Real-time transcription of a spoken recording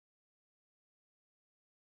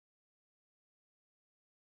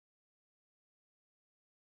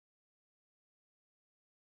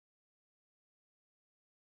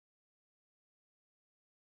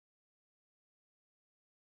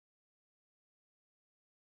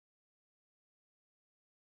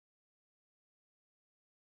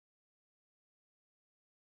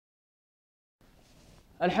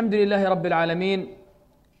الحمد لله رب العالمين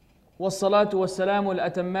والصلاة والسلام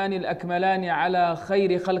الأتمان الأكملان على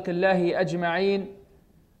خير خلق الله أجمعين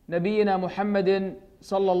نبينا محمد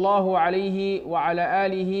صلى الله عليه وعلى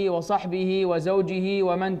آله وصحبه وزوجه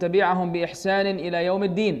ومن تبعهم بإحسان إلى يوم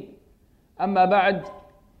الدين. أما بعد,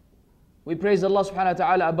 we praise Allah subhanahu wa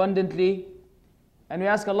ta'ala abundantly, and we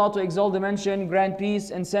ask Allah to exalt the mention, grant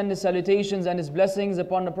peace, and send His salutations and His blessings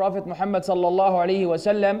upon the Prophet Muhammad sallallahu alaihi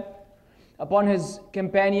wasallam, upon his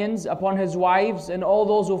companions, upon his wives, and all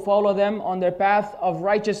those who follow them on their path of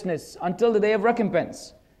righteousness until the day of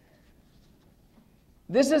recompense.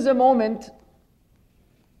 This is a moment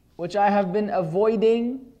which I have been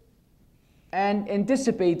avoiding and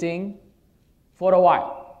anticipating for a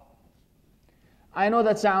while. I know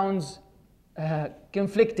that sounds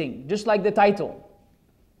conflicting, just like the title.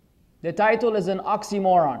 The title is an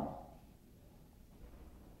oxymoron.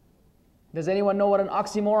 Does anyone know what an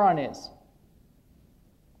oxymoron is?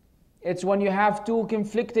 It's when you have two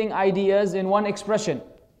conflicting ideas in one expression,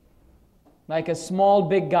 like a small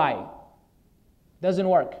big guy. Doesn't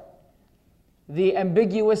work. The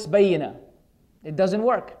ambiguous Bayyinah, it doesn't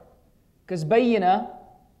work. Because Bayyinah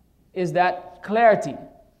is that clarity,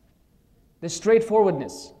 the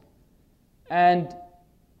straightforwardness. And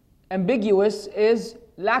ambiguous is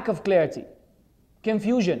lack of clarity,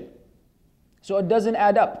 confusion. So it doesn't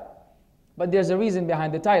add up. But there's a reason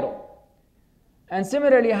behind the title. And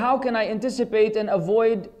similarly, how can I anticipate and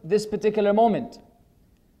avoid this particular moment?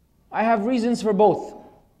 I have reasons for both.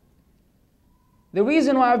 The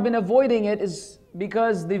reason why I've been avoiding it is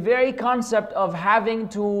because the very concept of having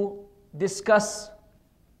to discuss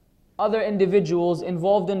other individuals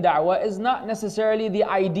involved in da'wah is not necessarily the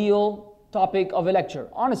ideal topic of a lecture,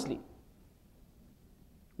 honestly.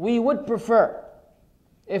 We would prefer,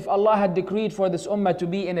 if Allah had decreed for this ummah to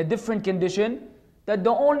be in a different condition, that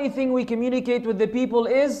the only thing we communicate with the people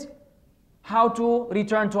is how to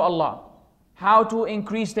return to Allah, how to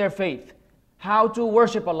increase their faith, how to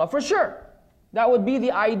worship Allah. For sure, that would be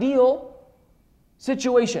the ideal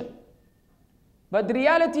situation. But the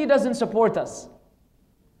reality doesn't support us.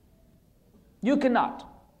 You cannot.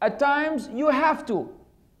 At times, you have to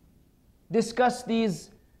discuss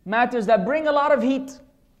these matters that bring a lot of heat.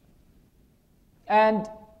 And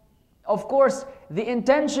of course, the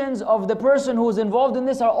intentions of the person who is involved in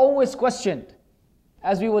this are always questioned,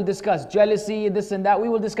 as we will discuss. Jealousy, this and that, we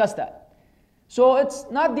will discuss that. So it's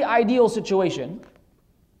not the ideal situation.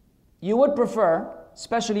 You would prefer,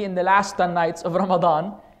 especially in the last 10 nights of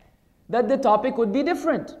Ramadan, that the topic would be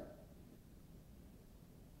different.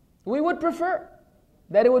 We would prefer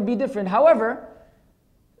that it would be different. However,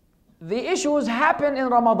 the issues happen in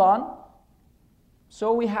Ramadan,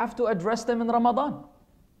 so we have to address them in Ramadan.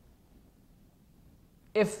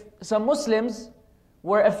 If some Muslims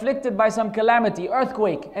were afflicted by some calamity,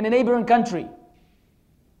 earthquake in a neighboring country,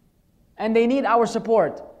 and they need our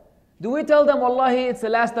support, do we tell them, Wallahi, it's the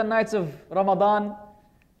last 10 nights of Ramadan,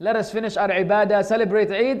 let us finish our ibadah,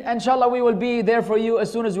 celebrate Eid, and inshallah we will be there for you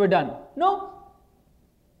as soon as we're done? No.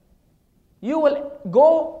 You will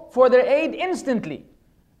go for their aid instantly.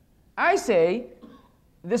 I say,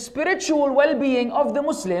 the spiritual well-being of the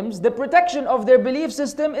Muslims, the protection of their belief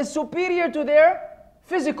system is superior to their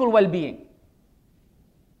physical well-being.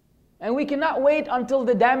 And we cannot wait until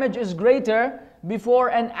the damage is greater before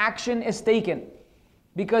an action is taken,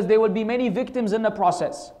 because there will be many victims in the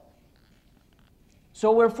process.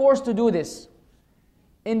 So we're forced to do this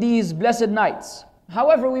in these blessed nights.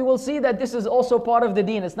 However, we will see that this is also part of the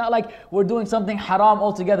deen. It's not like we're doing something haram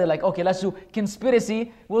altogether, like, okay, let's do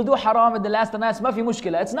conspiracy, we'll do haram at the last nights, ma fi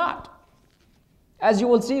mushkila. It's not. As you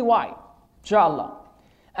will see why, inshallah.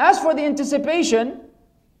 As for the anticipation,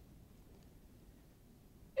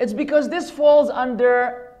 it's because this falls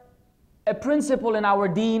under a principle in our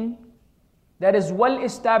deen that is well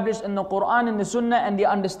established in the Quran and the Sunnah and the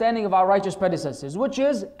understanding of our righteous predecessors, which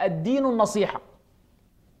is ad-deenun nasiha.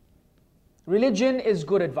 Religion is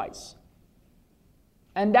good advice.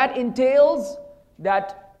 And that entails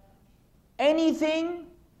that anything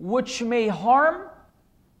which may harm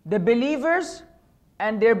the believers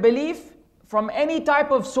and their belief from any type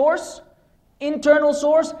of source, internal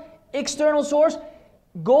source, external source,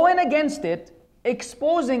 going against it,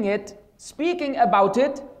 exposing it, speaking about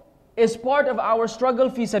it, is part of our struggle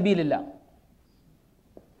fi sabilillah.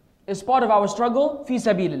 Is part of our struggle fi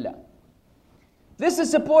sabilillah. This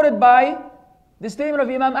is supported by the statement of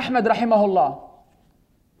Imam Ahmad rahimahullah.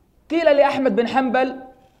 قيل لأحمد بن حنبل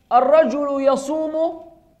الرجل يصوم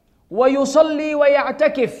ويصلي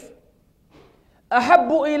ويعتكف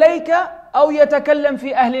أحب إليك أو يتكلم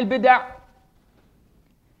في أهل البدع.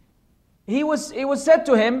 It was said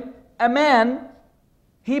to him, a man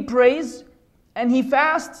he prays, and he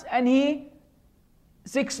fasts, and he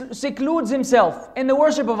secludes himself in the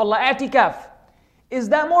worship of Allah, i'tikaf, is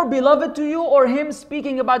that more beloved to you, or him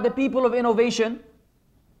speaking about the people of innovation?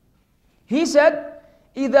 He said,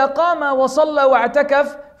 إِذَا قَامَ وَصَلَّى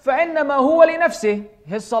وَاعْتَكَفْ فَإِنَّمَا هُوَ لِنَفْسِهِ.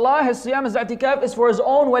 His salah, his siyam, his i'tikaf is for his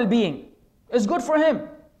own well-being. It's good for him.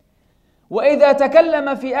 وَإِذَا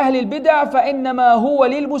تَكَلَّمَ فِي أَهْلِ الْبِدْعَ فَإِنَّمَا هُوَ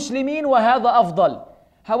لِلْمُسْلِمِينَ وَهَذَا أَفْضَلُ.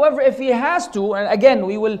 However, if he has to, and again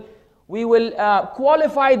we will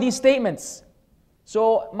qualify these statements.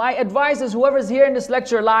 So my advice is, whoever's hearing this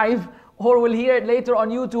lecture live or will hear it later on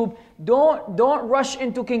YouTube, don't rush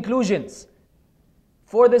into conclusions.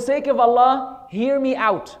 For the sake of Allah, hear me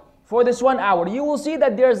out for this 1 hour. You will see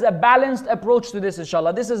that there's a balanced approach to this,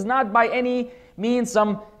 inshallah. This is not by any means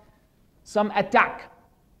some attack.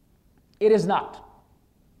 It is not.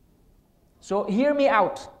 So hear me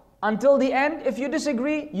out until the end. If you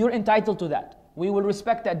disagree, you're entitled to that. We will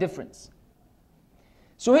respect that difference.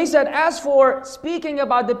 So he said, as for speaking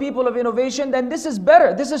about the people of innovation, then this is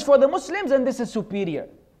better. This is for the Muslims and this is superior.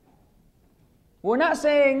 We're not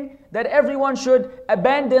saying that everyone should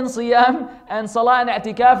abandon siyam and salah and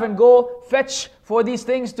i'tikaf and go fetch for these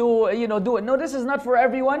things to do it. No, this is not for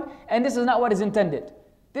everyone, and this is not what is intended.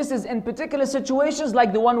 This is in particular situations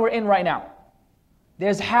like the one we're in right now.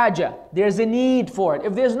 There's haja, there's a need for it.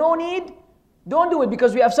 If there's no need, don't do it,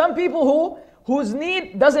 because we have some people whose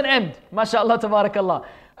need doesn't end. MashaAllah, tabarakallah.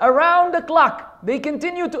 Around the clock, they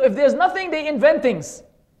continue to, if there's nothing, they invent things.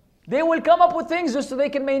 They will come up with things just so they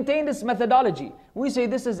can maintain this methodology. We say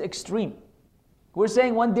this is extreme. We're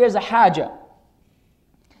saying when there's a haja.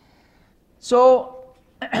 So,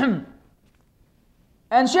 and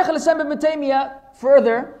Shaykh al-Islam ibn Taymiyyah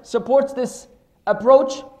further supports this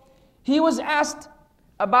approach. He was asked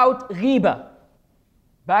about ghiba,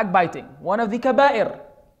 backbiting, one of the kaba'ir,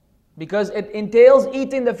 because it entails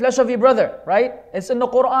eating the flesh of your brother, right? It's in the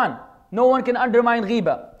Quran. No one can undermine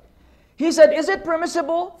ghiba. He said, is it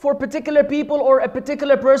permissible for particular people or a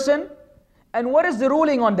particular person? And what is the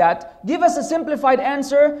ruling on that? Give us a simplified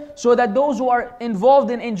answer so that those who are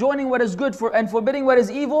involved in enjoining what is good and forbidding what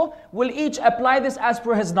is evil will each apply this as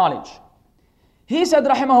per his knowledge. He said,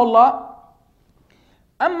 rahimahullah,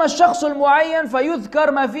 أما الشخص المعين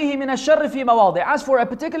فيذكر ما فيه من الشر في مواضع. As for a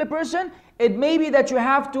particular person, it may be that you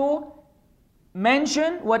have to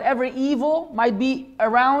mention whatever evil might be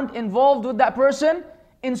around, involved with that person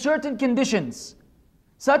in certain conditions.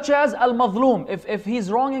 Such as al-mazlum. If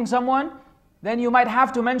he's wronging someone, then you might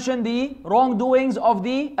have to mention the wrongdoings of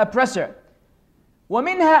the oppressor.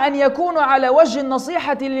 ومنها أن يكون على وجه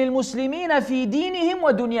النصيحة للمسلمين في دينهم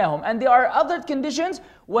ودنياهم. And there are other conditions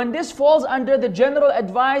when this falls under the general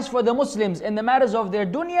advice for the Muslims in the matters of their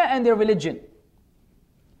dunya and their religion.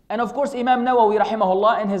 And of course, Imam Nawawi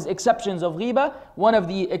rahimahullah in his exceptions of ghiba, one of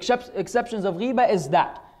the exceptions of ghiba is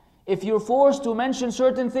that if you're forced to mention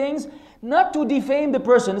certain things, not to defame the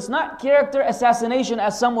person, it's not character assassination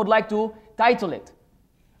as some would like to title it.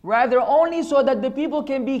 Rather only so that the people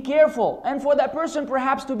can be careful and for that person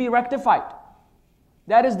perhaps to be rectified.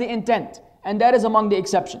 That is the intent, and that is among the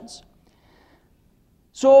exceptions.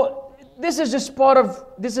 So this is just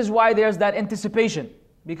this is why there's that anticipation,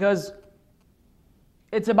 because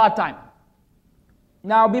it's about time.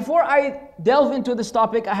 Now before I delve into this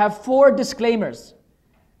topic, I have 4 disclaimers.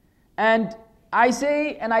 And I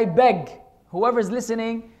say and I beg whoever's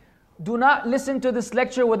listening, do not listen to this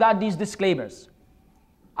lecture without these disclaimers.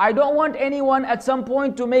 I don't want anyone at some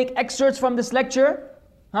point to make excerpts from this lecture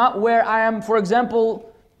where I am, for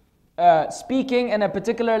example, speaking in a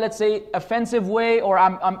particular, let's say, offensive way, or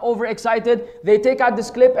I'm overexcited. They take out this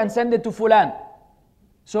clip and send it to Fulan.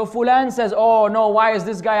 So Fulan says, oh no, why is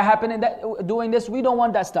this guy doing this? We don't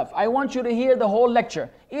want that stuff. I want you to hear the whole lecture.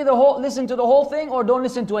 Either listen to the whole thing or don't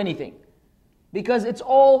listen to anything. Because it's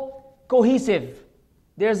all cohesive.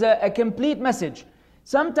 There's a complete message.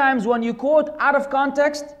 Sometimes when you quote out of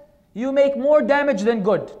context, you make more damage than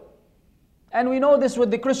good. And we know this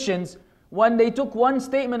with the Christians. When they took one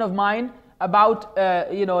statement of mine about,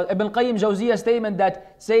 Ibn Qayyim Jawziyah's statement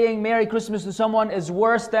that saying Merry Christmas to someone is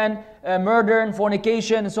worse than murder and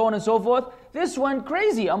fornication and so on and so forth. This went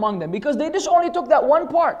crazy among them because they just only took that one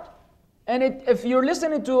part. And if you're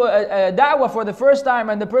listening to a da'wah for the first time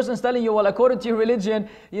and the person's telling you, well, according to your religion,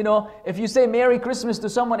 if you say Merry Christmas to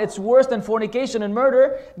someone, it's worse than fornication and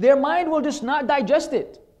murder, their mind will just not digest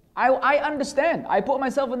it. I understand. I put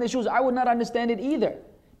myself in their shoes. I would not understand it either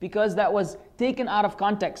because that was taken out of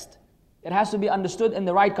context. It has to be understood in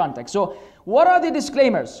the right context. So, what are the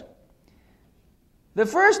disclaimers? The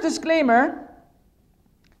first disclaimer,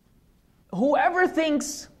 whoever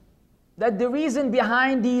thinks that the reason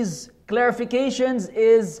behind these clarifications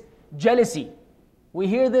is jealousy. We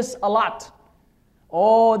hear this a lot.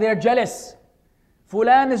 Oh, they're jealous.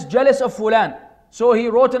 Fulan is jealous of Fulan. So he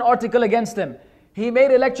wrote an article against him. He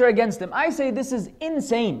made a lecture against him. I say this is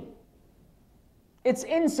insane. It's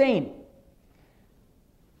insane.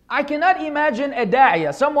 I cannot imagine a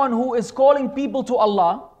da'iyah, someone who is calling people to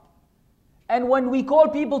Allah. And when we call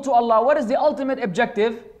people to Allah, what is the ultimate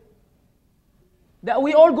objective? That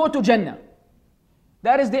we all go to Jannah.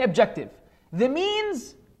 That is the objective. The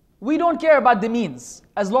means, we don't care about the means,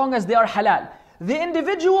 as long as they are halal. The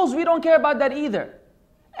individuals, we don't care about that either.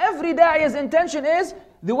 Every da'iyah's intention is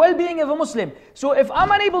the well-being of a Muslim. So if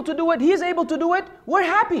I'm unable to do it, he's able to do it, we're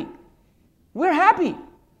happy. We're happy.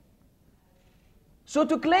 So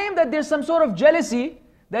to claim that there's some sort of jealousy,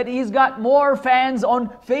 that he's got more fans on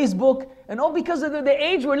Facebook, and all because of the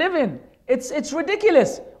age we live in, it's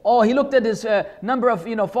ridiculous. Oh, he looked at his number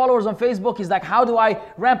of followers on Facebook, he's like, how do I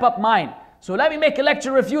ramp up mine? So let me make a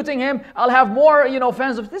lecture refuting him, I'll have more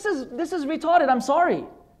fans. This is retarded, I'm sorry.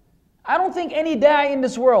 I don't think any da'i in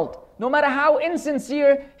this world, no matter how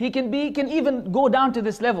insincere he can be, can even go down to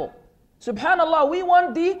this level. Subhanallah, we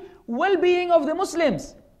want the well-being of the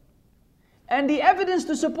Muslims. And the evidence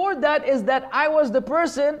to support that is that I was the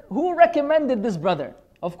person who recommended this brother.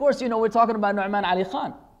 Of course, we're talking about Nu'man Ali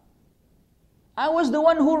Khan. I was the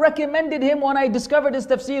one who recommended him when I discovered his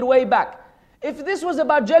tafsir way back. If this was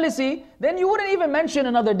about jealousy, then you wouldn't even mention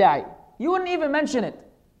another da'i. You wouldn't even mention it.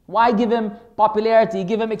 Why give him popularity,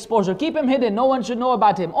 give him exposure, keep him hidden, no one should know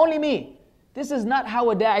about him, only me. This is not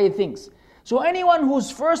how a da'i thinks. So anyone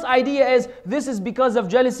whose first idea is, this is because of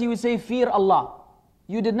jealousy, we say, fear Allah.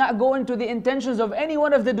 You did not go into the intentions of any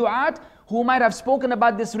one of the du'at who might have spoken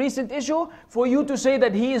about this recent issue for you to say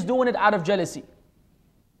that he is doing it out of jealousy.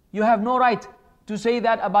 You have no right to say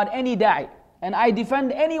that about any da'i. And I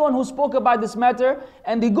defend anyone who spoke about this matter,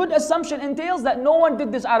 and the good assumption entails that no one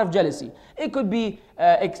did this out of jealousy. It could be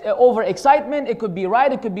over excitement, it could be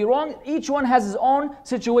right, it could be wrong. Each one has his own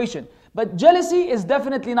situation. But jealousy is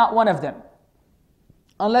definitely not one of them.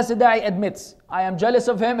 Unless a da'i admits, I am jealous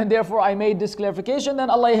of him and therefore I made this clarification,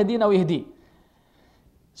 then Allah yahdina wa yahdi.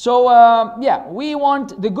 So we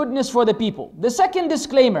want the goodness for the people. The second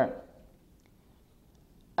disclaimer,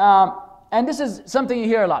 and this is something you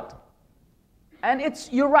hear a lot, and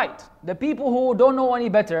you're right. The people who don't know any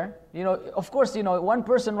better, of course, one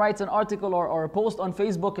person writes an article or a post on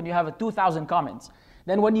Facebook and you have 2,000 comments.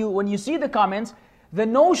 Then when you see the comments, the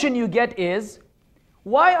notion you get is,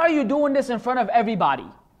 why are you doing this in front of everybody?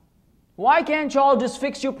 Why can't y'all just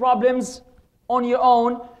fix your problems on your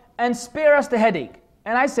own and spare us the headache?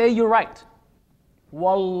 And I say, you're right.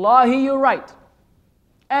 Wallahi, you're right.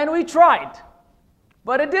 And we tried,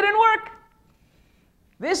 but it didn't work.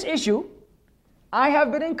 This issue, I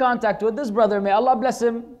have been in contact with this brother, may Allah bless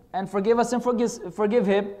him and forgive us and forgive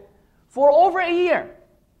him, for over a year,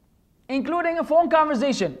 including a phone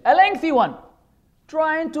conversation, a lengthy one,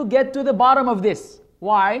 trying to get to the bottom of this.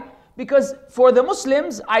 Why? Because for the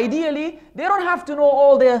Muslims, ideally, they don't have to know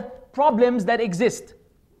all the problems that exist.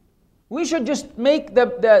 We should just make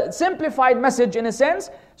the simplified message in a sense,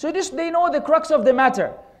 so just they know the crux of the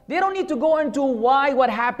matter. They don't need to go into what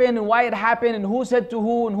happened and why it happened and who said to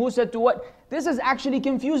who and who said to what. This is actually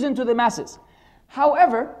confusing to the masses.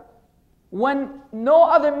 However, when no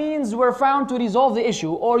other means were found to resolve the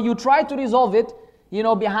issue, or you tried to resolve it,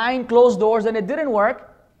 behind closed doors and it didn't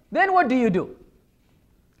work, then what do?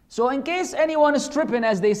 So in case anyone is tripping,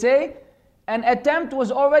 as they say, an attempt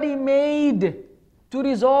was already made to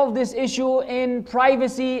resolve this issue in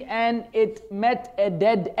privacy and it met a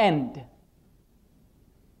dead end.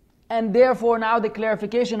 And therefore now the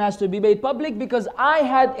clarification has to be made public, because I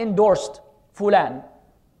had endorsed Fulan.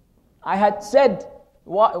 I had said,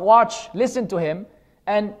 watch, listen to him,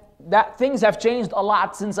 and that things have changed a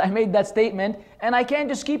lot since I made that statement, and I can't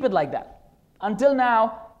just keep it like that. Until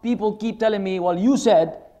now, people keep telling me, well, you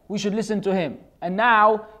said we should listen to him, and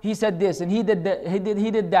now he said this and he did that,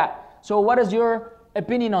 he did that. So what is your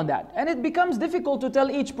opinion on that? And it becomes difficult to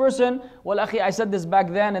tell each person, well, akhi, I said this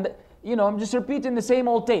back then, and I'm just repeating the same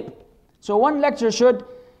old tape. So one lecture should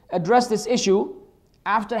address this issue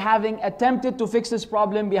after having attempted to fix this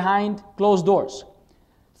problem behind closed doors.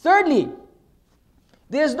 Thirdly,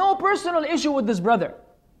 there's no personal issue with this brother.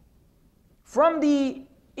 From the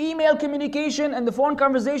email communication and the phone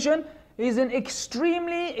conversation, he's an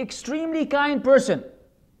extremely, extremely kind person.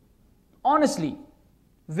 Honestly.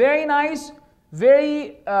 Very nice,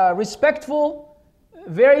 very respectful,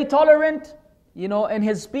 very tolerant, in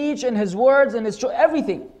his speech and his words and his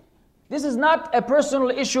everything. This is not a personal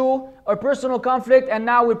issue or personal conflict, and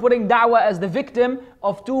now we're putting da'wah as the victim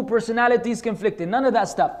of two personalities conflicting. None of that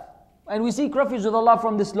stuff. And we seek refuge with Allah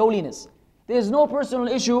from this lowliness. There is no personal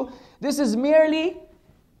issue. This is merely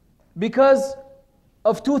because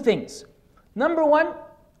of two things. Number one,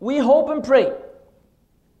 we hope and pray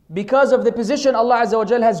because of the position Allah Azza wa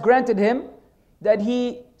Jal has granted him, that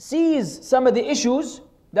he sees some of the issues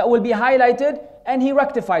that will be highlighted and he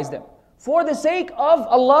rectifies them for the sake of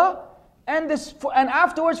Allah, and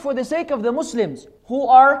afterwards for the sake of the Muslims who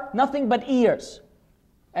are nothing but ears.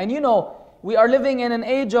 And you know, we are living in an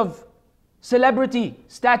age of celebrity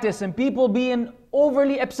status and people being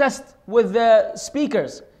overly obsessed with the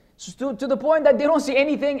speakers to the point that they don't see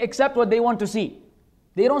anything except what they want to see.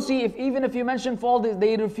 They don't see, even if you mention fault,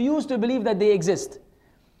 they refuse to believe that they exist.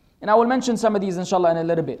 And I will mention some of these inshallah in a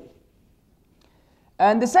little bit.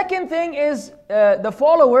 And the second thing is the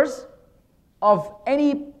followers of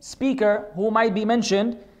any speaker who might be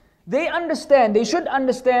mentioned, they should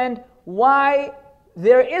understand why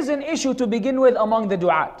there is an issue to begin with among the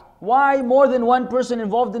du'at. Why more than one person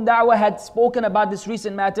involved in da'wah had spoken about this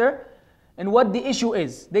recent matter and what the issue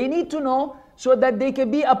is. They need to know so that they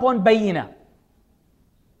can be upon bayyinah.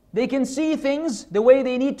 They can see things the way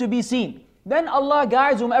they need to be seen. Then Allah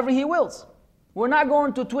guides whomever He wills. We're not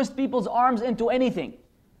going to twist people's arms into anything.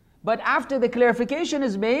 But after the clarification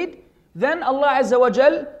is made, then Allah Azza wa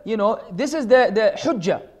Jal, this is the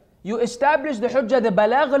hujjah. You establish the hujjah, the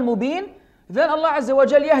balagh al-mubin, then Allah Azza wa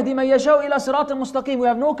Jal yahdi man yashaw ila sirat al-mustaqim. We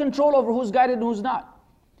have no control over who's guided and who's not.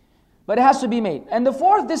 But it has to be made. And the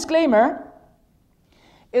fourth disclaimer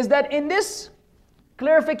is that in this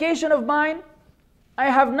clarification of mine, I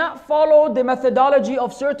have not followed the methodology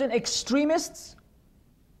of certain extremists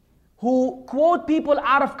who quote people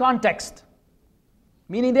out of context.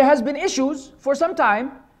 Meaning there has been issues for some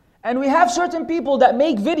time, and we have certain people that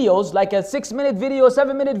make videos, like a 6-minute video,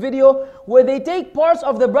 7-minute video, where they take parts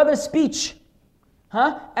of the brother's speech,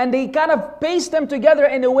 and they kind of paste them together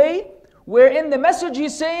in a way wherein the message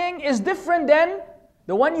he's saying is different than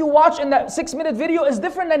the one you watch in that 6-minute video is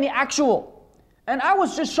different than the actual. And I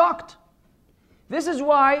was just shocked. This is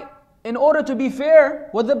why, in order to be fair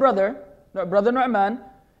with the brother Nu'man,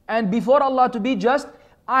 and before Allah to be just,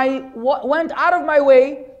 I went out of my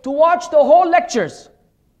way to watch the whole lectures.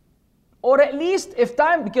 Or at least, if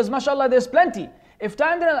time, because mashallah there's plenty. If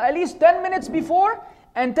time, then at least 10 minutes before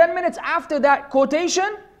and 10 minutes after that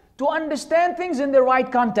quotation to understand things in the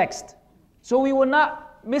right context. So we will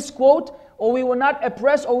not misquote, or we will not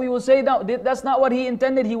oppress, or we will say, no, that's not what he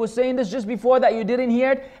intended. He was saying this just before that, you didn't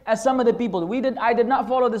hear it, as some of the people. I did not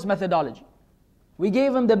follow this methodology. We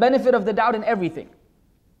gave him the benefit of the doubt in everything.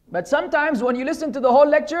 But sometimes when you listen to the whole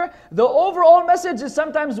lecture, the overall message is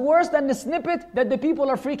sometimes worse than the snippet that the people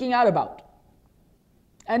are freaking out about.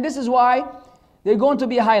 And this is why they're going to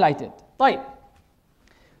be highlighted. Right.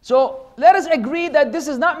 So let us agree that this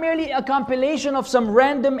is not merely a compilation of some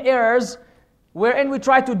random errors wherein we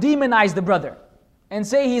try to demonize the brother and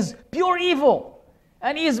say he's pure evil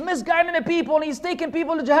and he's misguiding the people and he's taking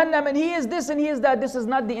people to Jahannam and he is this and he is that. This is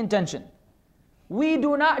not the intention. We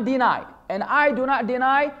do not deny, and I do not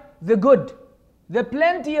deny the good, the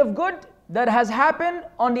plenty of good that has happened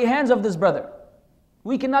on the hands of this brother.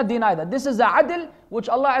 We cannot deny that. This is the adl which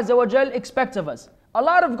Allah Azza wa Jal expects of us. A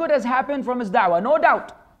lot of good has happened from his da'wah, no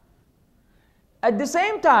doubt. At the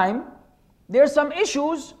same time, there are some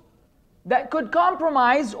issues that could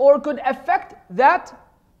compromise or could affect that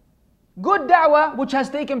good da'wah which has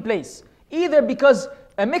taken place. Either because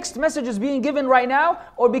a mixed message is being given right now,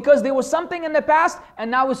 or because there was something in the past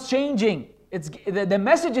and now it's changing. The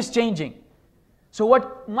message is changing. So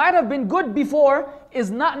what might have been good before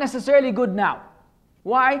is not necessarily good now.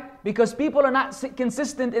 Why? Because people are not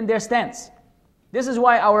consistent in their stance. This is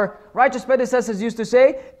why our righteous predecessors used to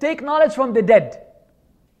say, take knowledge from the dead.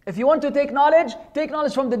 If you want to take knowledge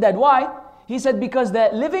from the dead. Why? He said, because the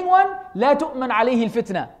living one, لا تؤمن عليه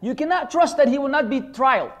الفتنة. You cannot trust that he will not be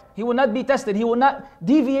trialed. He will not be tested. He will not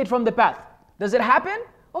deviate from the path. Does it happen?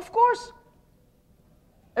 Of course.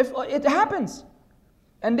 If it happens.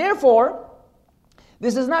 And therefore,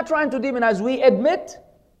 this is not trying to demonize. We admit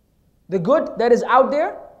the good that is out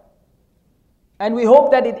there, and we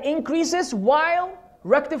hope that it increases while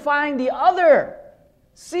rectifying the other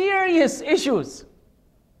serious issues,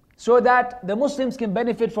 so that the Muslims can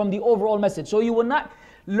benefit from the overall message. So you will not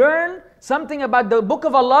learn something about the Book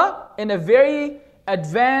of Allah in a very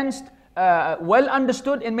advanced, well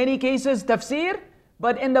understood in many cases tafsir,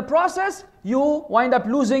 but in the process you wind up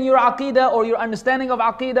losing your aqidah or your understanding of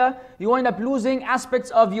aqidah. You wind up losing aspects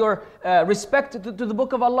of your respect to the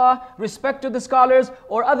Book of Allah, respect to the scholars,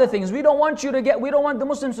 or other things. We don't want the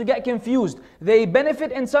Muslims to get confused. They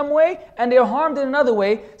benefit in some way and they're harmed in another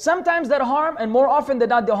way. Sometimes that harm, and more often than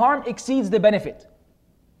not, the harm exceeds the benefit.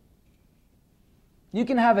 You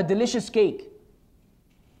can have a delicious cake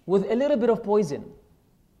with a little bit of poison.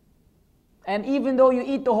 And even though you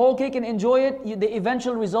eat the whole cake and enjoy it, the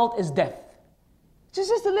eventual result is death.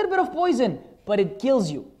 Just a little bit of poison, but it kills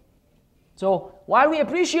you. So while we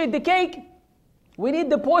appreciate the cake, we need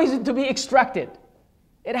the poison to be extracted.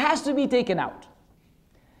 It has to be taken out.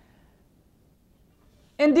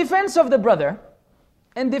 In defense of the brother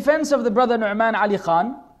Nu'man Ali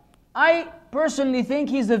Khan, I personally think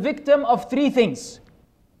he's a victim of three things.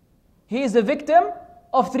 He is a victim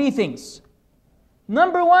of three things.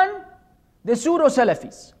 Number one, the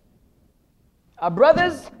pseudo-Salafis. Our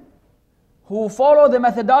brothers who follow the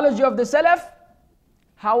methodology of the Salaf,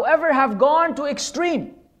 however, have gone to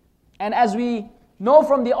extreme. And as we know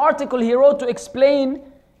from the article he wrote to explain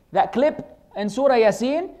that clip in Surah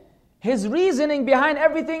Yasin, his reasoning behind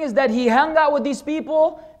everything is that he hung out with these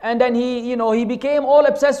people and then he became all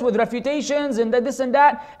obsessed with refutations and this and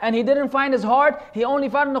that, and he didn't find his heart. He only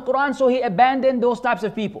found in the Quran, so he abandoned those types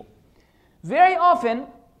of people. Very often,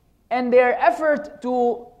 in their effort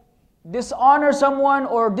to dishonor someone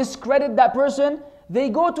or discredit that person, they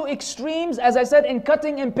go to extremes, as I said, in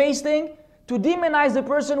cutting and pasting to demonize the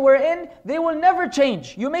person wherein they will never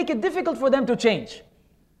change. You make it difficult for them to change.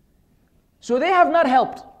 So they have not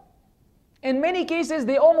helped. In many cases,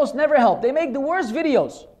 they almost never help. They make the worst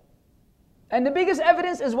videos. And the biggest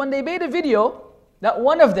evidence is when they made a video, that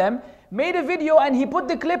one of them made a video and he put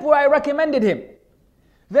the clip where I recommended him.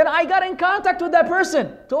 Then I got in contact with that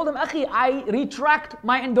person, told him, Akhi, I retract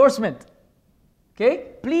my endorsement. Okay?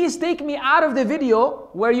 Please take me out of the video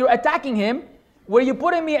where you're attacking him, where you're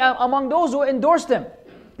putting me among those who endorsed him.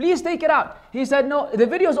 Please take it out. He said, no, the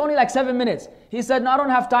video is only like 7 minutes. He said, no, I don't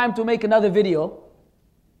have time to make another video,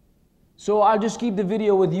 so I'll just keep the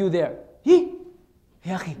video with you there.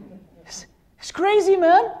 It's crazy,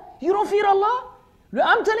 man. You don't fear Allah?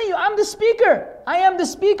 I'm telling you, I'm the speaker. I am the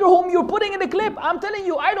speaker whom you're putting in the clip. I'm telling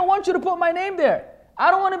you, I don't want you to put my name there.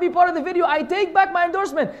 I don't want to be part of the video. I take back my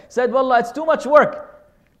endorsement. Said, Wallah, it's too much work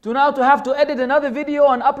to have to edit another video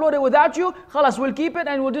and upload it without you. Khalas, we'll keep it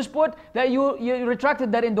and we'll just put that you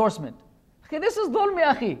retracted that endorsement. Okay, this is dhulmi,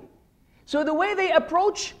 akhi. So the way they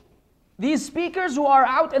approach these speakers who are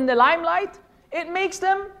out in the limelight, it makes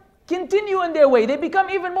them continue in their way. They become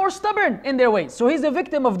even more stubborn in their ways. So he's a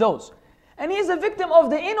victim of those. And he's a victim of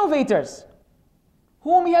the innovators,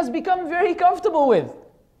 whom he has become very comfortable with.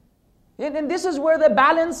 And this is where the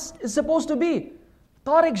balance is supposed to be.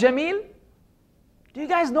 Tariq Jamil, do you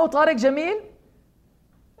guys know Tariq Jamil?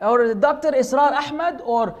 Or Dr. Israr Ahmad,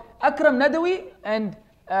 or Akram Nadawi, and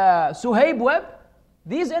Suhaib Webb?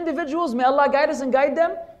 These individuals, may Allah guide us and guide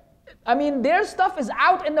them. I mean, their stuff is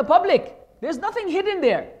out in the public. There's nothing hidden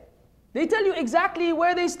there. They tell you exactly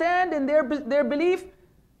where they stand in their belief.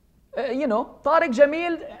 Tariq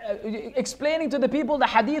Jamil explaining to the people the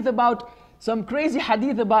hadith about, some crazy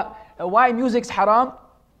hadith about why music's haram.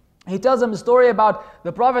 He tells them a story about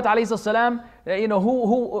the Prophet ﷺ,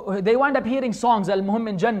 who they wind up hearing songs, al-muhim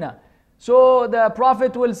in Jannah. So the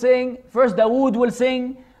Prophet will sing, first Dawood will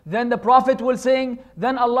sing, then the Prophet will sing,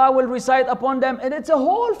 then Allah will recite upon them, and it's a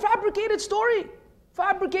whole fabricated story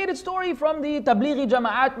from the Tablighi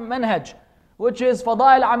Jama'at manhaj, which is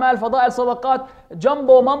Fada'il Amal, Fada'il Sadaqat,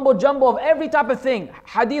 jumbo, mumbo, jumbo of every type of thing.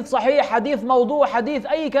 Hadith Sahih, Hadith Mawdu, Hadith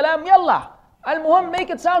Ay Kalam, Yallah. Al-Muhim,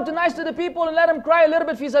 make it sound too nice to the people and let them cry a little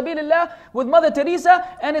bit fi sabilillah with Mother Teresa,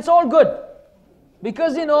 and it's all good.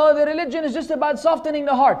 Because the religion is just about softening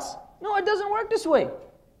the hearts. No, it doesn't work this way.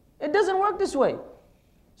 It doesn't work this way.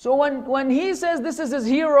 So when he says this is his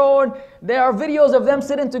hero, and there are videos of them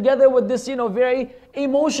sitting together with this very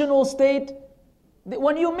emotional state,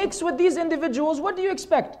 when you mix with these individuals, what do you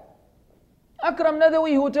expect? Akram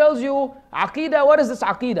Nadawi, who tells you, Aqidah, what is this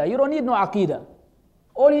Aqidah? You don't need no Aqidah.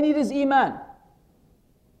 All you need is Iman.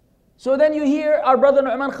 So then you hear our brother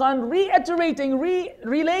Nu'man Khan reiterating,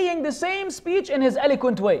 relaying the same speech in his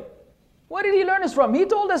eloquent way. Where did he learn this from? He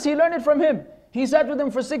told us he learned it from him. He sat with him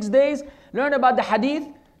for 6 days, learned about the hadith,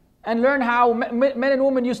 and learned how men and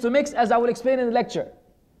women used to mix, as I will explain in the lecture.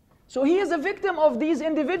 So he is a victim of these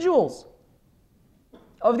individuals.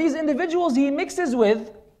 He mixes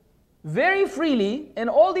with very freely in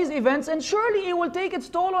all these events, and surely it will take its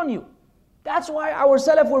toll on you. That's why our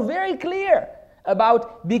Salaf were very clear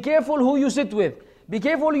about be careful who you sit with, be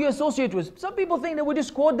careful who you associate with. Some people think that we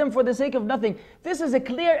just quote them for the sake of nothing. This is a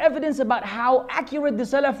clear evidence about how accurate the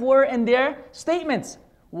Salaf were in their statements.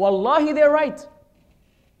 Wallahi, they're right.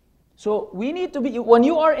 So we need to be, when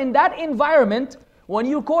you are in that environment, when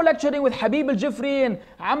you're co-lecturing with Habib al-Jifri and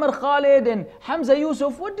Amr Khalid and Hamza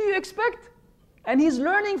Yusuf, what do you expect? And he's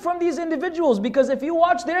learning from these individuals, because if you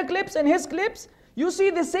watch their clips and his clips, You see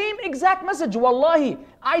the same exact message, wallahi,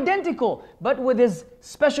 identical, but with his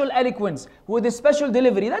special eloquence, with his special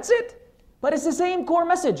delivery. That's it. But it's the same core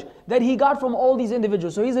message that he got from all these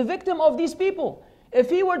individuals. So he's a victim of these people. If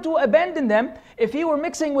he were to abandon them, if he were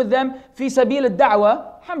mixing with them, fi sabil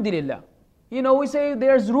al-da'wah, alhamdulillah. You know, we say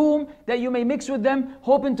there's room that you may mix with them,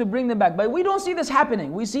 hoping to bring them back. But we don't see this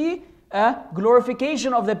happening. We see a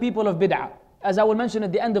glorification of the people of bid'ah, as I will mention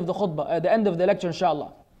at the end of the khutbah, at the end of the lecture,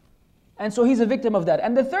 inshallah. And so he's a victim of that.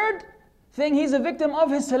 And the third thing, he's a victim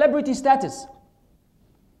of his celebrity status.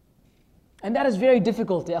 And that is very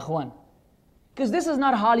difficult, ya akhwan. Because this is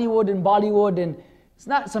not Hollywood and Bollywood, and it's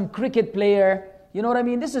not some cricket player. You know what I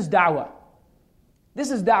mean? This is da'wah.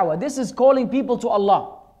 This is da'wah. This is calling people to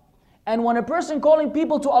Allah. And when a person calling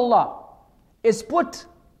people to Allah is put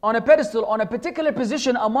on a pedestal, on a particular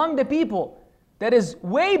position among the people that is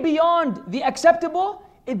way beyond the acceptable,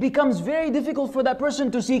 it becomes very difficult for that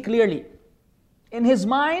person to see clearly. In his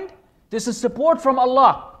mind, this is support from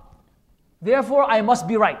Allah. Therefore, I must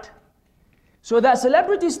be right. So that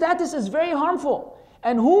celebrity status is very harmful.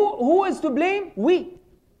 And who is to blame? We.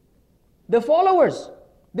 The followers,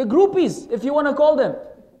 the groupies, if you want to call them.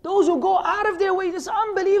 Those who go out of their way. It's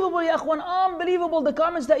unbelievable, ya akhwan, unbelievable the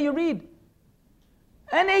comments that you read.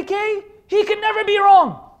 NAK, he can never be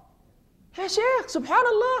wrong. Ya Shaykh,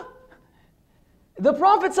 subhanallah. The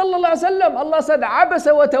Prophet sallallahu alaihi wasallam, Allah said, عَبَسَ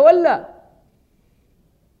وَتَوَلَّى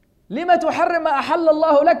لِمَ تُحَرِّمَ أَحَلَّ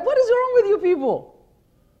اللَّهُ لَكَ. What is wrong with you people?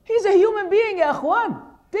 He's a human being, ya akhwan.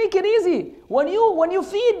 Take it easy. When you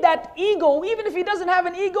feed that ego, even if he doesn't have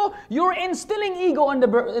an ego, you're instilling ego in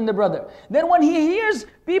the brother. Then when he hears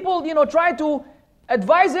people, try to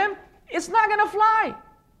advise him, it's not gonna fly.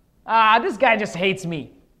 This guy just hates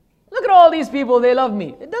me. Look at all these people, they love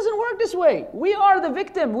me. It doesn't work this way. We are the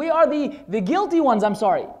victim. We are the guilty ones, I'm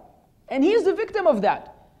sorry. And he's the victim of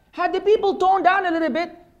that. Had the people toned down a little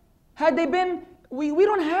bit, had they been, we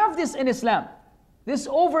don't have this in Islam. This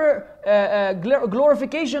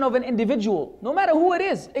glorification of an individual, no matter who it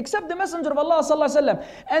is, except the Messenger of Allah sallallahu alaihi wasallam.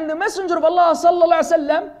 And the Messenger of Allah sallallahu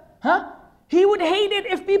alaihi wasallam, he would hate it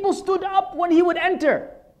if people stood up when he would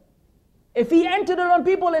enter. If he entered on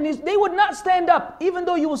people and they would not stand up, even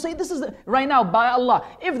though you will say, this is right now, by Allah,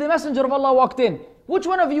 if the Messenger of Allah walked in, which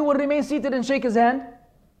one of you would remain seated and shake his hand?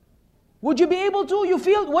 Would you be able to?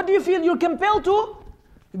 What do you feel? You're compelled to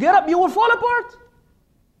get up, you will fall apart.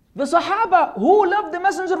 The Sahaba who loved the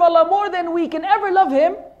Messenger of Allah more than we can ever love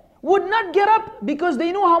him would not get up because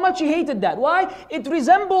they knew how much he hated that. Why? It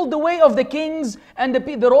resembled the way of the kings and the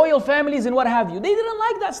royal families and what have you. They didn't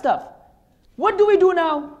like that stuff. What do we do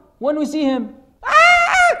now when we see him?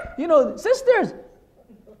 Sisters.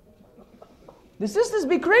 The sisters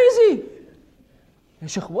be crazy.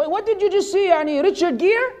 Sheikh, what did you just see? Richard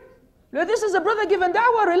Gere? This is a brother giving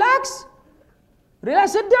da'wah. Relax.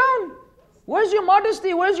 Relax, sit down. Where's your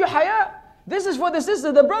modesty? Where's your haya? This is for the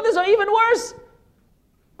sisters. The brothers are even worse.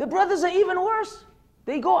 The brothers are even worse.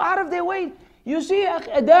 They go out of their way. You see a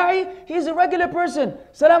da'i, he's a regular person.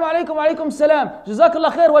 Salam alaikum, alaikum salam.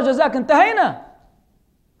 Jazakallah khair wa jazak. Intahayna.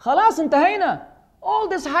 Khalas, intahayna. All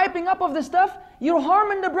this hyping up of this stuff, you're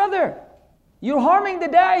harming the brother. You're harming the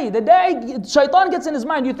da'i. The da'i, shaitan gets in his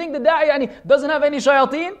mind. You think the da'i doesn't have any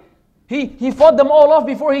shayateen? He fought them all off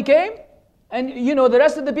before he came? And the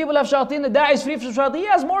rest of the people have shayateen, the da'i is free from shayateen. He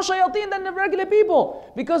has more shayateen than the regular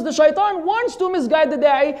people. Because the shaitan wants to misguide the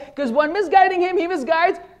da'i, because when misguiding him, he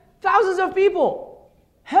misguides thousands of people.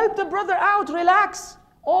 Help the brother out, relax.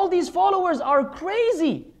 All these followers are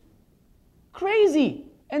crazy. Crazy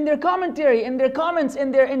in their commentary, in their comments,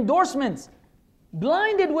 in their endorsements.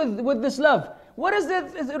 Blinded with this love. What is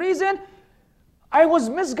the reason? I was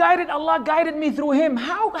misguided, Allah guided me through him.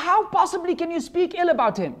 How possibly can you speak ill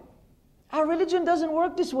about him? Our religion doesn't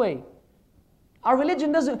work this way. Our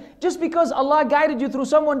religion doesn't, just because Allah guided you through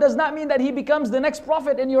someone does not mean that he becomes the next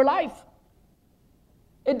prophet in your life.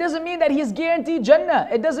 It doesn't mean that he is guaranteed Jannah.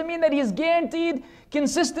 It doesn't mean that he is guaranteed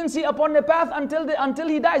consistency upon the path until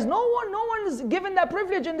he dies. No one is given that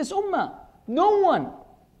privilege in this ummah. No one.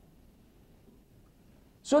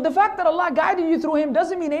 So the fact that Allah guided you through him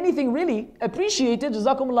doesn't mean anything really. Appreciate it,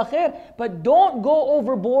 jazakumullah khair, but don't go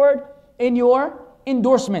overboard in your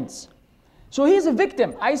endorsements. So he's a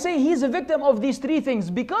victim. I say he's a victim of these three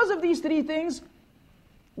things. Because of these three things,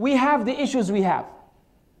 we have the issues we have.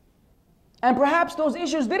 And perhaps those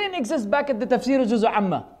issues didn't exist back at the Tafsir al-Juz'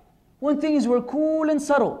 Amma, when things were cool and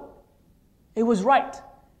subtle. It was right.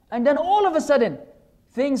 And then all of a sudden,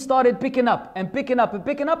 things started picking up and picking up and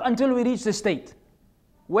picking up until we reached the state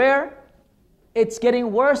where it's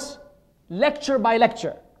getting worse lecture by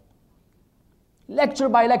lecture. Lecture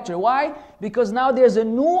by lecture. Why? Because now there's a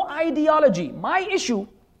new ideology. My issue,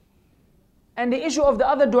 and the issue of the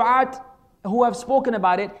other du'at who have spoken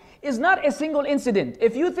about it, is not a single incident.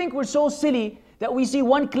 If you think we're so silly that we see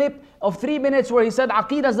one clip of 3 minutes where he said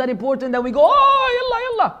Aqidah is that important, then we go, oh, yallah,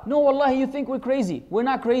 yallah. No, wallahi, you think we're crazy. We're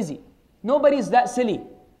not crazy. Nobody's that silly.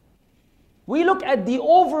 We look at the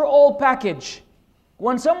overall package.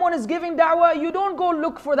 When someone is giving da'wah, you don't go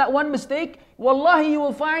look for that one mistake. Wallahi, you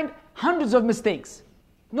will find hundreds of mistakes.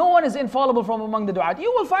 No one is infallible from among the du'at.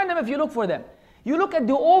 You will find them if you look for them. You look at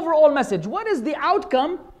the overall message. What is the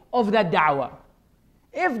outcome of that da'wah?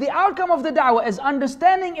 If the outcome of the da'wah is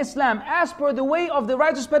understanding Islam as per the way of the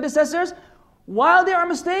righteous predecessors, while there are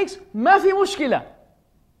mistakes, ma fi mushkila.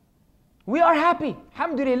 We are happy,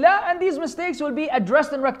 alhamdulillah, and these mistakes will be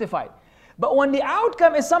addressed and rectified. But when the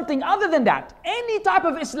outcome is something other than that, any type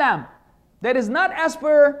of Islam that is not as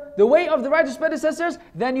per the way of the righteous predecessors,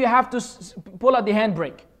 then you have to pull out the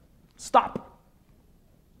handbrake. Stop.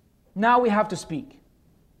 Now we have to speak.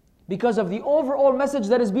 Because of the overall message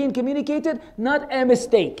that is being communicated, not a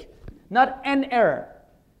mistake, not an error.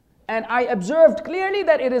 And I observed clearly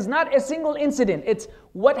that it is not a single incident. It's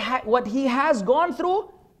what he has gone through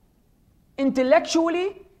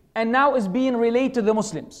intellectually and now is being relayed to the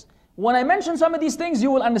Muslims. When I mention some of these things, you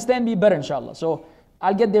will understand me better, inshallah. So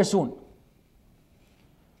I'll get there soon.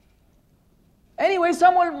 Anyway,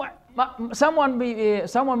 someone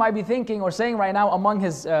might be thinking or saying right now among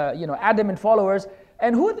his adamant followers,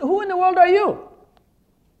 and who in the world are you?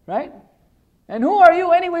 Right? And who are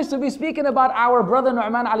you anyways to be speaking about our brother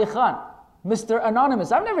Nu'man Ali Khan, Mr.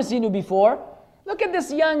 Anonymous? I've never seen you before. Look at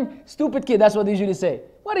this young, stupid kid. That's what they usually say.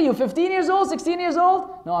 What are you, 15 years old, 16 years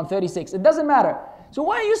old? No, I'm 36. It doesn't matter. So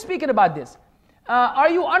why are you speaking about this? Are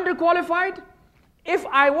you underqualified? If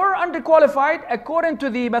I were underqualified, according to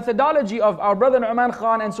the methodology of our brother Nu'man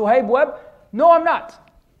Khan and Suhaib Webb, no, I'm not.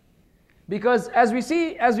 Because as you'll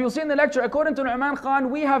see in the lecture, according to Nu'man Khan,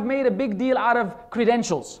 we have made a big deal out of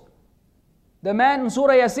credentials. The man in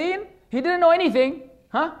Surah Yasin, he didn't know anything.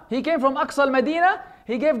 He came from Aqsa al-Madinah,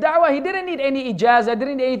 he gave da'wah, he didn't need any ijazah,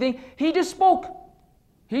 didn't need anything. He just spoke.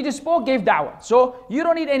 He just spoke, gave da'wah. So you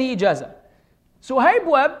don't need any ijazah. Suhaib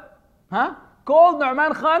Webb called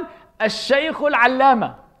Nu'man Khan al-Shaykh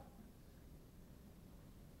al-Allama.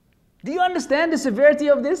 Do you understand the severity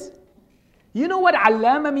of this? You know what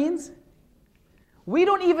Allama means? We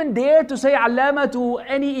don't even dare to say Allama to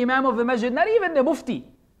any Imam of the Masjid, not even the Mufti.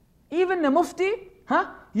 Even the Mufti,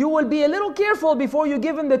 you will be a little careful before you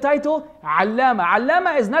give him the title Allama.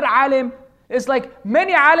 Allama is not alim, it's like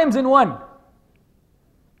many alims in one.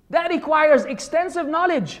 That requires extensive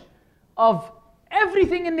knowledge of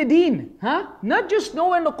everything in the deen, not just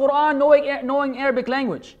knowing the Quran, knowing Arabic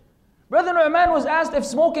language. Brother Nu'man was asked if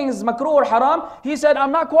smoking is makruh or haram. He said,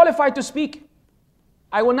 I'm not qualified to speak.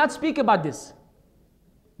 I will not speak about this.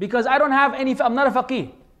 Because I'm not a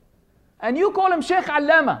faqih. And you call him Shaykh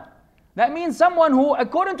Allama. That means someone who,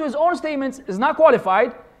 according to his own statements, is not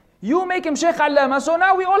qualified. You make him Shaykh Allama, so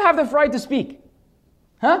now we all have the right to speak.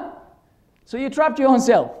 So you trapped your own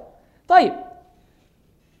self. طيب.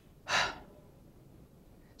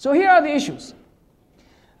 So here are the issues.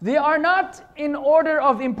 They are not in order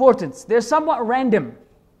of importance. They're somewhat random.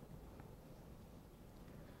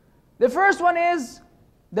 The first one is,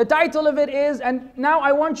 the title of it is, and now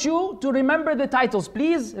I want you to remember the titles.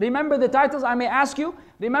 Please remember the titles. I may ask you,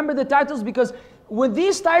 remember the titles, because with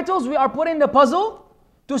these titles we are putting the puzzle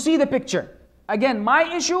to see the picture. Again, my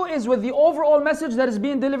issue is with the overall message that is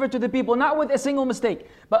being delivered to the people, not with a single mistake.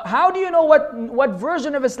 But how do you know what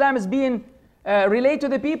version of Islam is being relayed to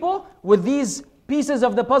the people? With these pieces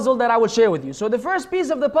of the puzzle that I will share with you. So the first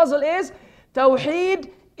piece of the puzzle is, Tawheed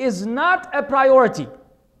is not a priority.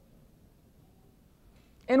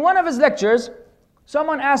 In one of his lectures,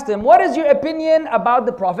 someone asked him, what is your opinion about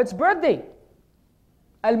the Prophet's birthday?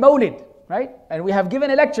 Al-Mawlid, right? And we have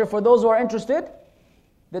given a lecture for those who are interested.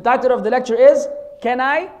 The title of the lecture is, Can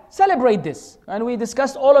I Celebrate This? And we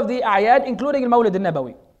discussed all of the ayat, including Al-Mawlid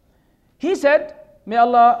al-Nabawi. He said, may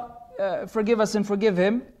Allah forgive us and forgive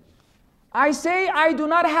him, I say I do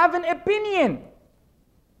not have an opinion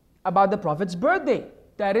about the Prophet's birthday.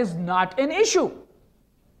 That is not an issue.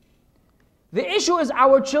 The issue is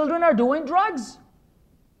our children are doing drugs.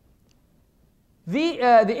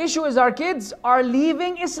 The issue is our kids are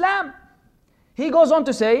leaving Islam. He goes on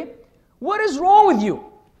to say, what is wrong with you?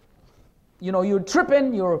 You know, you're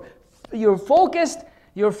tripping, you're focused,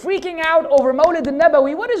 you're freaking out over Mawlid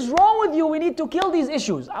al-Nabawi. What is wrong with you? We need to kill these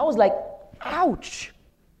issues. I was like, ouch.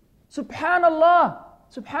 Subhanallah.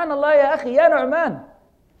 Subhanallah, ya akhi, ya Nu'man.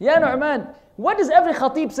 Ya Nu'man. What does every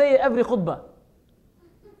khatib say at every khutbah?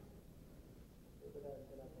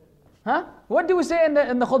 Huh? What do we say in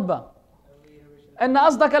the khutbah? أن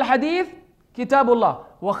أصدق الحديث كتاب الله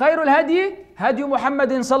وخير الهدي هدي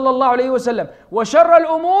محمد صلى الله عليه وسلم وشر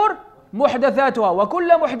الأمور محدثاتها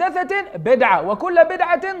وكل محدثة بدعة وكل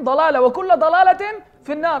بدعة ضلالة وكل ضلالة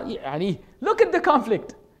في النار. يعني look at the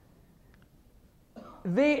conflict.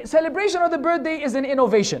 The celebration of the birthday is an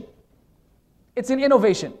innovation. It's an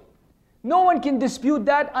innovation. No one can dispute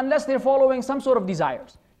that unless they're following some sort of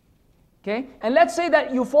desires. Okay? And let's say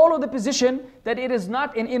that you follow the position that it is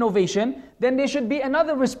not an innovation, then there should be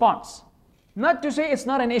another response. Not to say it's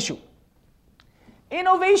not an issue.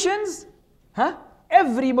 Innovations,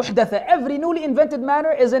 every muhdatha, every newly invented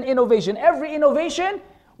manner is an innovation. Every innovation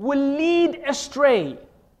will lead astray.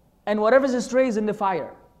 And whatever is astray is in the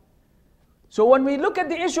fire. So when we look at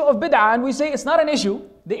the issue of bid'ah and we say it's not an issue,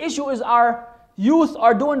 the issue is our youth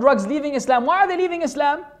are doing drugs, leaving Islam. Why are they leaving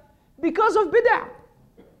Islam? Because of bid'ah.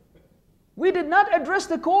 We did not address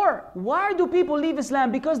the core. Why do people leave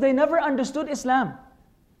Islam? Because they never understood Islam.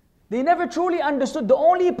 They never truly understood. The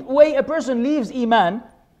only way a person leaves Iman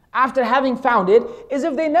after having found it is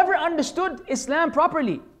if they never understood Islam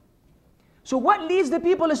properly. So what leads the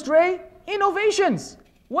people astray? Innovations.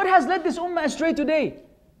 What has led this ummah astray today?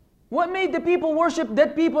 What made the people worship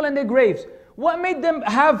dead people in their graves? What made them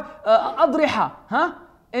have adriha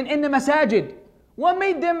in the masajid? What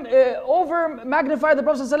made them over magnify the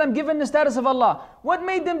Prophet ﷺ given the status of Allah? What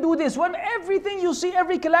made them do this? When everything you see,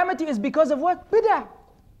 every calamity is because of what? Bid'ah.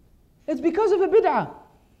 It's because of a bid'ah.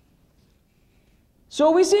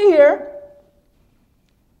 So we see here,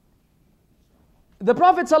 the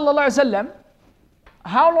Prophet ﷺ,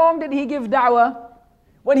 how long did he give da'wah?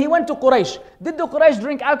 When he went to Quraysh, did the Quraysh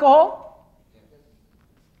drink alcohol?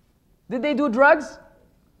 Did they do drugs?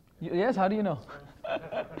 Yes, how do you know?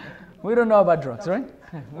 We don't know about drugs, right?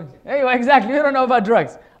 Anyway, exactly, we don't know about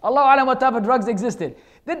drugs. Allahu alam what type of drugs existed.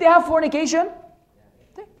 Did they have fornication?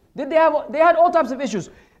 They had all types of issues.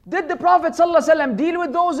 Did the Prophet ﷺ deal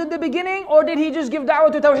with those in the beginning, or did he just give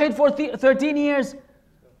da'wah to Tawheed for 13 years?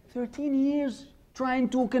 13 years trying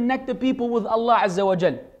to connect the people with Allah Azza wa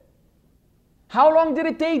Jal. How long did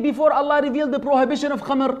it take before Allah revealed the prohibition of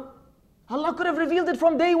khamr? Allah could have revealed it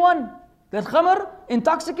from day one. That khamr,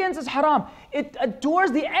 intoxicants, is haram.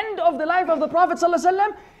 Towards the end of the life of the Prophet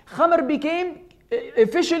ﷺ, khamr became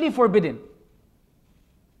officially forbidden.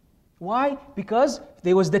 Why? Because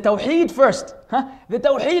there was the tawheed first. The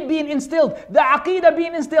tawheed being instilled, the aqidah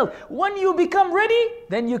being instilled. When you become ready,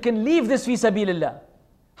 then you can leave this fi sabilillah.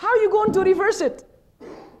 How are you going to reverse it?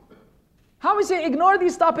 How we say ignore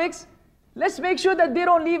these topics? Let's make sure that they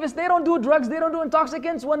don't leave us, they don't do drugs, they don't do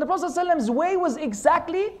intoxicants. When the Prophet ﷺ's way was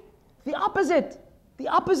exactly the opposite. The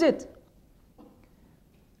opposite.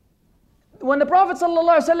 When the Prophet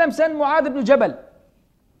ﷺ sent Mu'adh ibn Jabal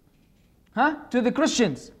to the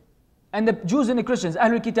Christians and the Jews and the Christians,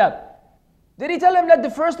 Ahlul Kitab, did he tell them that the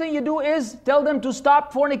first thing you do is tell them to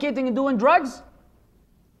stop fornicating and doing drugs?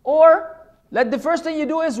 Or that the first thing you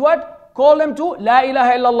do is what? Call them to La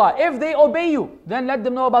ilaha illallah. If they obey you, then let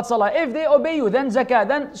them know about salah. If they obey you, then zakah,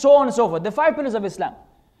 then so on and so forth. The 5 pillars of Islam.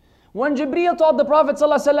 When Jibreel taught the Prophet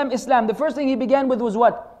ﷺ Islam, the first thing he began with was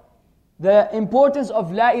what? The importance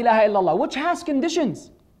of La ilaha illallah, which has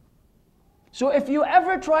conditions. So if you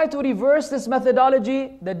ever try to reverse this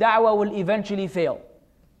methodology, the da'wah will eventually fail.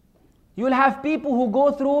 You will have people who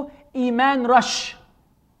go through Iman rush.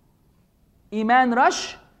 Iman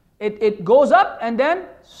rush, it goes up and then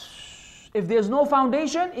if there's no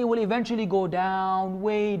foundation, it will eventually go down,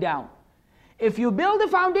 way down. If you build a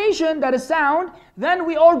foundation that is sound, then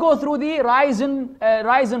we all go through the rise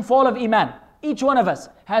and fall of Iman. Each one of us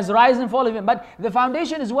has rise and fall of Iman. But the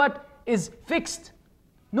foundation is what is fixed.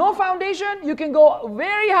 No foundation, you can go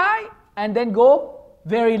very high and then go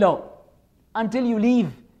very low until you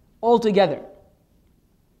leave altogether.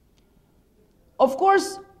 Of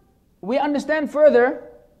course, we understand further,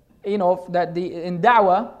 that in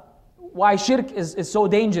da'wah, why shirk is so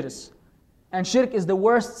dangerous. And shirk is the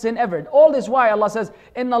worst sin ever. All this why Allah says,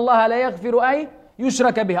 Inna Allah la yaghfiru ay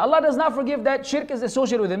yushraka bih. Allah does not forgive that shirk is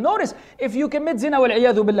associated with Him. Notice, if you commit zina wal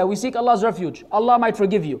iyadhu billah, we seek Allah's refuge, Allah might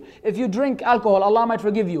forgive you. If you drink alcohol, Allah might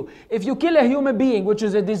forgive you. If you kill a human being, which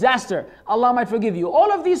is a disaster, Allah might forgive you.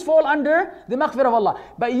 All of these fall under the maghfirah of Allah.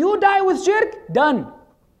 But you die with shirk, done.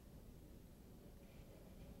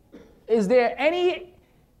 Is there any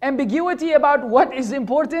ambiguity about what is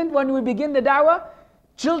important when we begin the da'wah?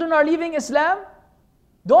 Children are leaving Islam.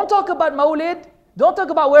 Don't talk about Mawlid. Don't talk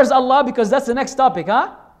about where's Allah, because that's the next topic,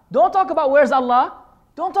 Don't talk about where's Allah.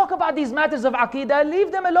 Don't talk about these matters of Aqidah.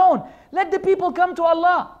 Leave them alone. Let the people come to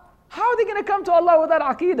Allah. How are they going to come to Allah without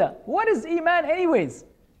Aqidah? What is Iman anyways?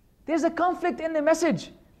 There's a conflict in the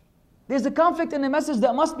message. There's a conflict in the message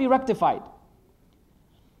that must be rectified.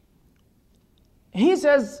 He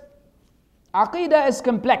says, Aqidah is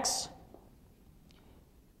complex.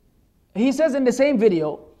 He says in the same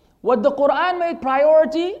video, what the Quran made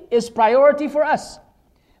priority is priority for us.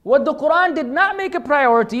 What the Quran did not make a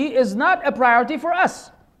priority is not a priority for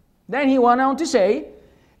us. Then he went on to say,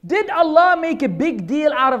 did Allah make a big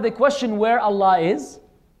deal out of the question where Allah is?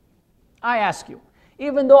 I ask you,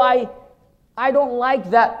 even though I don't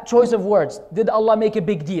like that choice of words, did Allah make a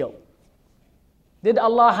big deal? Did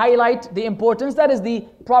Allah highlight the importance? That is the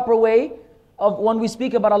proper way of when we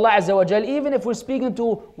speak about Allah Azza wa Jal. Even if we're speaking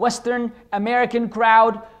to Western American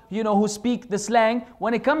crowd, who speak the slang,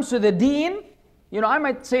 when it comes to the deen, I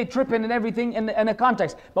might say tripping and everything in a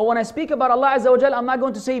context. But when I speak about Allah Azza wa Jal, I'm not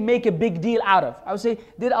going to say make a big deal out of. I would say,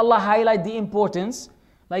 did Allah highlight the importance?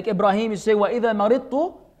 Like Ibrahim, you say, وَإِذَا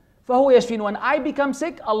مَرِضْتُ فَهُوَ يَشْفِينِ. When I become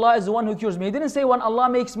sick, Allah is the one who cures me. He didn't say when Allah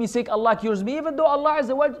makes me sick, Allah cures me. Even though Allah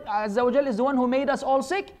Azza wa Jal is the one who made us all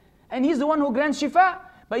sick, and He's the one who grants shifa.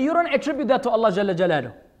 But you don't attribute that to Allah Jalla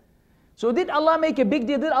Jalaluhu. So did Allah make a big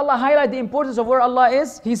deal? Did Allah highlight the importance of where Allah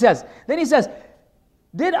is? He says. Then he says,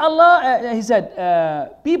 did Allah, he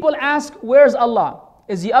said, people ask, where's Allah?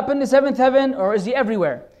 Is He up in the seventh heaven or is He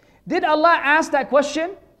everywhere? Did Allah ask that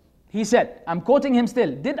question? He said, I'm quoting him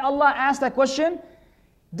still. Did Allah ask that question?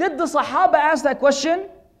 Did the Sahaba ask that question?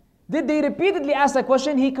 Did they repeatedly ask that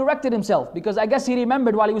question? He corrected himself because I guess he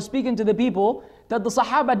remembered while he was speaking to the people that the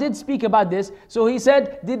Sahaba did speak about this. So he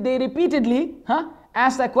said, did they repeatedly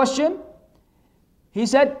ask that question? He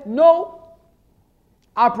said, no.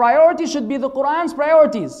 Our priority should be the Quran's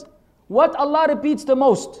priorities. What Allah repeats the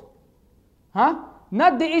most.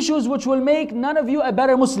 Not the issues which will make none of you a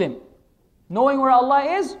better Muslim. Knowing where Allah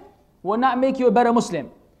is will not make you a better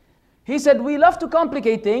Muslim. He said, we love to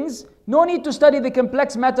complicate things. No need to study the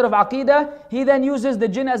complex matter of Aqidah. He then uses the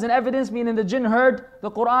jinn as an evidence, meaning the jinn heard the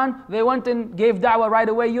Quran. They went and gave da'wah right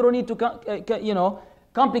away. You don't need to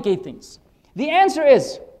complicate things. The answer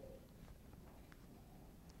is,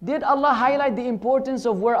 did Allah highlight the importance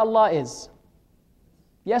of where Allah is?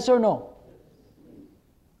 Yes or no?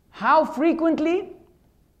 How frequently?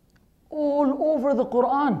 All over the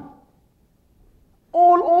Quran.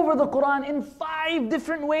 All over the Quran in 5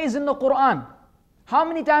 different ways in the Quran. How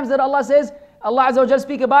many times did Allah says, Allah Azza wa Jal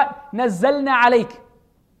speak about نَزَّلْنَا عَلَيْكَ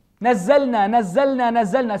نَزَّلْنَا نَزَّلْنَا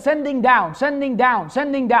نَزَّلْنَا sending down, sending down,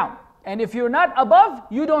 sending down. And if you're not above,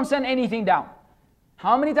 you don't send anything down.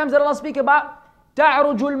 How many times did Allah speak about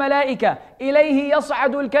تَعْرُجُ الْمَلَائِكَةِ إِلَيْهِ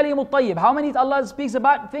يَصْعَدُ الْكَلِمُ الطَّيِّبِ. How many Allah speaks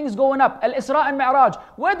about things going up? Al-Isra and Mi'raj.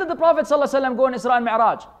 Where did the Prophet ﷺ go in Isra and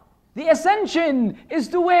Mi'raj? The ascension is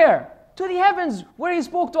to where? To the heavens, where he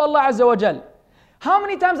spoke to Allah Azza wa Jal. How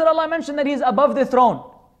many times did Allah mention that He is above the throne?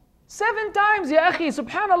 7 times, ya akhi,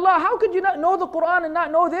 subhanallah. How could you not know the Quran and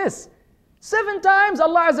not know this? 7 times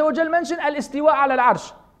Allah Azza wa Jal mentioned al-istiwa ala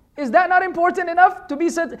al-arsh. Is that not important enough to be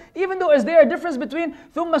said? Even though is there a difference between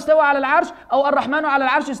ثُمَّ اسْتَوَى عَلَى الْعَرْشِ أو الرَّحْمَنُ عَلى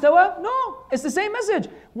الْعَرْشِ اسْتَوَى? No, it's the same message.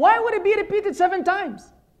 Why would it be repeated 7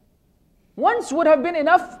 times? Once would have been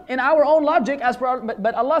enough in our own logic,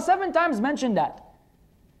 but Allah 7 times mentioned that.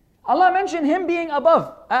 Allah mentioned Him being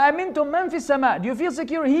above. أَأَمِنْتُم مَّن فِي السَّمَاءِ. Do you feel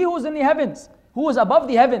secure? He who is in the heavens, who is above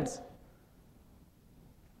the heavens.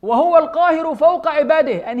 وَهُوَ الْقَاهِرُ فَوْقَ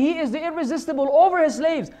عِبَادِهِ. And He is the irresistible over His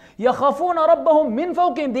slaves. يَخَافُونَ رَبَّهُم مِّن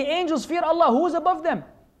فَوْقِهِمْ. The angels fear Allah. Who is above them?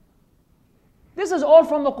 This is all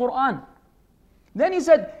from the Quran. Then he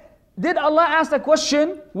said, did Allah ask the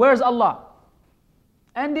question, where's Allah?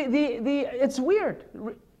 And it's weird.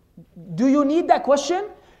 Do you need that question?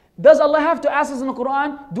 Does Allah have to ask us in the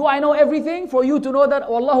Quran, do I know everything for you to know that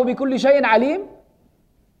Wallahu bi kulli shay'in alim?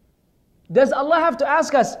 Does Allah have to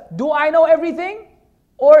ask us, do I know everything?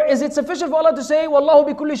 Or is it sufficient for Allah to say, Wallahu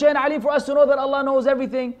bi kulli shay'in alim, for us to know that Allah knows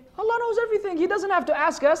everything? Allah knows everything. He doesn't have to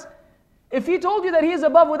ask us. If He told you that He is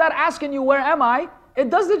above without asking you, where am I?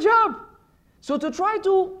 It does the job. So to try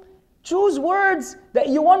to choose words that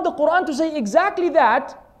you want the Quran to say exactly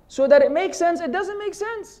that, so that it makes sense, it doesn't make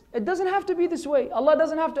sense. It doesn't have to be this way. Allah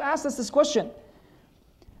doesn't have to ask us this question.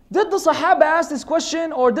 Did the Sahaba ask this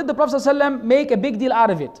question, or did the Prophet ﷺ make a big deal out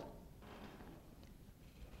of it?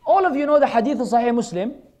 All of you know the hadith of Sahih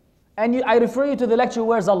Muslim, and I refer you to the lecture,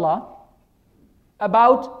 Where's Allah?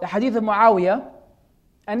 About the hadith of Muawiyah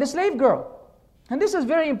and the slave girl. And this is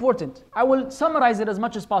very important. I will summarize it as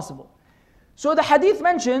much as possible. So the hadith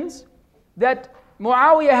mentions that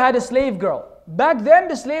Muawiyah had a slave girl. Back then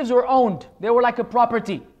the slaves were owned. They were like a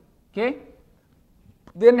property. Okay?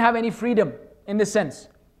 They didn't have any freedom in this sense.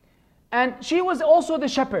 And she was also the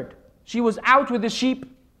shepherd. She was out with the sheep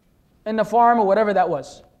in the farm or whatever that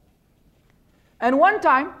was. And one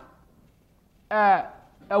time,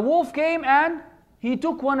 a wolf came and he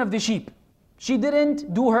took one of the sheep. She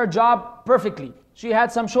didn't do her job perfectly. She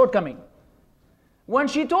had some shortcoming. When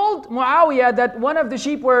she told Muawiyah that one of the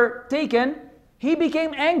sheep were taken, he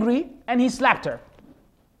became angry and he slapped her.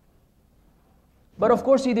 But of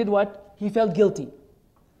course he did what? He felt guilty.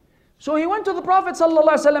 So he went to the Prophet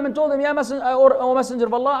ﷺ and told him, O Messenger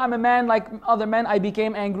of Allah, I'm a man like other men, I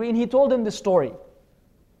became angry. And he told him the story.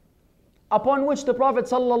 Upon which the Prophet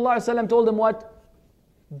ﷺ told him what?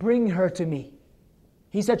 Bring her to me.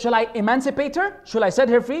 He said, shall I emancipate her? Shall I set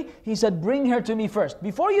her free? He said, bring her to me first.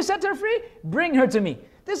 Before you set her free, bring her to me.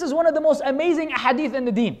 This is one of the most amazing hadith in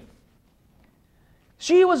the deen.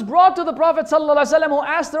 She was brought to the Prophet ﷺ who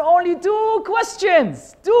asked her only two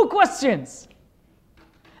questions. Two questions.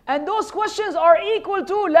 And those questions are equal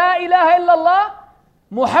to La ilaha illallah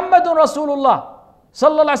Muhammadun Rasulullah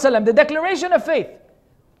sallallahu alaihi wasallam, the declaration of faith.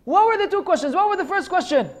 What were the two questions? What were the first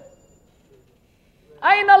question?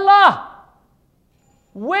 Ayn Allah?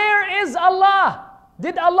 Where is Allah?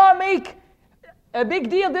 Did Allah make a big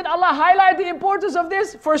deal? Did Allah highlight the importance of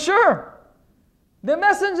this? For sure. The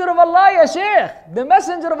Messenger of Allah, ya Shaykh, the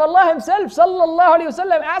Messenger of Allah himself, sallallahu alayhi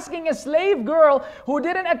wasallam, asking a slave girl who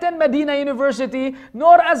didn't attend Medina University,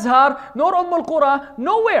 nor Azhar, nor al Qura,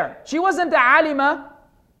 nowhere. She wasn't a alima.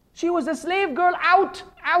 She was a slave girl out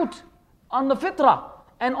on the fitrah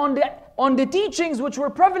and on the teachings which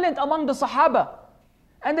were prevalent among the Sahaba.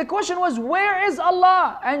 And the question was, where is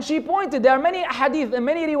Allah? And she pointed, there are many hadith and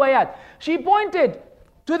many riwayat. She pointed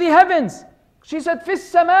to the heavens. She said, Fis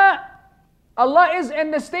sama. Allah is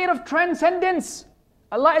in the state of transcendence.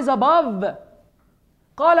 Allah is above.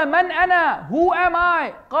 قال من أنا? Who am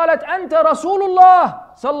I? قالت أنت رسول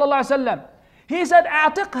الله صلى الله عليه وسلم. He said,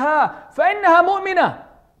 أعتقها فإنها مؤمنة.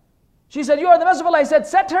 She said, you are the Messenger of Allah. He said,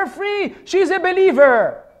 set her free. She's a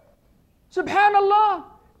believer. Subhanallah.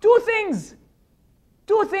 Two things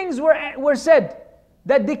were said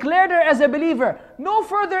that declared her as a believer. No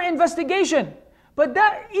further investigation. But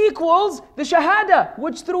that equals the shahada,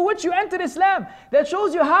 through which you enter Islam. That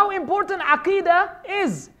shows you how important aqidah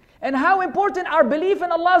is. And how important our belief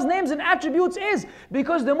in Allah's names and attributes is.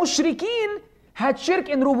 Because the mushrikeen had shirk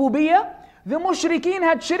in rububiyyah. The mushrikeen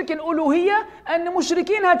had shirk in uluhiyyah. And the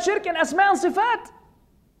mushrikeen had shirk in asma and sifat.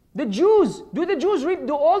 The Jews,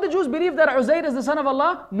 do all the Jews believe that Uzair is the son of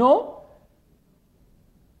Allah? No.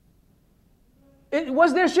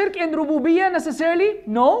 Was there shirk in rububiyyah necessarily?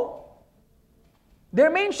 No. Their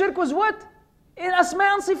main shirk was what? In asma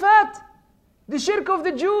and sifat. The shirk of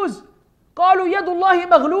the Jews. قالوا يد الله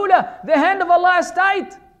مغلولة. The hand of Allah is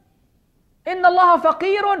tight. إن الله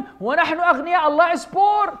فقير ونحن أغنياء. Allah is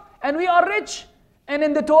poor and we are rich. And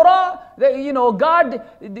in the Torah, God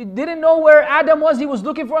didn't know where Adam was. He was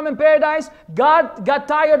looking for him in paradise. God got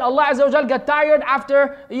tired. Allah Azza wa Jal got tired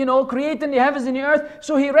after, creating the heavens and the earth.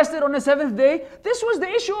 So He rested on the seventh day. This was the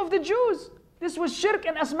issue of the Jews. This was shirk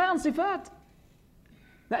and asma and sifat.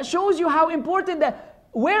 That shows you how important that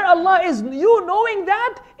where Allah is, you knowing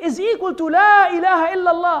that is equal to La ilaha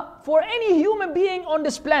illallah. For any human being on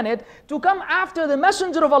this planet to come after the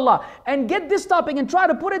Messenger of Allah and get this topic and try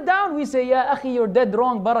to put it down, we say, Ya akhi, you're dead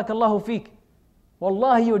wrong, barakallahu feek.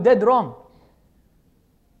 Wallahi, you're dead wrong.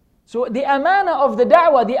 So the amana of the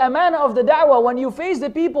da'wah, when you face the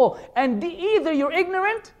people and either you're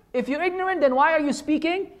ignorant, if you're ignorant, then why are you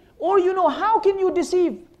speaking? Or how can you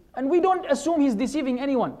deceive? And we don't assume he's deceiving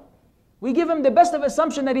anyone. We give him the best of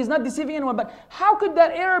assumption that he's not deceiving anyone. But how could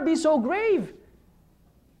that error be so grave?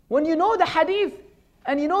 When you know the hadith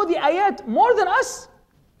and you know the ayat more than us,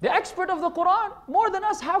 the expert of the Quran, more than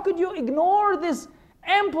us, how could you ignore this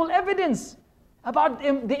ample evidence about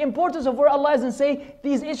the importance of where Allah is and say,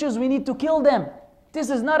 these issues we need to kill them. This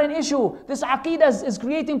is not an issue. This aqidah is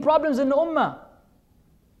creating problems in the ummah.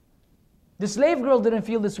 The slave girl didn't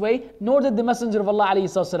feel this way, nor did the Messenger of Allah alayhi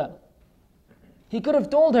salam. He could have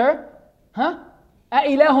told her,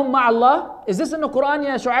 أَإِلَهُمْ مَعَ اللَّهِ? Is this in the Quran,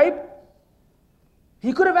 ya Shu'aib?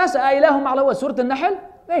 He could have asked, أَإِلَهُمْ مَعَ اللَّهِ? Surah Al-Nahl?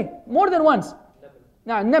 Hey, more than once.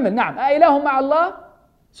 Naml, na'am. أَإِلَهُمْ مَعَ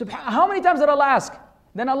اللَّهِ? How many times did Allah ask?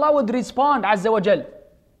 Then Allah would respond, Azza wa Jal.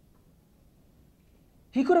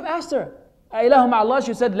 He could have asked her, أَإِلَهُمْ مَعَ اللَّهِ?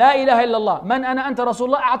 She said, لَا إِلَهَ إِلَّا اللَّهِ مَنْ أَنَا أَنْتَ رَسُولُ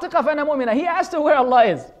اللَّهِ أَعْتِقَ فَأَنَا مُؤْمِنَةٌ. He asked her where Allah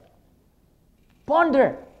is.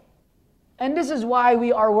 Ponder. And this is why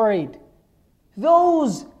we are worried.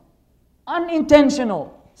 Those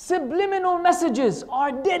unintentional, subliminal messages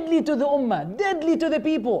are deadly to the ummah, deadly to the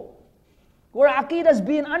people. Where aqidah is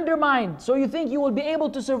being undermined. So you think you will be able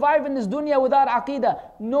to survive in this dunya without aqidah?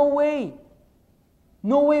 No way.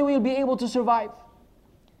 No way we'll be able to survive.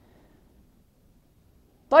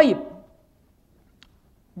 طيب.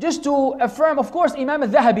 Just to affirm, of course, Imam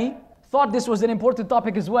al-Dhahabi thought this was an important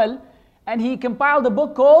topic as well, and he compiled a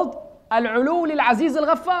book called Al-Ulu lil-Aziz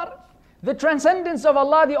al-Ghaffar, the transcendence of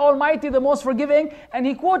Allah the Almighty, the most forgiving. And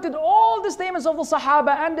he quoted all the statements of the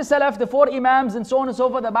Sahaba and the Salaf, the four Imams and so on and so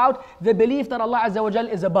forth, about the belief that Allah Azza wa Jal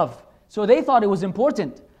is above. So they thought it was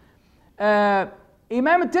important. Imam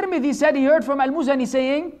al-Tirmidhi said he heard from Al-Muzani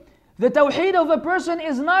saying, the tawheed of a person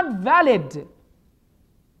is not valid,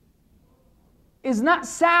 is not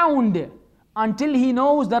sound, until he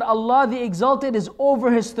knows that Allah the Exalted is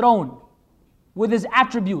over His throne with His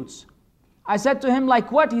attributes. I said to him,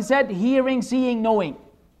 like what? He said, hearing, seeing, knowing.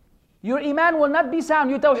 Your iman will not be sound,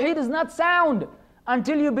 your tawheed is not sound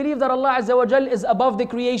until you believe that Allah Azza wa Jal is above the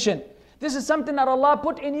creation. This is something that Allah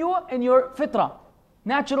put in you, in your fitrah,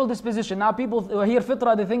 natural disposition. Now people who hear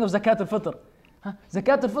fitrah, they think of zakat al-fitr.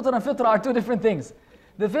 Zakat al-fitr and fitrah are two different things.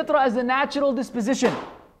 The fitrah is the natural disposition.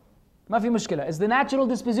 Ma fi mushkila, it's the natural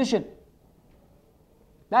disposition.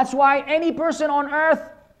 That's why any person on earth,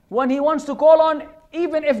 when he wants to call on,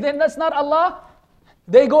 even if that's not Allah,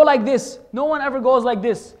 they go like this. No one ever goes like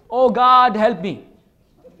this. Oh God, help me.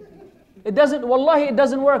 It doesn't, wallahi, it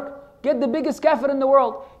doesn't work. Get the biggest kafir in the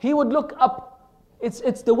world. He would look up.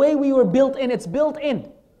 It's the way we were built in. It's built in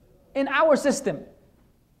our system.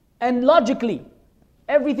 And logically,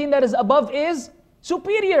 everything that is above is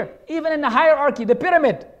superior. Even in the hierarchy, the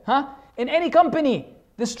pyramid, in any company,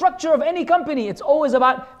 the structure of any company, it's always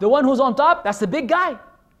about the one who's on top, that's the big guy.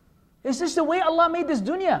 It's just the way Allah made this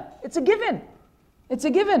dunya. It's a given. It's a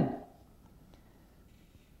given.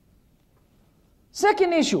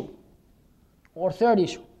 Second issue, or third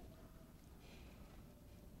issue.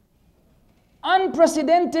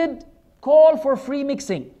 Unprecedented call for free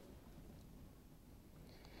mixing.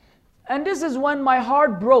 And this is when my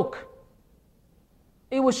heart broke.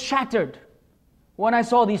 It was shattered when I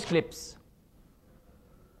saw these clips.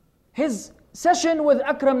 His session with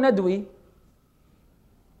Akram Nadwi,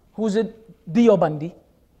 who's a Deobandi,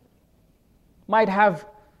 might have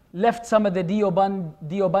left some of the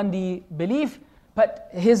Deobandi belief, but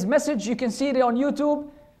his message, you can see it on YouTube,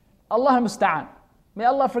 Allah musta'an. May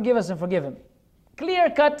Allah forgive us and forgive him. Clear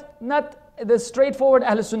cut, not the straightforward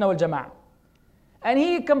Ahl Sunnah wal Jama'ah. And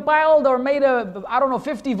he compiled or made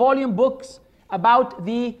 50 volume books about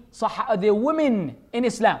the women in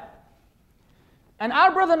Islam. And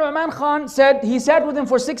our brother Nu'man Khan said he sat with him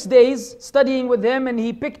for 6 days, studying with him, and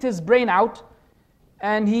he picked his brain out.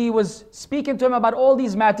 And he was speaking to him about all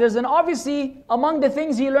these matters. And obviously, among the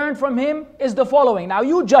things he learned from him is the following. Now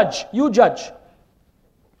you judge.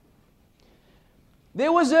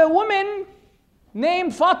 There was a woman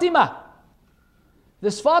named Fatima.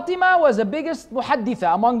 This Fatima was the biggest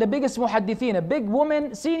muhadditha, among the biggest muhaddithin, a big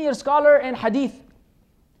woman, senior scholar in hadith.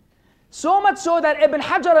 So much so that Ibn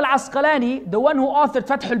Hajar al-Asqalani, the one who authored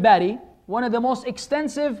Fath al-Bari, one of the most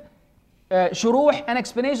extensive shuruh and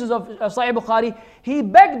explanations of Sahih Bukhari, he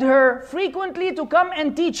begged her frequently to come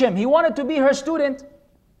and teach him. He wanted to be her student,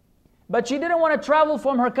 but she didn't want to travel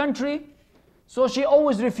from her country, so she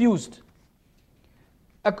always refused.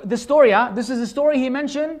 The story, this is a story he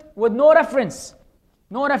mentioned with no reference.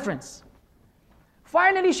 No reference.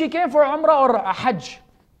 Finally, she came for Umrah or a Hajj.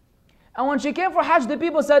 And when she came for Hajj, the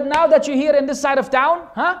people said, now that you're here in this side of town,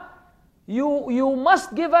 you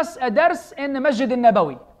must give us a dars in the Masjid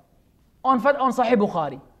al-Nabawi on Sahih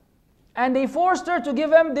Bukhari. And they forced her to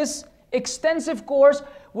give him this extensive course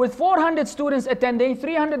with 400 students attending,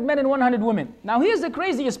 300 men and 100 women. Now here's the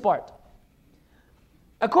craziest part.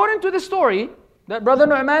 According to the story that Brother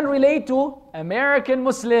Nu'man relayed to American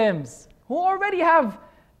Muslims, who already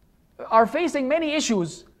are facing many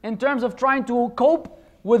issues in terms of trying to cope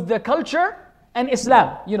with the culture and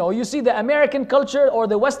Islam. You know, you see the American culture or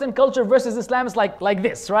the Western culture versus Islam is like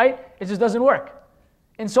this, right? It just doesn't work.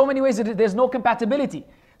 In so many ways, there's no compatibility.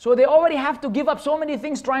 So they already have to give up so many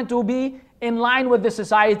things trying to be in line with the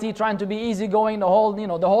society, trying to be easygoing, the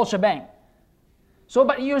whole shebang. So,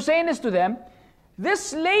 but you're saying this to them.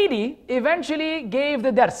 This lady eventually gave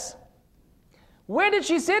the dars. Where did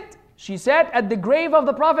she sit? She sat at the grave of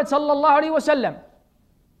the Prophet sallallahu alaihi wasallam,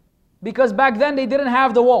 because back then they didn't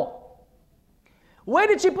have the wall. Where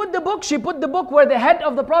did she put the book? She put the book where the head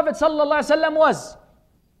of the Prophet sallallahu alaihi wasallam was.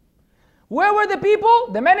 Where were the people?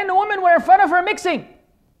 The men and the women were in front of her mixing.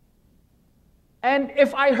 And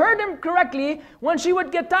if I heard him correctly, when she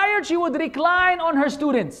would get tired, she would recline on her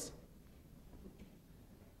students.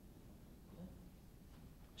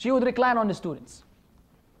 She would recline on the students.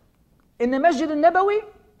 In the Masjid al-Nabawi,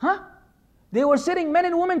 they were sitting men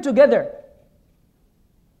and women together.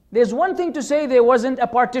 There's one thing to say there wasn't a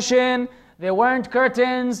partition, There weren't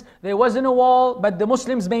curtains, there wasn't a wall, but the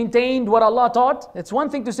Muslims maintained what Allah taught. It's one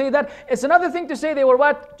thing to say that. It's another thing to say they were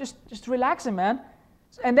what? Just relaxing, man.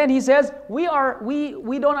 And then he says, we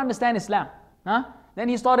don't understand Islam. Huh? Then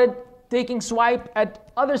he started taking swipe at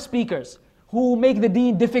other speakers who make the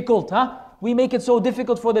deen difficult. Huh? We make it so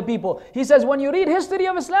difficult for the people. He says, when you read history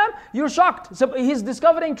of Islam, you're shocked. So he's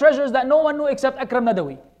discovering treasures that no one knew except Akram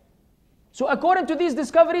Nadawi. So according to these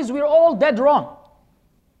discoveries, we're all dead wrong.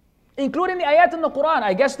 Including the ayat in the Quran.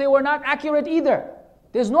 I guess they were not accurate either.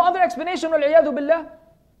 There's no other explanation. Wal-iyadu billah.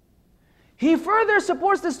 He further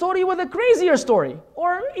supports the story with a crazier story,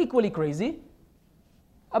 or equally crazy,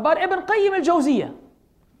 about Ibn Qayyim al-Jawziyah.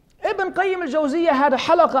 Ibn Qayyim al-Jawziyah had a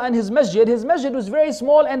halaqah in his masjid. His masjid was very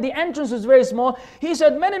small and the entrance was very small. He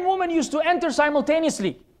said men and women used to enter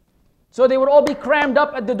simultaneously. So they would all be crammed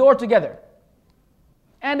up at the door together.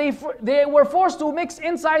 And they were forced to mix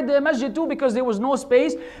inside the masjid too because there was no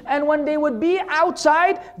space. And when they would be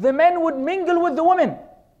outside, the men would mingle with the women.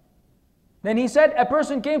 Then he said, a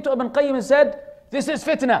person came to Ibn Qayyim and said, this is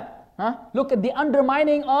fitna. Huh? Look at the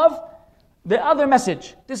undermining of the other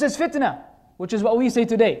message. This is fitna, which is what we say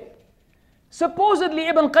today. Supposedly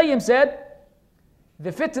Ibn Qayyim said,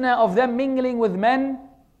 the fitna of them mingling with men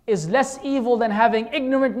is less evil than having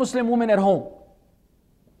ignorant Muslim women at home.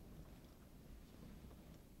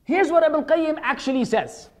 Here's what Ibn Qayyim actually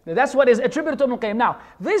says. That's what is attributed to Ibn Qayyim. Now,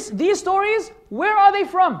 these stories, where are they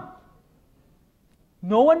from?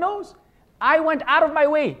 No one knows. I went out of my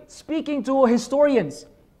way speaking to historians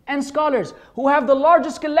and scholars who have the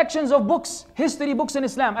largest collections of books, history books in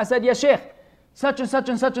Islam. I said, Ya Shaykh, such and such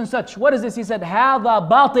and such and such. What is this? He said, هذا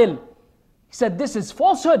باطل. He said, this is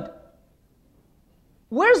falsehood.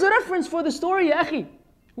 Where's the reference for the story, ya akhi?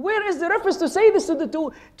 Where is the reference to say this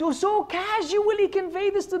to so casually convey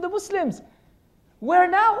this to the Muslims? Where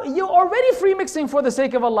now you're already free mixing for the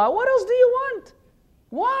sake of Allah. What else do you want?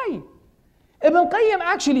 Why? Ibn Qayyim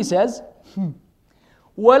actually says,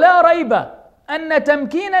 ولا ريب أن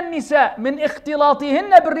تمكين النساء من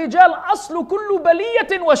اختلاطهن بالرجال أصل كل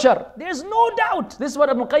بلية وشر. There's no doubt. This is what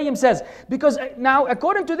Ibn Qayyim says. Because now,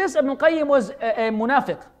 according to this, Ibn Qayyim was a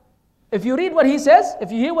munafiq. If you read what he says,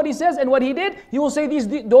 if you hear what he says and what he did, you will say these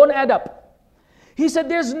don't add up. He said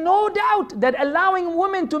there's no doubt that allowing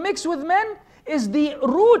women to mix with men is the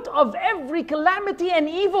root of every calamity and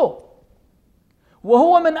evil.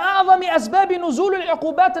 وهو من أعظم أسباب نزول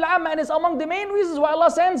العقوبات العامة, and it's among the main reasons why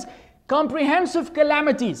Allah sends comprehensive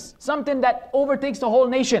calamities, something that overtakes the whole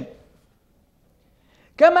nation.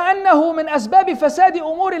 كما أنه من أسباب فساد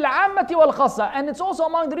أمور العامة والخاصة, and it's also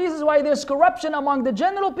among the reasons why there's corruption among the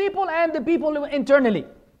general people and the people internally.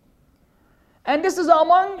 And this is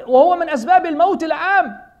among وهو من أسباب الموت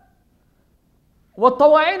العام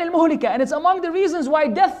والطواعين المهلكة, and it's among the reasons why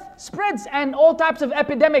death spreads and all types of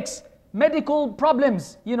epidemics, medical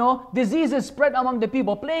problems, diseases spread among the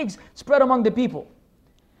people, plagues spread among the people.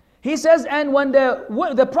 He says, and when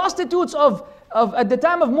the prostitutes of at the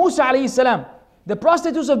time of Musa alayhi salam, the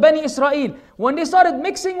prostitutes of Bani Israel, when they started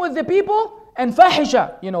mixing with the people, and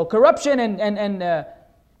fahisha, corruption and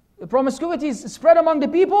promiscuities spread among the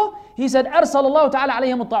people, he said, أرسل الله تعالى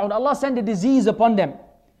عليهم الطاعون. Allah sent a disease upon them.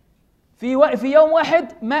 في يوم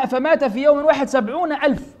واحد فمات في يوم واحد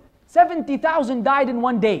 70,000. 70,000 died in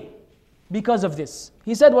one day because of this.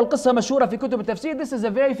 He said, والقصة مشهورة في كتب التفسير. This is a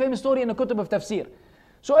very famous story in the kutub of tafsir.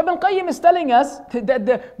 So Ibn Qayyim is telling us that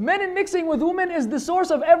the men and mixing with women is the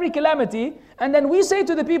source of every calamity. And then we say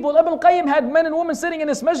to the people, Ibn Qayyim had men and women sitting in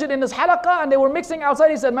his masjid, in his halaqah, and they were mixing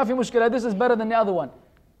outside. He said, ما في مشكلة, this is better than the other one.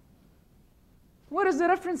 What is the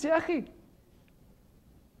reference, ya akhi?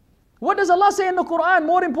 What does Allah say in the Quran?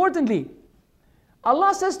 More importantly,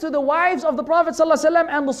 Allah says to the wives of the Prophet ﷺ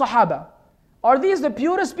and the Sahaba, are these the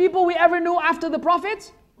purest people we ever knew after the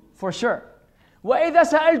Prophets? For sure. وَإِذَا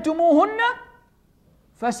سَأَلْتُمُوهُنَّ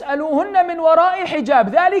فَاسْأَلُوهُنَّ مِنْ وَرَاءِ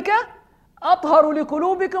حِجَابٍ ذَلِكَ أَطْهَرُ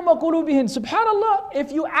لِقُلُوبِكُمْ وَقُلُوبِهِنْ. SubhanAllah,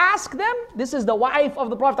 if you ask them, this is the wife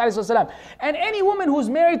of the Prophet ﷺ. And any woman who's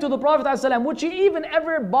married to the Prophet ﷺ, would she even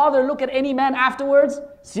ever bother look at any man afterwards?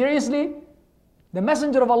 Seriously? The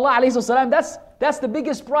Messenger of Allah ﷺ, that's the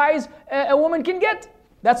biggest prize a woman can get.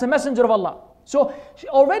 That's the Messenger of Allah. So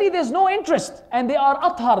already there's no interest, and they are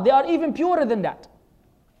athhar, they are even purer than that.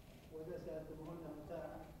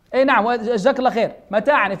 نعم جزاك الله خير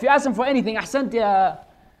متاعا. If you ask them for anything, أحسنت يا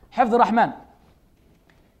حفظ الرحمن.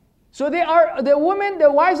 So they are, the women,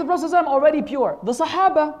 the wives of the Prophet ﷺ, already pure. The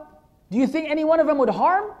Sahaba, do you think any one of them would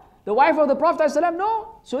harm the wife of the Prophet ﷺ?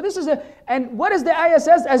 No. So this is and what is the ayah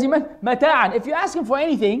says, as you meant, متاعا. If you ask him for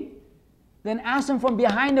anything, then ask them from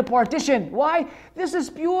behind the partition. Why? This is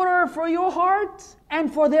purer for your heart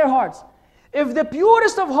and for their hearts. If the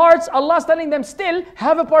purest of hearts, Allah is telling them still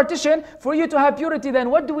have a partition for you to have purity, then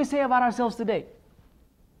what do we say about ourselves today?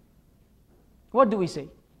 What do we say?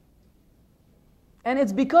 And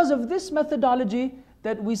it's because of this methodology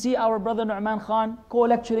that we see our brother Nu'man Khan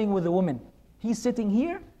co-lecturing with a woman. He's sitting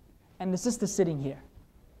here and the sister's sitting here.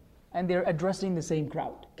 And they're addressing the same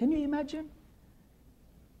crowd. Can you imagine?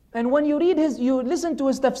 And when you read you listen to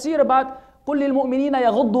his tafsir about قُلْ لِلْمُؤْمِنِينَ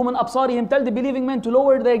يَغُضُّوا مِنْ أَبْصَارِهِمْ, tell the believing men to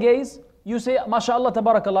lower their gaze. You say, MashaAllah,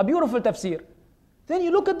 Tabarakallah, beautiful tafsir. Then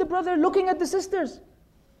you look at the brother looking at the sisters.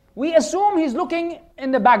 We assume he's looking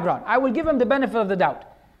in the background. I will give him the benefit of the doubt.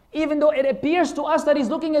 Even though it appears to us that he's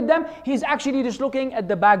looking at them, he's actually just looking at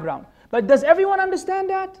the background. But does everyone understand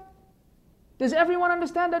that? Does everyone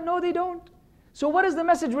understand that? No, they don't. So what is the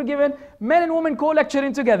message we're given? Men and women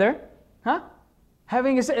co-lecturing together. Huh?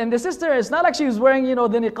 And the sister, it's not like she was wearing, the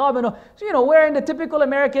niqab and, wearing the typical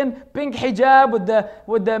American pink hijab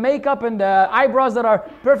with the makeup and the eyebrows that are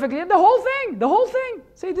perfectly, the whole thing.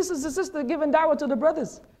 Say, this is the sister giving da'wah to the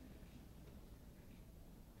brothers.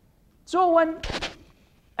 So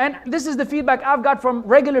and this is the feedback I've got from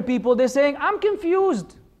regular people, they're saying, I'm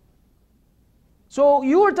confused. So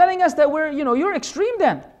you were telling us that you're extreme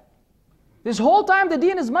then. This whole time the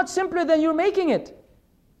deen is much simpler than you're making it.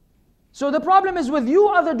 So the problem is with you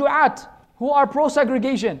other du'at who are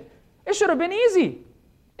pro-segregation. It should have been easy.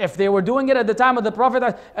 If they were doing it at the time of the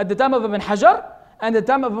Prophet, at the time of Ibn Hajar, and the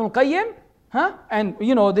time of Ibn Qayyim, and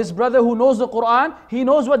this brother who knows the Quran, he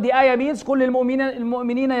knows what the ayah means, قُلْ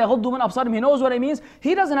لِلْمُؤْمِنِينَ يَغُضُّوا مِنْ أَبْصَارِهِمْ, he knows what it means.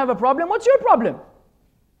 He doesn't have a problem. What's your problem?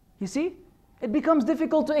 You see? It becomes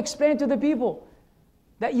difficult to explain to the people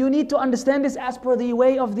that you need to understand this as per the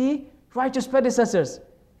way of the righteous predecessors.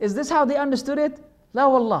 Is this how they understood it? La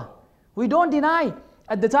wallah. We don't deny,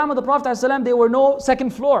 at the time of the Prophet ﷺ, there were no second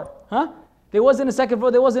floor. There wasn't a second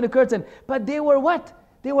floor, there wasn't a curtain. But they were what?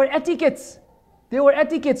 They were etiquettes. They were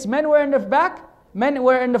etiquettes. Men were in the back, men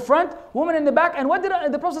were in the front, women in the back. And what did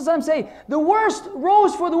the Prophet ﷺ say? The worst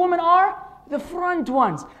rows for the women are the front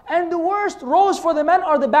ones. And the worst rows for the men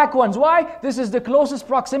are the back ones. Why? This is the closest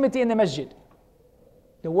proximity in the masjid.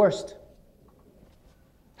 The worst.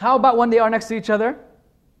 How about when they are next to each other?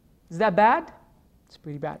 Is that bad? It's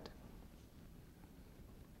pretty bad.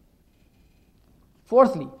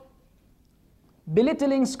 Fourthly,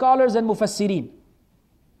 belittling scholars and mufassirin.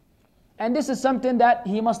 And this is something that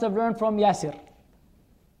he must have learned from Yasir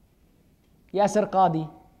Qadi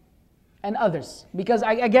and others. Because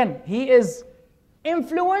again, he is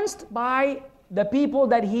influenced by the people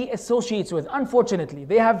that he associates with. Unfortunately,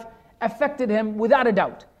 they have affected him without a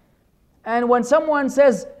doubt. And when someone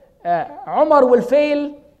says, Umar will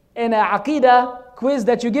fail in a Aqidah quiz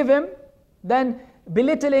that you give him, then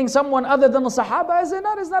belittling someone other than the Sahaba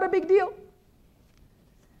is not a big deal.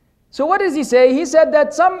 So what does he say? He said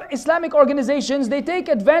that some Islamic organizations, they take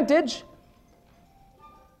advantage.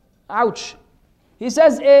 Ouch. He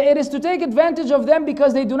says it is to take advantage of them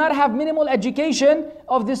because they do not have minimal education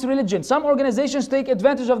of this religion. Some organizations take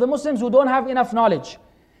advantage of the Muslims who don't have enough knowledge.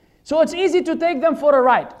 So it's easy to take them for a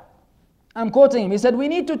ride. I'm quoting him. He said, we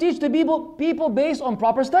need to teach the people based on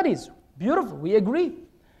proper studies. Beautiful, we agree.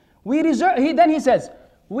 Then he says,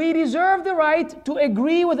 we reserve the right to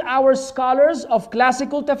agree with our scholars of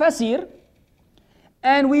classical tafsir,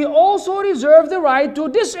 and we also reserve the right to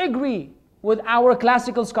disagree with our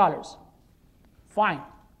classical scholars. Fine.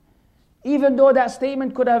 Even though that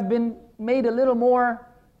statement could have been made a little more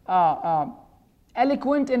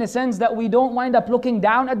eloquent in a sense that we don't wind up looking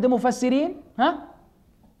down at the mufassirin.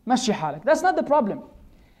 Mashi halak. That's not the problem.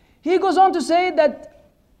 He goes on to say that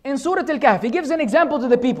in Surah Al-Kahf, he gives an example to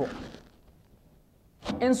the people.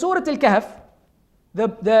 In Surah Al-Kahf,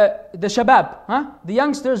 the shabab, the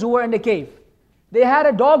youngsters who were in the cave, they had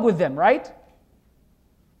a dog with them, right?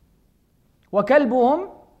 وَكَلْبُهُمْ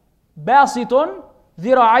بَاسِطٌ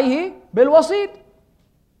ذِرَعَيْهِ بِالْوَصِيدِ.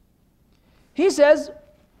 He says,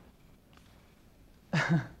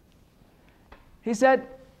 he said,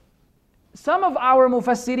 some of our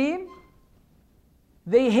mufassirin,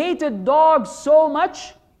 they hated dogs so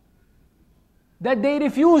much that they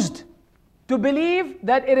refused to believe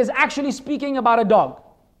that it is actually speaking about a dog.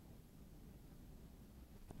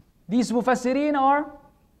 These mufassirin are,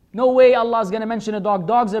 no way Allah is going to mention a dog.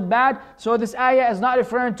 Dogs are bad, so this ayah is not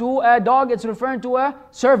referring to a dog, it's referring to a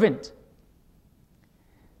servant.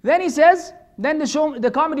 Then he says, then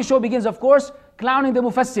the comedy show begins, of course, clowning the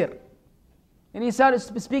mufassir. And he started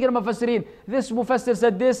speaking of mufassirin. This mufassir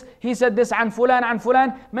said this, he said this, an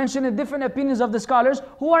fulan, mentioning different opinions of the scholars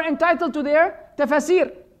who are entitled to their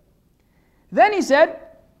tafsir. Then he said,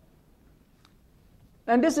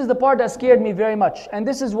 and this is the part that scared me very much, and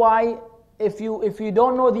this is why if you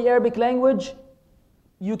don't know the Arabic language,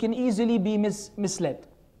 you can easily be misled.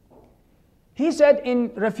 He said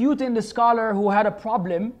in refuting the scholar who had a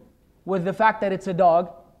problem with the fact that it's a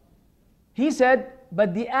dog, he said,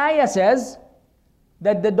 but the ayah says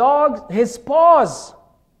that the dog, his paws,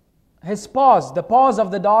 the paws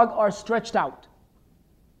of the dog are stretched out.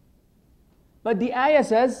 But the ayah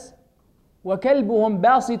says, وَكَلْبُهُمْ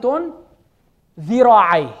بَاسِطٌ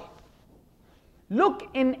ذِرَاعَيْهِ. Look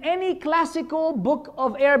in any classical book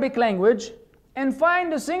of Arabic language and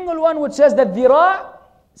find a single one which says that dhira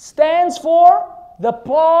stands for the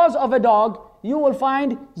paws of a dog. You will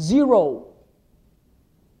find 0.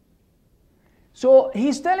 So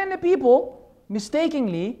he's telling the people,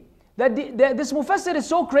 mistakenly, that this Mufassir is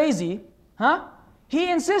so crazy. He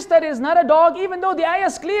insists that it is not a dog, even though the ayah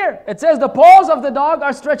is clear. It says the paws of the dog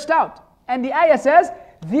are stretched out. And the ayah says,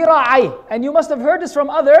 ذِرَاعَيْ. And you must have heard this from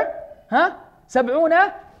other,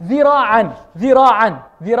 سَبْعُونَ ذِرَاعًا, ذِرَاعًا,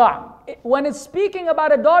 ذِرَاع. When it's speaking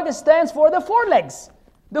about a dog, it stands for the 4 legs.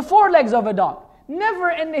 The 4 legs of a dog.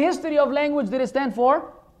 Never in the history of language did it stand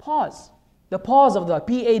for paws. The paws of the dog,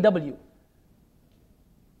 P-A-W.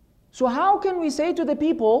 So how can we say to the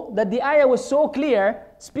people that the ayah was so clear,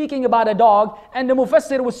 speaking about a dog, and the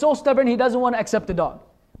Mufassir was so stubborn he doesn't want to accept the dog,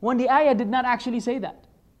 when the ayah did not actually say that?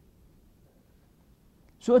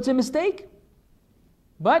 So it's a mistake,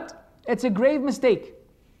 but it's a grave mistake,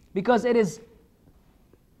 because it is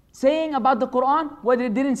saying about the Quran what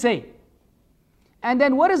it didn't say. And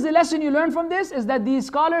then what is the lesson you learn from this? Is that these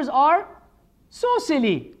scholars are so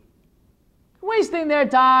silly, wasting their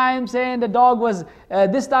time saying the dog was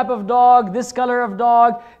this type of dog, this color of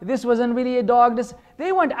dog, this wasn't really a dog.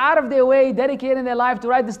 They went out of their way, dedicating their life to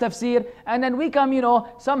write this tafsir, and then we come,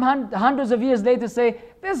 some hundreds of years later say,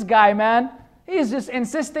 this guy, man, he's just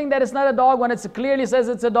insisting that it's not a dog when it clearly says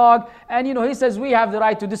it's a dog, and he says we have the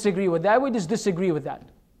right to disagree with that. We just disagree with that.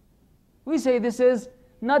 We say this is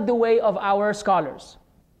not the way of our scholars.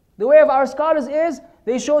 The way of our scholars is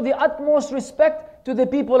they show the utmost respect to the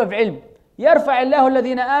people of ilm. يَرْفَعِ اللَّهُ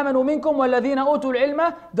الَّذِينَ آمَنُوا مِنْكُمْ وَالَّذِينَ أُوتُوا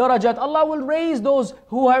الْعِلْمَ دَرَجَاتٍ. Allah will raise those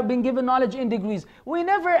who have been given knowledge in degrees. We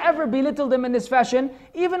never ever belittle them in this fashion,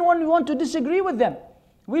 even when we want to disagree with them.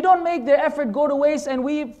 We don't make their effort go to waste and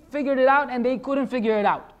we figured it out and they couldn't figure it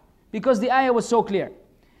out, because the ayah was so clear.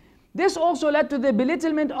 This also led to the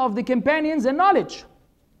belittlement of the companions and knowledge.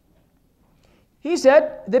 He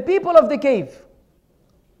said, the people of the cave,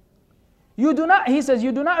 you do not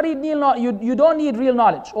you don't need real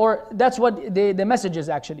knowledge, or that's what the message is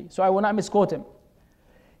actually, so I will not misquote him.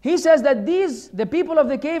 He says that the people of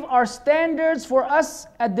the cave are standards for us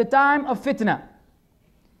at the time of fitna.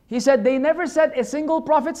 He said they never said a single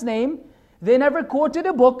prophet's name, they never quoted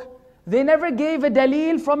a book, they never gave a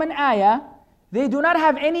dalil from an ayah, they do not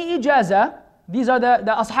have any ijaza. These are the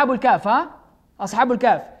Ashabul Kaf, Ashabul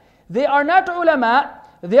Kaf. They are not ulama,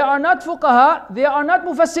 they are not fuqaha, they are not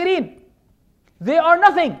mufassirin. They are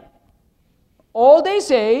nothing. All they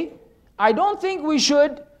say, I don't think we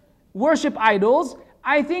should worship idols,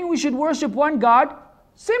 I think we should worship one God.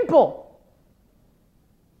 Simple.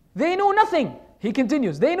 They knew nothing. He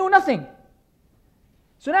continues, they knew nothing.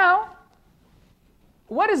 So now,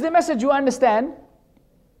 what is the message you understand?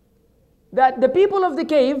 That the people of the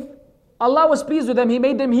cave, Allah was pleased with them, He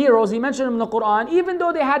made them heroes, He mentioned them in the Quran, even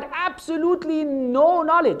though they had absolutely no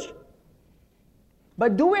knowledge.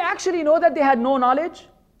 But do we actually know that they had no knowledge?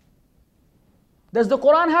 Does the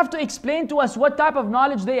Quran have to explain to us what type of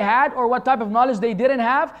knowledge they had or what type of knowledge they didn't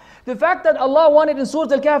have? The fact that Allah wanted in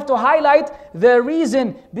Surah Al-Kahf to highlight the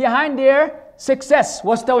reason behind their success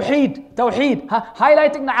was Tawheed,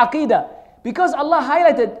 highlighting the Aqidah. Because Allah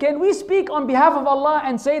highlighted, can we speak on behalf of Allah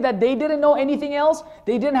and say that they didn't know anything else?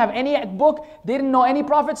 They didn't have any book, they didn't know any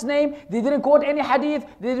prophet's name, they didn't quote any hadith,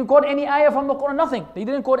 they didn't quote any ayah from the Quran, nothing. They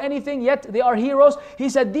didn't quote anything, yet they are heroes. He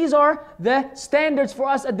said these are the standards for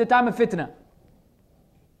us at the time of fitna.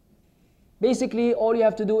 Basically, all you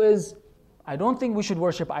have to do is, I don't think we should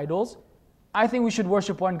worship idols. I think we should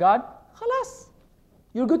worship one God. Khalas.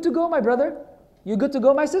 You're good to go, my brother. You're good to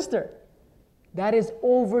go, my sister. That is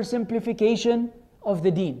oversimplification of the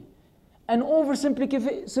deen. An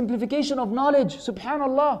oversimplification of knowledge,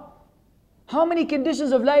 subhanallah. How many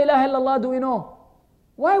conditions of La ilaha illallah do we know?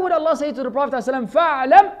 Why would Allah say to the Prophet ﷺ,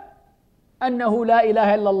 فَعْلَمْ أَنَّهُ لَا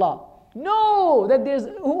إِلَهَ إِلَّا اللَّهِ? No, that there's,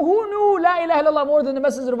 who knew La ilaha illallah more than the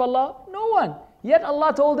Messenger of Allah? No one. Yet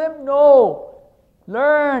Allah told him, no,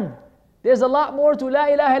 learn. There's a lot more to La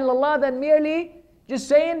ilaha illallah than merely just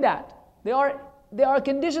saying that. There are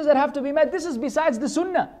conditions that have to be met. This is besides the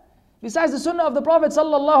sunnah. Besides the sunnah of the Prophet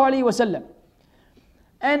sallallahu alaihi wasallam.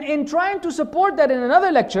 And in trying to support that in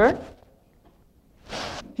another lecture,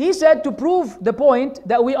 He said to prove the point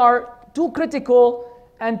that we are too critical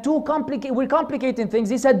and we're complicating things.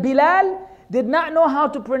 He said Bilal did not know how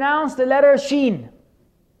to pronounce the letter Sheen.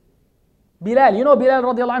 Bilal, you know Bilal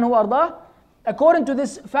radiallahu anhu arda? According to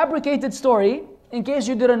this fabricated story, in case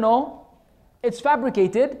you didn't know, it's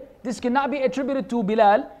fabricated. This cannot be attributed to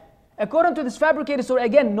Bilal. According to this fabricated story,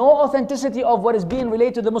 again, no authenticity of what is being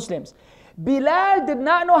relayed to the Muslims. Bilal did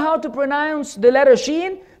not know how to pronounce the letter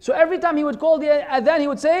Sheen, so every time he would call the adhan, he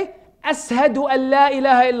would say, Ashhadu an la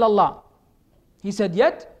ilaha illallah. He said,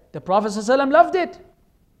 yet, the Prophet ﷺ loved it.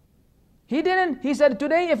 He didn't. He said,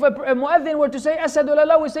 today, if a muadhin were to say, Ashhadu an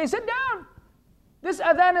la, we say, sit down. This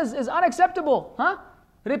adhan is unacceptable. Huh?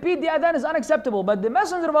 Repeat the adhan is unacceptable. But the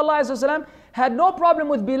Messenger of Allah ﷺ had no problem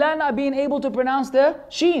with Bilal not being able to pronounce the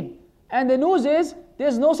Sheen. And the news is,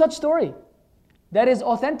 there's no such story that is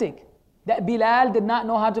authentic, that Bilal did not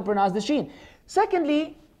know how to pronounce the Sheen.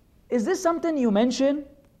 Secondly, is this something you mention?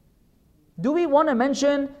 Do we want to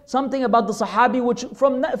mention something about the Sahabi, which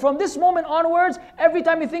from this moment onwards, every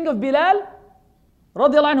time you think of Bilal,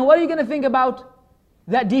 radiallahu anhu, what are you going to think about?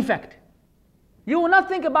 That defect. You will not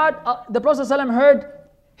think about the Prophet ﷺ heard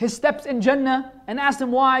his steps in Jannah and asked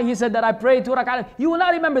him why. He said that I prayed 2 rak'ah. You will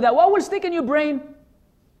not remember that. What will stick in your brain?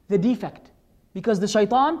 The defect. Because the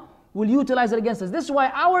shaitan will utilize it against us. This is why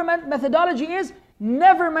our methodology is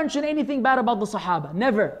never mention anything bad about the Sahaba.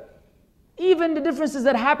 Never. Even the differences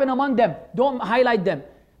that happen among them, don't highlight them.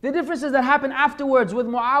 The differences that happen afterwards with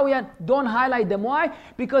Muawiyah, don't highlight them. Why?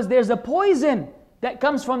 Because there's a poison that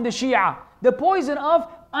comes from the Shia. The poison of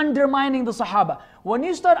undermining the Sahaba. When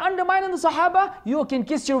you start undermining the Sahaba, you can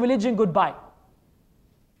kiss your religion goodbye.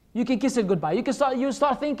 You can kiss it goodbye. You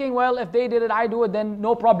start thinking, well, if they did it, I do it, then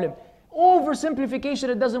no problem. Oversimplification,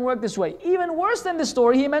 it doesn't work this way. Even worse than this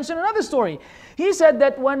story, he mentioned another story. He said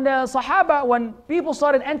that when the Sahaba, when people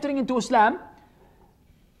started entering into Islam,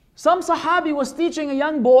 some Sahabi was teaching a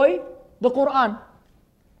young boy the Quran.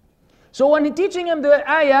 So when he teaching him the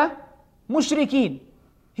ayah, mushrikeen,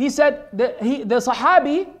 he said, the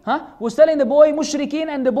Sahabi was telling the boy mushrikeen,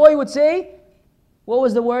 and the boy would say, what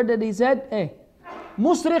was the word that he said?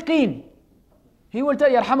 Musriqeen. He will tell,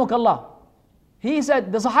 Yarhamukallah. He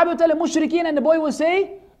said, the Sahabi would tell him mushrikeen, and the boy will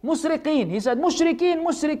say, musriqeen. He said, mushrikeen,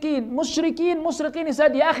 mushrikeen, mushrikeen, mushrikeen. He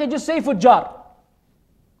said, Ya akhi, just say fujjar.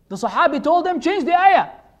 The Sahabi told him, change the ayah.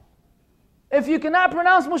 If you cannot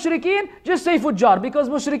pronounce mushrikeen, just say fujjar, because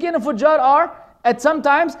mushrikeen and fujjar are at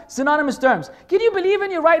sometimes synonymous terms. Can you believe in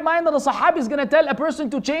your right mind that a Sahabi is going to tell a person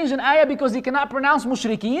to change an ayah because he cannot pronounce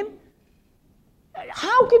mushrikeen?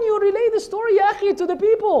 How can you relay the story, ya akhi, to the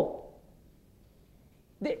people?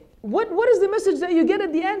 What is the message that you get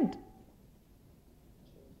at the end?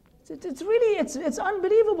 It's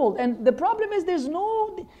unbelievable. And the problem is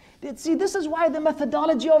see, this is why the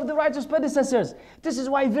methodology of the righteous predecessors, this is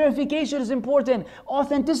why verification is important,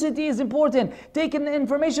 authenticity is important, taking the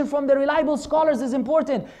information from the reliable scholars is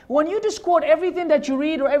important. When you just quote everything that you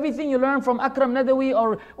read or everything you learn from Akram Nadawi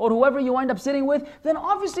or whoever you wind up sitting with, then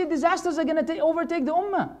obviously disasters are going to overtake the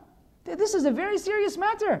ummah. This is a very serious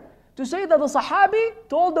matter. To say that the Sahabi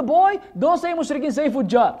told the boy, don't say mushrikeen, say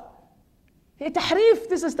fujjar.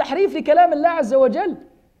 This is tahrif li kalam Allah Azza wa Jal.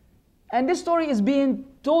 And this story is being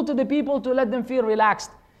told to the people to let them feel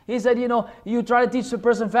relaxed. He said, you try to teach the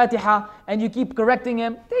person Fatiha and you keep correcting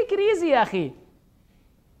him. Take it easy, akhi.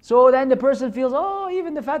 So then the person feels,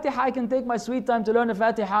 even the Fatiha, I can take my sweet time to learn the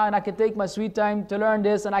Fatiha, and I can take my sweet time to learn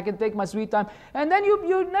this, and I can take my sweet time. And then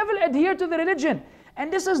you never adhere to the religion.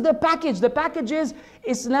 And this is the package. The package is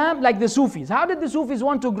Islam like the Sufis. How did the Sufis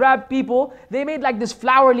want to grab people? They made like this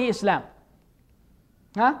flowery Islam.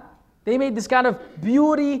 They made this kind of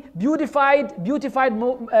beautified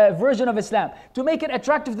version of Islam to make it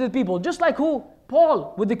attractive to the people. Just like who?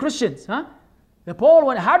 Paul with the Christians. How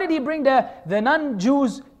did he bring the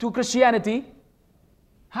non-Jews to Christianity?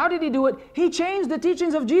 How did he do it? He changed the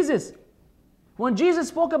teachings of Jesus. When Jesus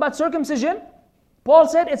spoke about circumcision, Paul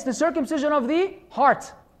said it's the circumcision of the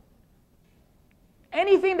heart.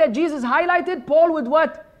 Anything that Jesus highlighted, Paul would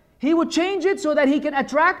what? He would change it so that he can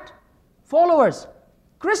attract followers.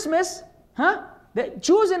 Christmas, the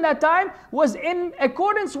choosing that time was in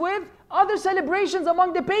accordance with other celebrations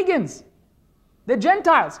among the pagans. The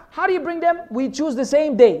Gentiles, how do you bring them? We choose the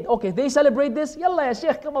same day. Okay, they celebrate this. Yalla ya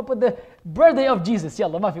Sheikh, come up with the birthday of Jesus.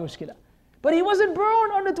 Yalla, ma fi mushkila. But he wasn't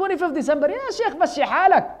born on the 25th December. Ya Sheikh, mashi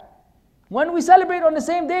halak. When we celebrate on the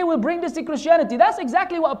same day, we'll bring this to Christianity. That's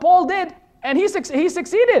exactly what Paul did, and he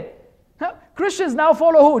succeeded. Christians now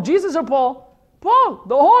follow who? Jesus or Paul? Paul.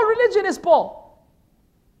 The whole religion is Paul.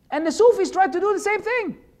 And the Sufis tried to do the same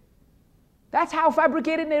thing. That's how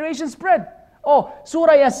fabricated narration spread.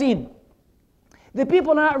 Surah Yasin. The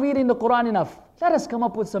people are not reading the Quran enough. Let us come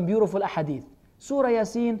up with some beautiful ahadith. Surah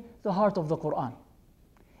Yasin, the heart of the Quran.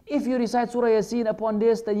 If you recite Surah Yasin upon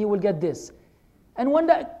this, then you will get this. And when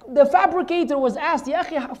the fabricator was asked, Ya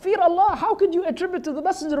akhi, fear Allah, how could you attribute to the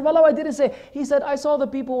Messenger of Allah? I didn't say. He said, I saw the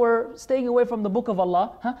people were staying away from the book of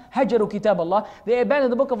Allah. Hajaru kitab Allah. They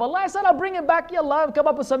abandoned the book of Allah. I said, I'll bring it back. Ya Allah, come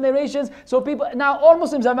up with some narrations. So people, now all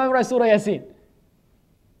Muslims have memorized Surah Yasin.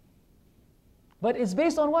 But it's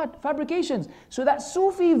based on what? Fabrications. So that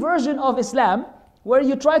Sufi version of Islam, where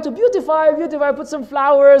you try to beautify, put some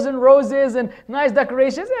flowers and roses and nice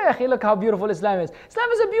decorations. Look how beautiful Islam is. Islam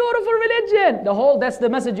is a beautiful religion. That's the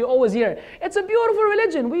message you always hear. It's a beautiful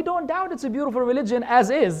religion. We don't doubt it's a beautiful religion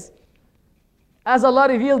as is. As Allah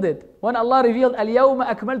revealed it. When Allah revealed,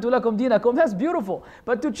 Al-Yawma akmaltu lakum dinakum, that's beautiful.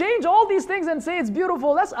 But to change all these things and say it's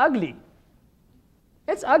beautiful, that's ugly.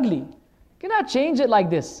 It's ugly. You cannot change it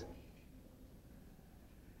like this.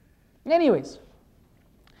 Anyways.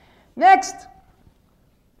 Next.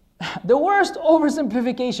 The worst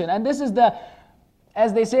oversimplification, and this is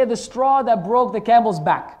as they say, the straw that broke the camel's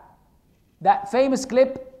back. That famous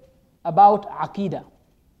clip about Aqidah.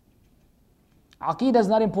 Aqidah is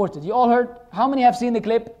not important. You all heard? How many have seen the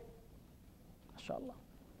clip? MashaAllah.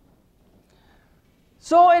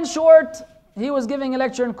 So in short, he was giving a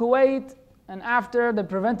lecture in Kuwait, and after they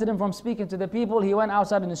prevented him from speaking to the people, he went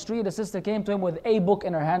outside in the street. A sister came to him with a book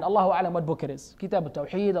in her hand. Allahu a'lam what book it is. Kitab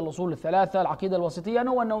al-Tawheed, al-Usul al-Thalatha, al-Aqidah al-Wasitiyya.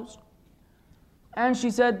 No one knows. And she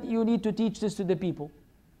said, you need to teach this to the people.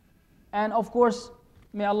 And of course,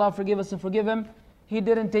 may Allah forgive us and forgive him, he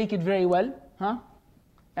didn't take it very well.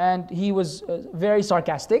 And he was very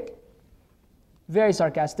sarcastic. Very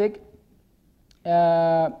sarcastic.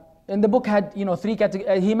 And the book had, three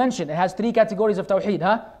categories. He mentioned it has three categories of Tawheed.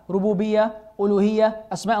 Rububiyyah, Uluhiyyah,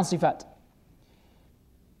 Asma' and Sifat.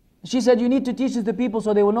 She said, you need to teach this to people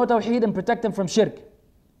so they will know Tawheed and protect them from shirk.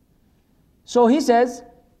 So he says,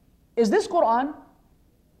 is this Quran?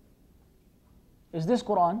 Is this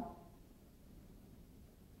Quran?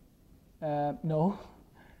 No.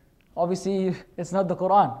 Obviously, it's not the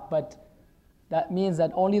Quran, but that means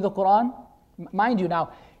that only the Quran. Mind you,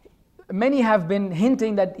 now, many have been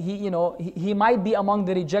hinting that he might be among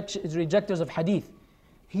the rejectors of hadith.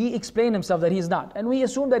 He explained himself that he's not, and we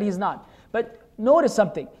assume that he's not. But notice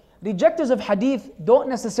something: rejectors of hadith don't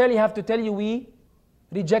necessarily have to tell you we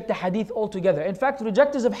reject the hadith altogether. In fact,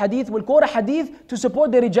 rejectors of hadith will quote a hadith to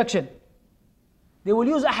support their rejection. They will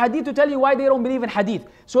use a hadith to tell you why they don't believe in hadith.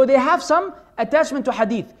 So they have some attachment to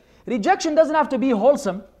hadith. Rejection doesn't have to be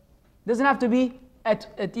wholesome, doesn't have to be at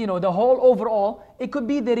the whole overall. It could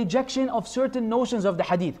be the rejection of certain notions of the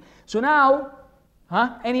hadith. So now,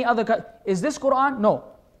 is this Quran? No.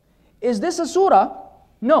 Is this a surah?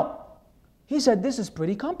 No. He said, this is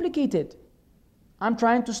pretty complicated. I'm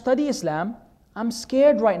trying to study Islam. I'm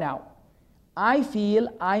scared right now. I feel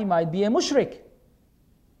I might be a mushrik.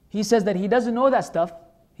 He says that he doesn't know that stuff.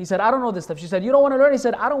 He said, I don't know this stuff. She said, you don't want to learn? He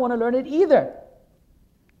said, I don't want to learn it either.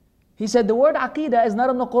 He said, the word aqidah is not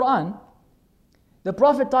in the Quran. The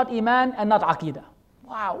Prophet taught iman and not aqidah.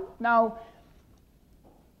 Wow. Now,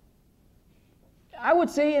 I would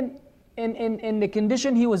say in the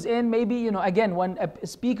condition he was in, maybe, again, when a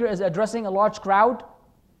speaker is addressing a large crowd,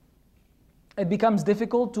 it becomes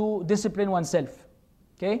difficult to discipline oneself.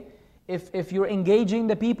 Okay? If you're engaging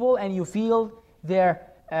the people and you feel their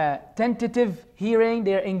tentative hearing,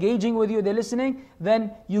 they're engaging with you, they're listening,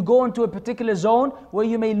 then you go into a particular zone where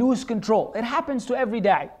you may lose control. It happens to every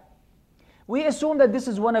da'i. We assume that this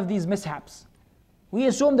is one of these mishaps. We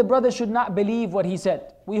assume the brother should not believe what he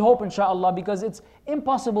said. We hope, inshallah, because it's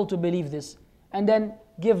impossible to believe this and then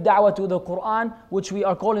give da'wah to the Quran, which we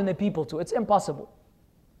are calling the people to. It's impossible.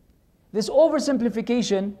 This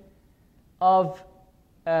oversimplification of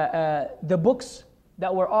the books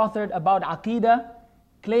that were authored about Aqidah,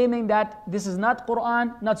 claiming that this is not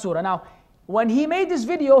Quran, not Surah. Now, when he made this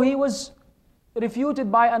video, he was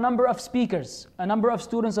refuted by a number of speakers, a number of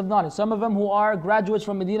students of knowledge. Some of them who are graduates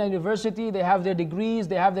from Medina University, they have their degrees,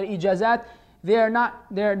 they have their ijazat. They're not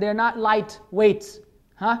lightweights,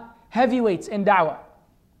 heavyweights in da'wah.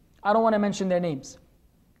 I don't want to mention their names.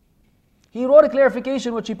 He wrote a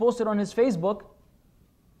clarification which he posted on his Facebook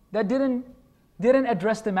that didn't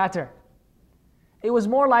address the matter. It was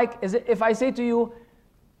more like, if I say to you,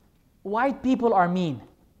 white people are mean.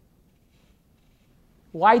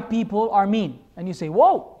 White people are mean. And you say,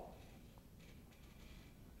 whoa.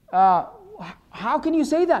 How can you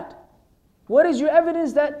say that? What is your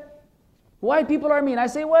evidence that white people are mean? I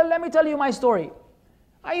say, well, let me tell you my story.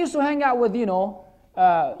 I used to hang out with,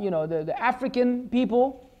 the African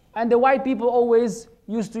people, and the white people always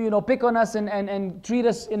used to, pick on us and treat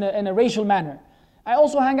us in a racial manner. I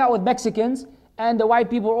also hang out with Mexicans, and the white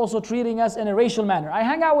people are also treating us in a racial manner. I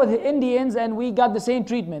hang out with Indians, and we got the same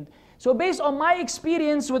treatment. So based on my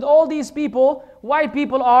experience with all these people, white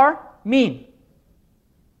people are mean.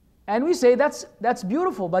 And we say that's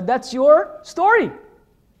beautiful, but that's your story.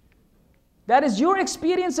 That is your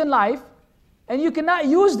experience in life, and you cannot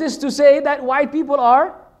use this to say that white people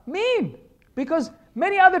are mean, because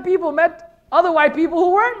many other people met other white people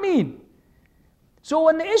who weren't mean. So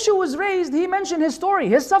when the issue was raised, he mentioned his story,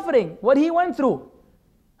 his suffering, what he went through,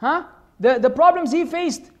 the problems he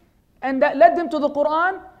faced, and that led him to the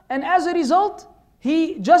Quran. And as a result,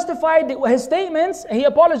 he justified his statements. He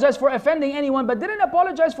apologized for offending anyone, but didn't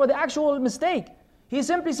apologize for the actual mistake. He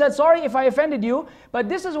simply said, sorry if I offended you, but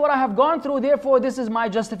this is what I have gone through, therefore this is my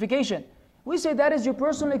justification. We say that is your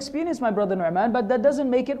personal experience, my brother Nu'man, but that doesn't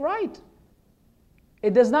make it right.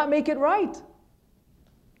 It does not make it right.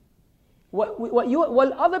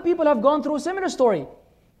 Well, other people have gone through a similar story.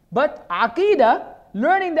 But Aqidah,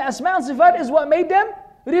 learning the Asma and Sifat, is what made them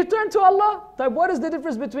return to Allah. What is the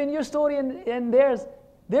difference between your story and theirs?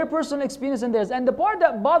 Their personal experience and theirs. And the part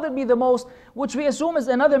that bothered me the most, which we assume is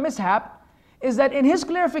another mishap, is that in his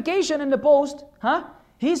clarification in the post,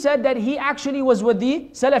 he said that he actually was with the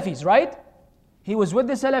Salafis, right? He was with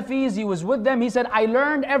the Salafis, he was with them. He said, I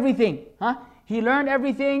learned everything. He learned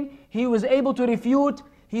everything. He was able to refute.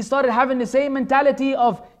 He started having the same mentality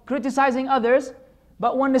of criticizing others.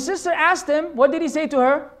 But when the sister asked him, what did he say to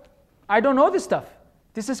her? I don't know this stuff.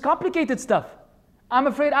 This is complicated stuff. I'm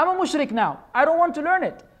afraid I'm a mushrik now. I don't want to learn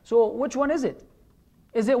it. So which one is it?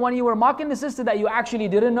 Is it when you were mocking the sister that you actually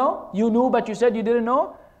didn't know? You knew but you said you didn't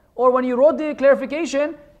know? Or when you wrote the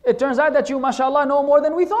clarification, it turns out that you, mashallah, know more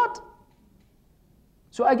than we thought.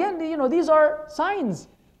 So again, these are signs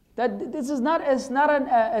that this is not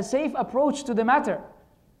a safe approach to the matter.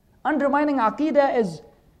 Undermining Aqidah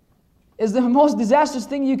is the most disastrous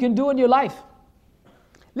thing you can do in your life.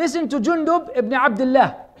 Listen to Jundub ibn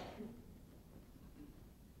Abdullah.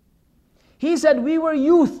 He said, we were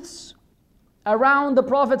youths around the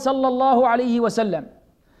Prophet sallallahu alaihi wasallam.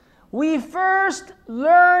 We first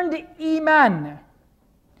learned Iman,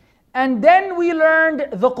 and then we learned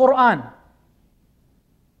the Quran.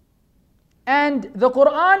 And the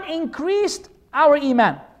Quran increased our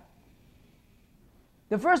Iman.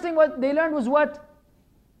 The first thing what they learned was what?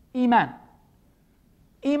 Iman.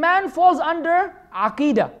 Iman falls under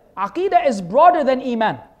Aqidah. Aqidah is broader than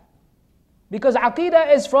Iman. Because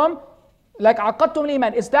Aqidah is from, like Aqadtum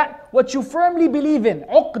al-Iman, it's that what you firmly believe in.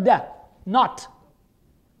 Uqda, not.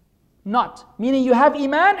 Meaning you have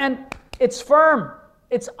Iman and it's firm,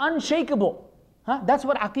 it's unshakable. That's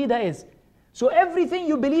what Aqidah is. So everything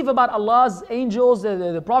you believe about Allah's angels,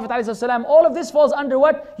 the Prophet ﷺ, all of this falls under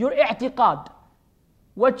what? Your i'tiqad.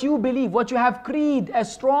 What you believe, what you have creed, a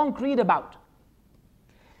strong creed about.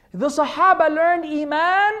 The Sahaba learned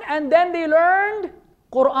Iman and then they learned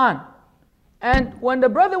Quran. And when the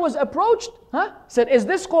brother was approached, said, is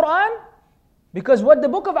this Quran? Because what the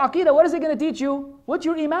book of Aqidah, what is it going to teach you? What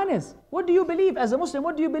your Iman is. What do you believe as a Muslim?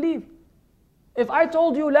 What do you believe? If I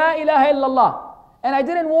told you La ilaha illallah, and I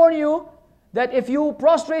didn't warn you that if you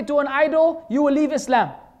prostrate to an idol, you will leave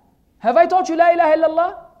Islam. Have I taught you La ilaha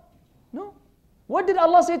illallah? No. What did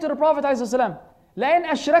Allah say to the Prophet ﷺ? لَإِنْ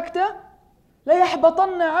أَشْرَكْتَ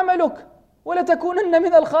لَيَحْبَطَنَّ عَمَلُكَ وَلَتَكُونَنَّ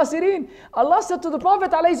مِنَ الْخَاسِرِينَ. Allah said to the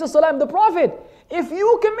Prophet ﷺ, the Prophet, if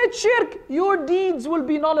you commit shirk, your deeds will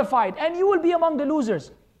be nullified and you will be among the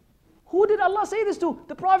losers. Who did Allah say this to?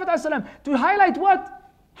 The Prophet ﷺ. To highlight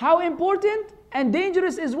what? How important and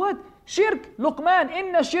dangerous is what? Shirk. Luqman,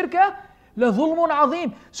 inna shirka لَظُلْمٌ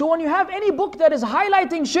عَظِيمٌ. So when you have any book that is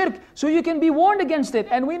highlighting shirk, so you can be warned against it.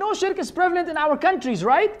 And we know shirk is prevalent in our countries,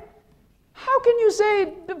 right? How can you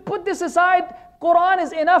say, put this aside, Quran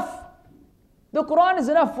is enough? The Quran is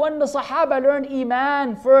enough. When the Sahaba learned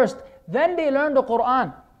Iman first, then they learned the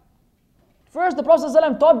Quran. First the Prophet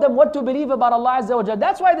ﷺ taught them what to believe about Allah Azza wa Jalla.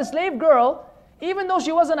 That's why the slave girl, even though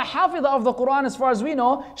she wasn't a hafidah of the Quran as far as we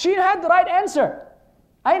know, she had the right answer.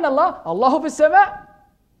 Ayn Allah? Allahu fis sama'.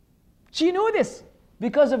 She knew this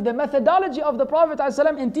because of the methodology of the Prophet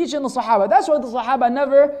ﷺ in teaching the Sahaba. That's why the Sahaba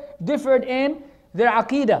never differed in their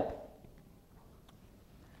Aqidah.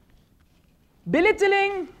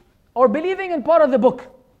 Belittling or believing in part of the book.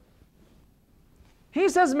 He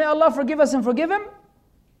says, may Allah forgive us and forgive him.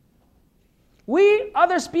 We,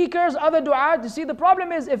 other speakers, other du'at, you see the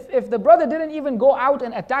problem is if the brother didn't even go out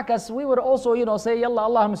and attack us, we would also, say, Yalla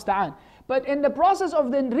Allah musta'an. But in the process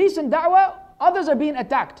of the recent da'wah, others are being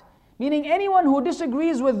attacked. Meaning anyone who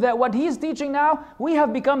disagrees with what he's teaching now, we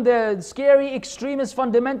have become the scary, extremist,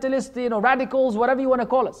 fundamentalist, radicals, whatever you want to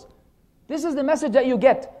call us. This is the message that you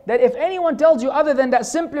get. That if anyone tells you other than that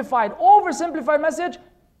simplified, oversimplified message,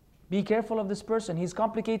 be careful of this person. He's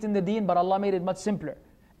complicating the deen, but Allah made it much simpler.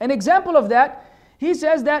 An example of that, he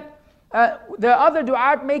says that the other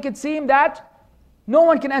du'at make it seem that no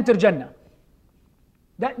one can enter Jannah.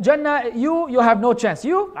 That Jannah, you have no chance.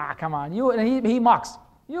 You, come on, you, and he mocks.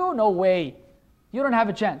 You, no way. You don't have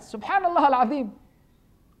a chance. Subhanallah al-Azim.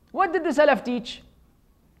 What did the Salaf teach?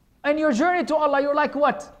 And your journey to Allah, you're like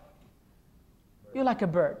what? You're like a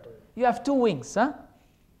bird. You have two wings, huh?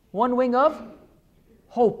 One wing of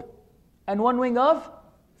hope and one wing of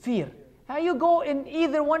fear. Now you go in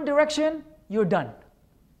either one direction, you're done.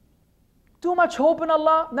 Too much hope in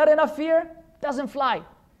Allah, not enough fear, doesn't fly.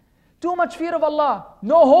 Too much fear of Allah,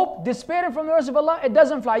 no hope, despairing from the mercy of Allah, it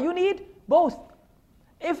doesn't fly. You need both.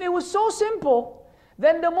 If it was so simple,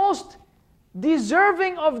 then the most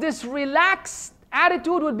deserving of this relaxed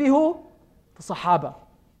attitude would be who? The Sahaba.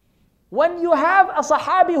 When you have a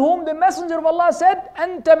Sahabi whom the Messenger of Allah said,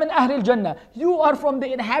 أَنْتَ مِنْ أَهْلِ الْجَنَّةِ, you are from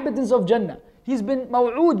the inhabitants of Jannah. He's been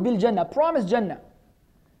maw'ud bil Jannah, promised Jannah.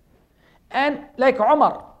 And like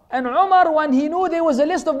Umar. And Umar, when he knew there was a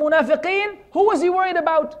list of munafiqeen, who was he worried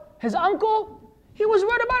about? His uncle? He was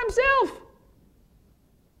worried about himself.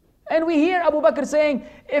 And we hear Abu Bakr saying,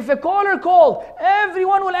 if a caller called,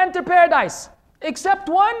 everyone will enter paradise, except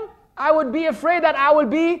one, I would be afraid that I will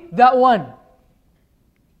be that one.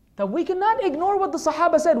 That we cannot ignore what the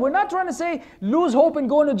Sahaba said. We're not trying to say, lose hope and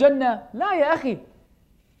go into Jannah. La ya akhi.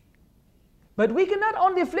 But we cannot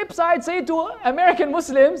on the flip side say to American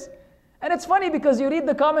Muslims, and it's funny because you read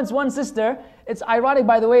the comments, one sister, it's ironic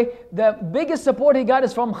by the way, the biggest support he got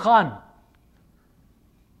is from Khan.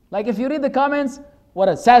 Like if you read the comments, what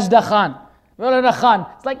is Sajda Khan? Khan.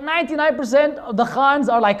 It's like 99% of the Khans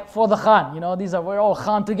are like for the Khan. You know, we're all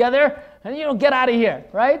Khan together, and you know, get out of here,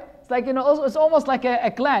 right? It's like, you know, it's almost like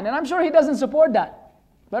a clan, and I'm sure he doesn't support that.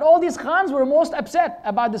 But all these Khans were most upset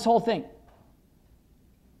about this whole thing.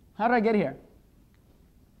 How did I get here?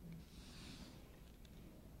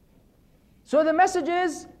 So the message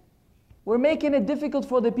is, we're making it difficult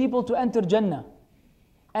for the people to enter Jannah.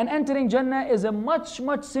 And entering Jannah is a much,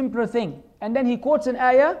 much simpler thing. And then he quotes an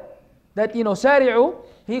ayah that, you know, Sari'u.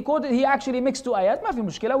 He actually mixed two ayat. Ma fi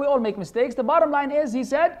mushkila, we all make mistakes. The bottom line is, he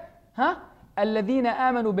said, الَّذِينَ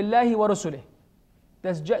آمَنُوا بِاللَّهِ وَرُسُلِهِ.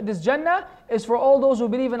 This Jannah is for all those who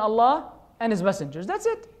believe in Allah and His messengers. That's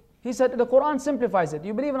it. He said, the Quran simplifies it.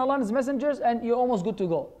 You believe in Allah and His messengers and you're almost good to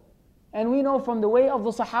go. And we know from the way of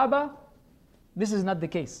the Sahaba, this is not the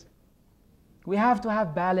case. We have to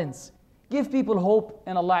have balance. Give people hope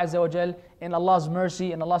in Allah Azza wa Jal, in Allah's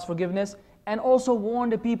mercy, in Allah's forgiveness, and also warn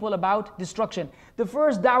the people about destruction. The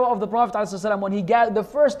first da'wah of the Prophet ﷺ, the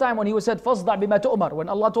first time when he was said, فَصْدَعْ بِمَا تُؤْمَرْ, when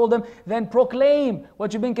Allah told him, then proclaim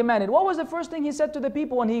what you've been commanded. What was the first thing he said to the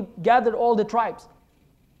people when he gathered all the tribes?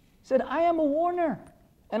 He said, I am a warner.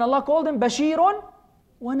 And Allah called him Bashirun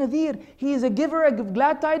wa Nadhir. He is a giver of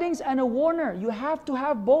glad tidings and a warner. You have to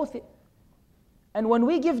have both. And when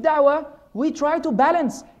we give da'wah, we try to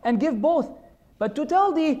balance and give both. But to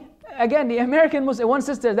tell the American Muslim, one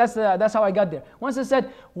sister, that's how I got there. One sister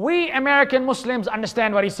said, we American Muslims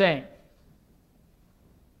understand what he's saying.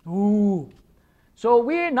 Ooh. So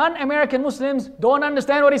we non-American Muslims don't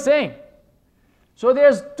understand what he's saying. So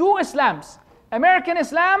there's two Islams. American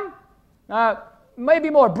Islam, maybe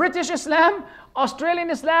more. British Islam, Australian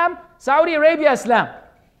Islam, Saudi Arabia Islam.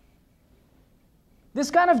 This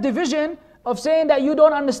kind of division of saying that you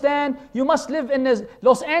don't understand, you must live in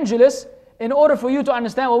Los Angeles in order for you to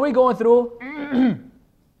understand what we're going through.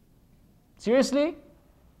 Seriously?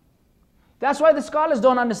 That's why the scholars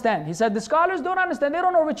don't understand. He said the scholars don't understand. They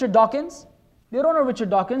don't know Richard Dawkins. They don't know Richard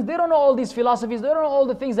Dawkins. They don't know all these philosophies. They don't know all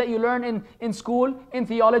the things that you learn in school, in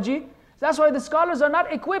theology. That's why the scholars are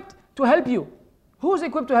not equipped to help you. Who's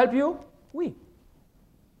equipped to help you? We.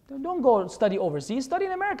 Don't go study overseas. Study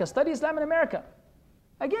in America. Study Islam in America.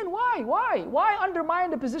 Again, why? Why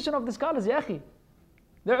undermine the position of the scholars, ya akhi?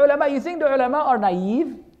 The ulama, you think the ulama are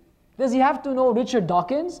naive? Does he have to know Richard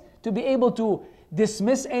Dawkins to be able to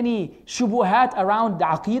dismiss any shubuhat around the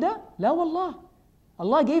aqidah? La wallah.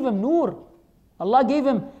 Allah gave him nur. Allah gave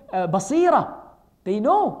him basira. They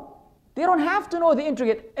know. They don't have to know the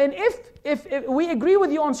intricate. And if we agree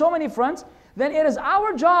with you on so many fronts, then it is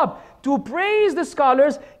our job to praise the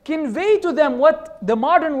scholars, convey to them what the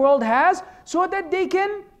modern world has, so that they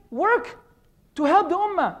can work to help the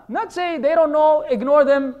ummah. Not say they don't know, ignore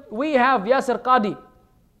them. We have Yasir Qadi.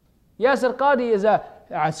 Yasir Qadi is a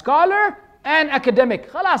scholar and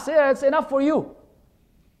academic. Khalas, it's enough for you.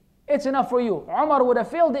 It's enough for you. Umar would have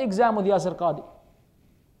failed the exam with Yasir Qadi.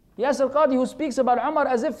 Yasir Qadi, who speaks about Umar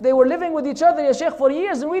as if they were living with each other, ya Shaykh, for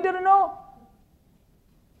years and we didn't know.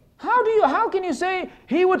 How can you say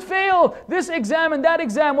he would fail this exam and that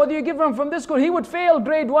exam, whether you give him from this school, he would fail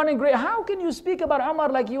grade 1 and grade, how can you speak about Umar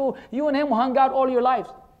like you and him hung out all your lives?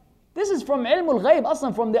 This is from ilmul ghayb,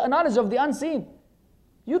 aslan, from the knowledge of the unseen.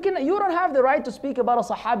 You don't have the right to speak about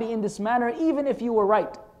a Sahabi in this manner, even if you were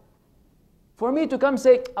right. For me to come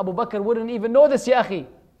say, Abu Bakr wouldn't even know this, ya akhi.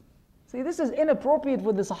 See, this is inappropriate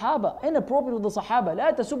with the Sahaba, inappropriate with the Sahaba.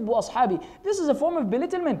 لا تسبوا أصحابي. This is a form of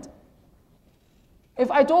belittlement. If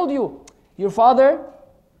I told you, your father,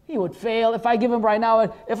 he would fail. If I give him right now,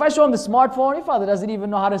 if I show him the smartphone, your father doesn't even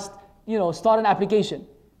know how to, start an application.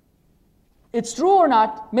 It's true or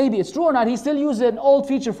not, maybe it's true or not, he still uses an old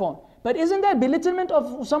feature phone. But isn't that belittlement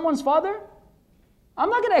of someone's father? I'm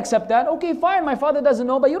not going to accept that. Okay, fine, my father doesn't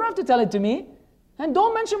know, but you don't have to tell it to me. And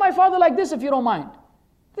don't mention my father like this if you don't mind.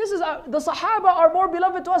 The Sahaba are more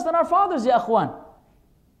beloved to us than our fathers, ya akhwan.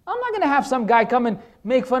 I'm not going to have some guy come and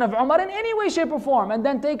make fun of Umar in any way, shape or form and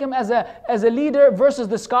then take him as a leader versus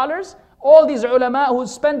the scholars. All these ulama who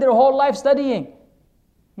spend their whole life studying.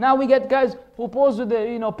 Now we get guys who pose with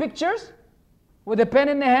the pictures with a pen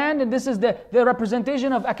in the hand, and this is the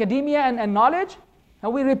representation of academia and knowledge.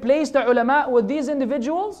 And we replace the ulama with these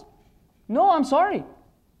individuals. No, I'm sorry.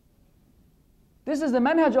 This is the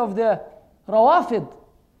manhaj of the Rawafid,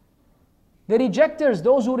 the rejectors,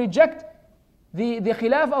 those who reject the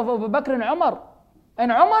khilaf of Abu Bakr and Umar. And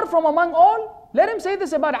Umar from among all, let him say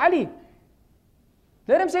this about Ali.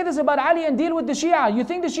 Let him say this about Ali and deal with the Shia. You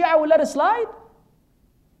think the Shia will let it slide?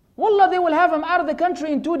 Wallah, they will have him out of the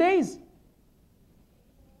country in 2 days.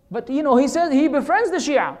 But he says he befriends the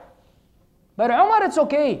Shia. But Umar, it's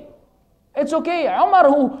okay. It's okay. Umar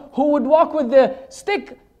who would walk with the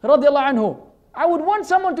stick, radiallahu anhu. I would want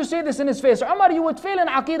someone to say this in his face. Umar, you would fail in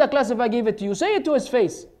Aqidah class if I gave it to you. Say it to his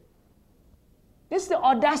face. This is the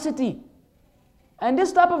audacity. And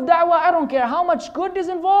this type of da'wah, I don't care how much good is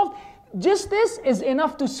involved, just this is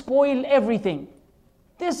enough to spoil everything.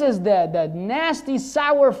 This is the nasty,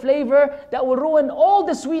 sour flavor that will ruin all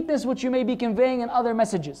the sweetness which you may be conveying in other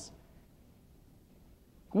messages.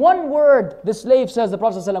 One word, the slave says, the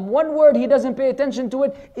Prophet ﷺ, one word he doesn't pay attention to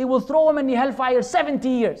it, it will throw him in the hellfire 70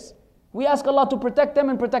 years. We ask Allah to protect them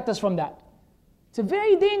and protect us from that. It's a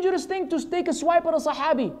very dangerous thing to take a swipe at a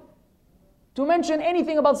Sahabi. To mention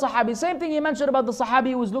anything about Sahabi. Same thing he mentioned about the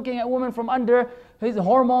Sahabi who was looking at women from under his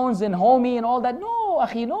hormones and homey and all that. No,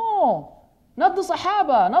 akhi, no. Not the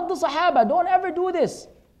Sahaba, not the Sahaba. Don't ever do this.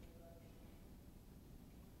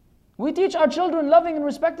 We teach our children loving and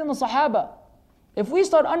respecting the Sahaba. If we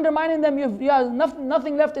start undermining them, you have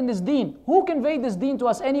nothing left in this deen. Who conveyed this deen to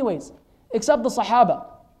us anyways? Except the Sahaba.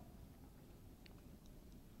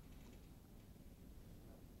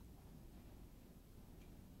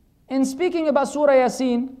 In speaking about Surah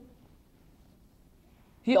Yasin,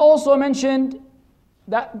 he also mentioned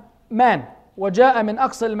that man, وَجَاءَ مِنْ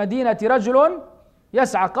أَقْصَى الْمَدِينَةِ رَجُلٌ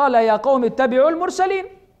يَسْعَى قَالَ يَا قَوْمِ اتَّبِعُوا الْمُرْسَلِينَ.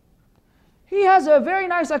 He has a very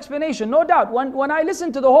nice explanation, no doubt. When I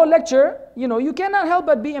listen to the whole lecture, you cannot help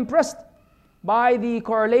but be impressed by the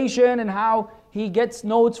correlation and how he gets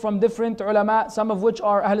notes from different ulama, some of which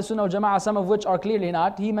are Ahl Sunnah wal Jama'ah, some of which are clearly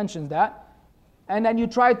not. He mentions that. And then you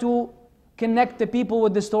try to connect the people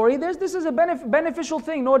with the story. This is a beneficial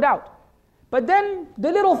thing, no doubt. But then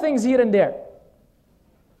the little things here and there.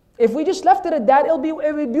 If we just left it at that, it'll be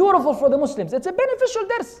beautiful for the Muslims. It's a beneficial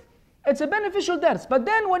dars. It's a beneficial dars. But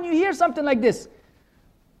then when you hear something like this,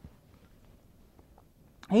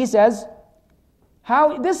 he says,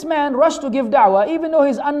 how this man rushed to give da'wah even though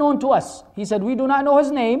he's unknown to us. He said, we do not know his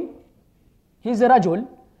name. He's a rajul.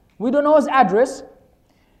 We don't know his address.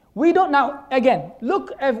 We don't now, again,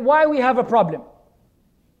 look at why we have a problem.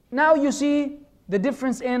 Now you see the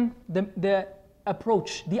difference in the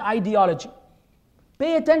approach, the ideology.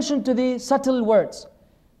 Pay attention to the subtle words.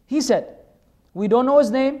 He said, we don't know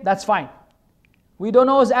his name, that's fine. We don't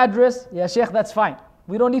know his address, yeah Sheikh, that's fine.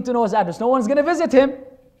 We don't need to know his address, no one's going to visit him.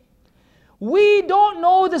 We don't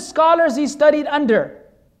know the scholars he studied under.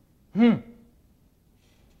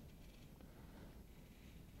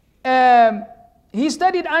 He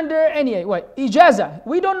studied under ijazah.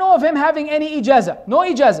 We don't know of him having any ijazah. No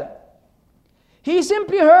ijazah. He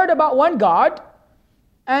simply heard about one God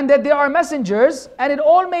and that there are messengers, and it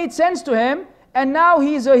all made sense to him, and now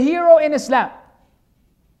he's a hero in Islam.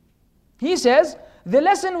 He says, the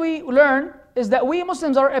lesson we learn is that we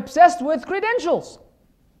Muslims are obsessed with credentials.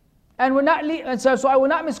 And we're not, so I will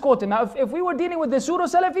not misquote him. Now, if we were dealing with the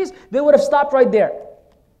pseudo-Salafis, they would have stopped right there.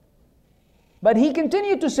 But he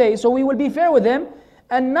continued to say, so we will be fair with him,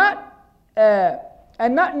 and not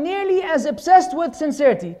and not nearly as obsessed with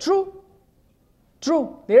sincerity. True.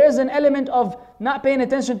 True. There is an element of not paying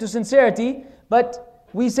attention to sincerity, but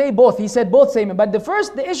we say both. He said both statements. But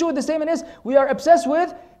the issue with the statement is we are obsessed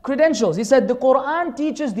with credentials. He said the Quran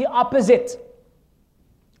teaches the opposite.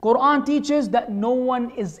 Quran teaches that no one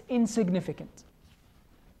is insignificant.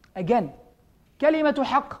 Again, kalimatu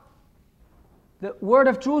haqq, the word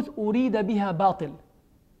of truth, urida biha batil.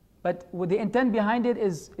 But with the intent behind it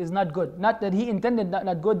is not good. Not that he intended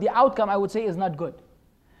not good. The outcome, I would say, is not good.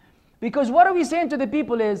 Because what are we saying to the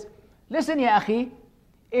people is, listen ya akhi,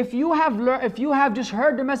 if you have just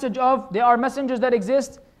heard the message of there are messengers that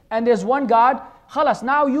exist and there's one God, khalas,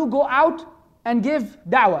 now you go out and give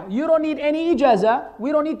da'wah. You don't need any ijazah.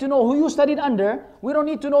 We don't need to know who you studied under. We don't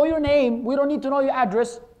need to know your name. We don't need to know your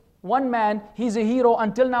address. One man, he's a hero.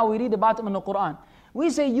 Until now we read about him in the Quran.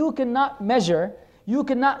 We say you cannot measure, you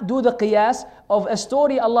cannot do the qiyas of a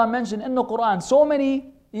story Allah mentioned in the Quran so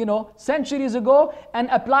many centuries ago and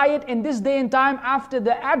apply it in this day and time after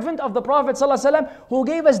the advent of the Prophet ﷺ, who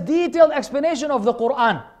gave us detailed explanation of the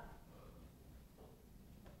Quran.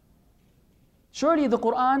 Surely the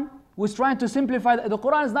Quran was trying to simplify. The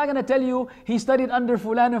Quran is not going to tell you he studied under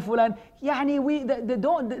fulan and fulan.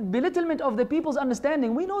 The belittlement of the people's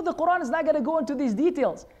understanding. We know the Quran is not going to go into these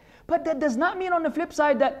details. But that does not mean on the flip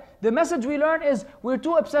side that the message we learn is we're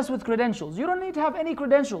too obsessed with credentials. You don't need to have any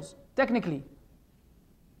credentials, technically.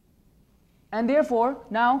 And therefore,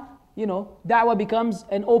 now, da'wah becomes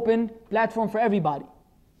an open platform for everybody.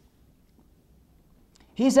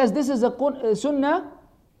 He says this is a sunnah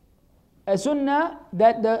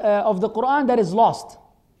that of the Quran that is lost,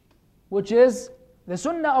 which is the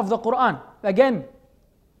sunnah of the Quran. Again,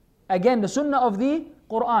 the sunnah of the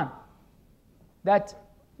Quran. That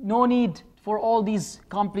no need for all these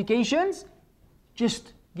complications,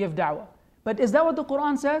 just give da'wah. But is that what the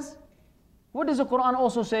Quran says? What does the Quran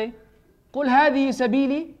also say? قل هذه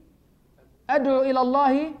سبيلي أدعو إلى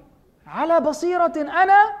الله على بصيرة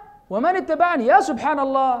أنا ومن اتبعني. Ya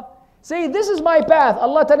subhanallah. Say, this is my path.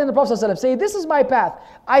 Allah telling the Prophet ﷺ, say, this is my path.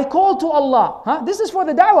 I call to Allah. This is for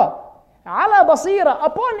the da'wah. على بصيرة,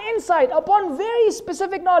 upon insight, upon very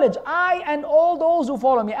specific knowledge. I and all those who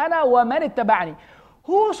follow me. أنا ومن اتبعني.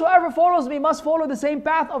 Whosoever follows me must follow the same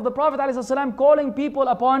path of the Prophet ﷺ, calling people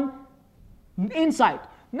upon insight.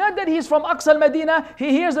 Not that he's from Aqsa al-Madinah,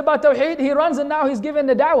 he hears about Tawheed, he runs and now he's given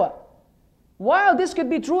the da'wah. While this could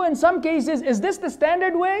be true in some cases, is this the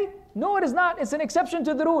standard way? No, it is not. It's an exception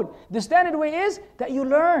to the rule. The standard way is that you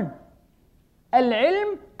learn.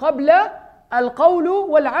 Al-ilm qabla al-qawlu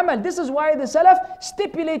wal-amal. This is why the Salaf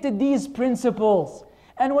stipulated these principles.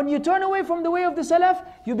 And when you turn away from the way of the Salaf,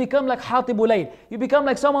 you become like Hatibul Layl. You become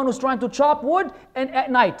like someone who's trying to chop wood and at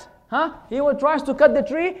night. He tries to cut the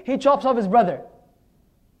tree, he chops off his brother.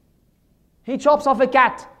 He chops off a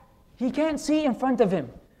cat. He can't see in front of him.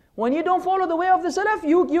 When you don't follow the way of the Salaf,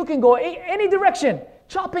 you can go any direction,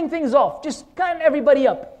 chopping things off, just cutting everybody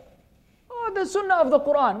up. Oh, the sunnah of the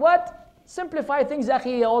Quran. What? Simplify things,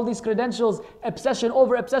 akhi, all these credentials, obsession,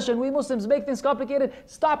 over-obsession. We Muslims make things complicated.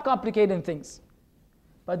 Stop complicating things.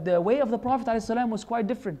 But the way of the Prophet ﷺ was quite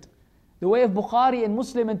different. The way of Bukhari and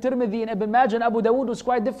Muslim and Tirmidhi and Ibn Majah and Abu Dawood was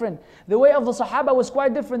quite different. The way of the Sahaba was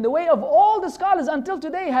quite different. The way of all the scholars until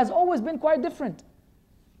today has always been quite different.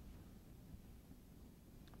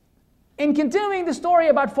 In continuing the story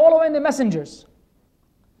about following the messengers,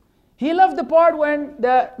 he loved the part when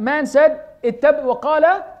the man said,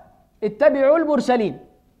 وَقَالَ اتَّبِعُوا الْمُرْسَلِينَ.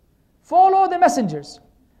 Follow the messengers.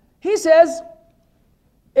 He says,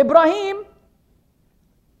 Ibrahim,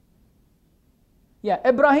 he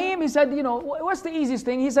said, what's the easiest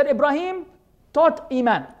thing? He said, Ibrahim taught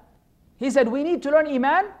Iman. He said, we need to learn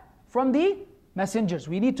Iman from the messengers.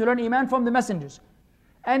 We need to learn Iman from the messengers.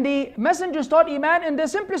 And the messengers taught Iman in the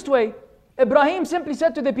simplest way. Ibrahim simply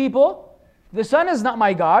said to the people, the sun is not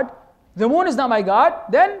my God, the moon is not my God,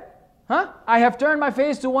 then I have turned my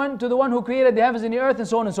face to the one who created the heavens and the earth, and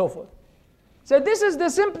so on and so forth. So this is the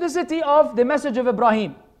simplicity of the message of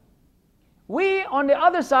Ibrahim. We, on the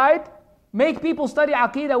other side, make people study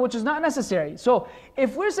Aqidah, which is not necessary. So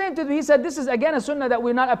if we're saying he said this is again a sunnah that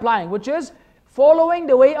we're not applying, which is following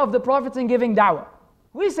the way of the prophets and giving da'wah.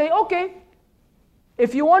 We say, okay,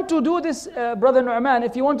 if you want to do this, Brother Nu'man,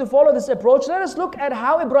 if you want to follow this approach, let us look at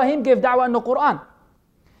how Ibrahim gave da'wah in the Quran.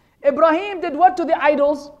 Ibrahim did what to the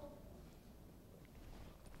idols?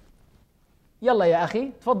 Yalla ya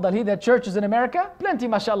akhi, tfaddal, he that churches in America, plenty,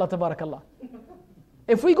 mashallah, tabarakallah.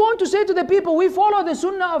 If we're going to say to the people, we follow the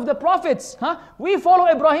sunnah of the prophets, we follow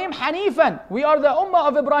Ibrahim Hanifan, we are the ummah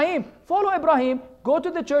of Ibrahim. Follow Ibrahim, go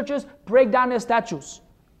to the churches, break down their statues.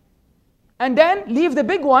 And then leave the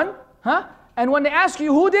big one, And when they ask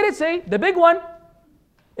you who did it, say the big one.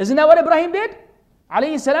 Isn't that what Ibrahim did?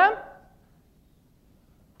 Alayhi salam.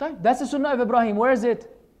 That's the sunnah of Ibrahim. Where is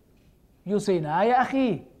it? You say, La ya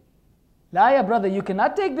akhi. La ya brother. You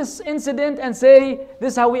cannot take this incident and say,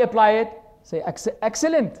 this is how we apply it. Say,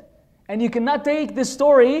 excellent. And you cannot take this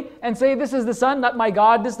story and say, this is the sun, not my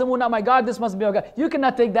God. This is the moon, not my God. This must be my God. You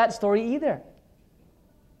cannot take that story either.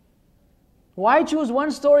 Why choose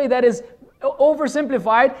one story that is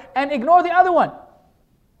oversimplified and ignore the other one?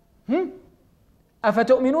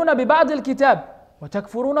 أَفَتُؤْمِنُونَ بِبَعْضِ الْكِتَابِ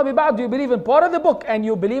وَتَكْفُرُونَ بِبَعْضِ. You believe in part of the book and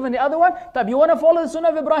you believe in the other one. You want to follow the sunnah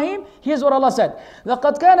of Ibrahim? Here's what Allah said.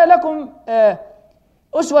 لَقَدْ كَانَ لَكُمْ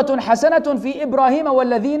أُسْوَةٌ حَسَنَةٌ فِي إِبْرَاهِيمَ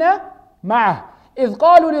وَالَّذِينَ مَعَهُ إذ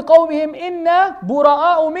قالوا لقومهم إنا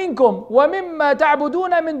براء منكم ومما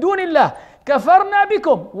تعبدون من دون الله كفرنا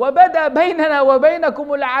بكم وبدا بيننا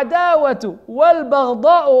وبينكم العداوة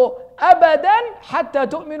والبغضاء أبدا حتى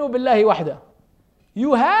تؤمنوا بالله وحده.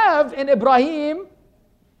 You have in Ibrahim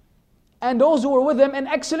and those who were with him an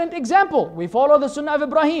excellent example. We follow the sunnah of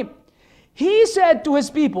Ibrahim. He said to his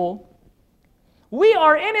people, we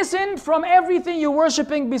are innocent from everything you're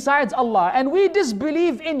worshipping besides Allah, and we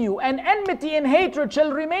disbelieve in you, and enmity and hatred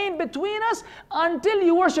shall remain between us until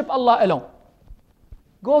you worship Allah alone.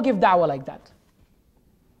 Go give da'wah like that.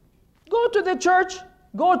 Go to the church,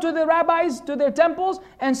 go to the rabbis, to their temples,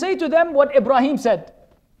 and say to them what Ibrahim said.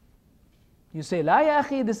 You say, La ya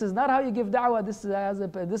akhi, this is not how you give da'wah,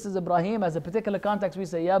 this is Ibrahim. As a particular context, we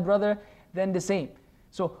say, Ya brother, then the same.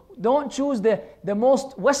 So don't choose the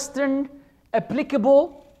most Western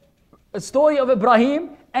applicable story of Ibrahim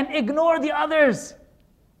and ignore the others.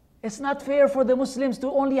 It's not fair for the Muslims to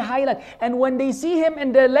only highlight. And when they see him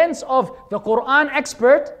in the lens of the Quran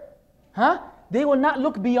expert, they will not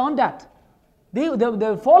look beyond that.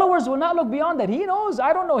 The followers will not look beyond that. He knows,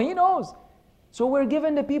 I don't know, he knows. So we're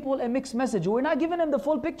giving the people a mixed message. We're not giving them the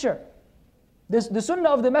full picture. The sunnah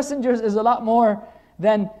of the messengers is a lot more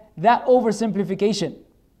than that oversimplification.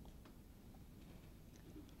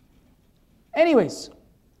 Anyways,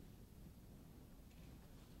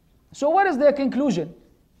 so what is the conclusion?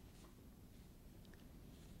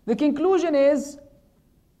 The conclusion is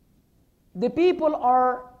the people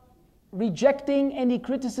are rejecting any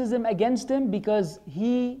criticism against him because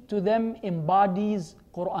he to them embodies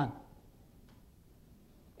Quran.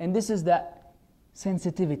 And this is the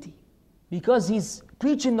sensitivity. Because he's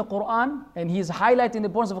preaching the Quran and he's highlighting the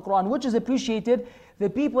importance of the Quran, which is appreciated, the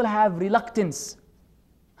people have reluctance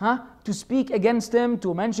to speak against him,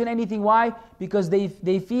 to mention anything. Why? Because they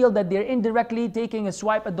feel that they're indirectly taking a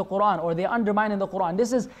swipe at the Quran, or they're undermining the Quran.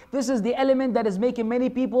 This is the element that is making many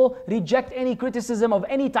people reject any criticism of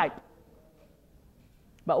any type.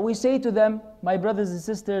 But we say to them, my brothers and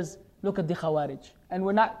sisters, look at the Khawarij. And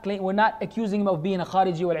we're not accusing him of being a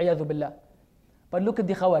Khariji wal iyadhu billah. But look at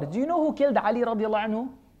the Khawarij. Do you know who killed Ali radiallahu anhu?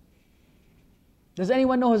 Does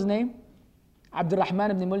anyone know his name? Abdul Rahman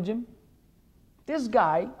ibn Muljim. This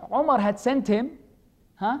guy, Umar had sent him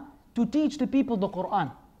to teach the people the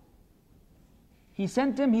Quran. He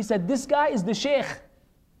sent him, he said, this guy is the Shaykh.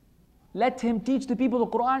 Let him teach the people the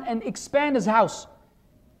Quran and expand his house.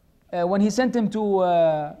 When he sent him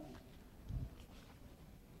to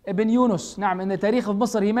Ibn Yunus, in the Tarikh of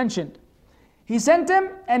Misr, he mentioned. He sent him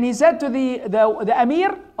and he said to the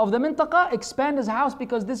Amir of the Mintaqa, expand his house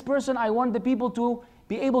because this person, I want the people to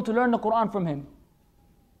be able to learn the Quran from him.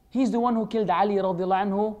 He's the one who killed Ali radiallahu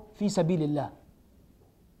anhu fi sabilillah.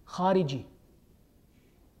 Khariji.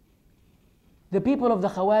 The people of the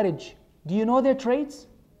Khawarij, do you know their traits?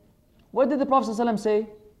 What did the Prophet ﷺ say?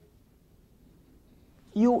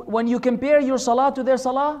 When you compare your salah to their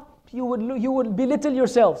salah, you would belittle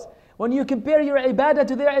yourselves. When you compare your ibadah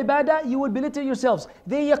to their ibadah, you would belittle yourselves.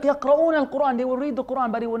 They yaqra'un al-Quran, they will read the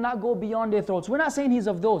Quran, but it will not go beyond their throats. We're not saying he's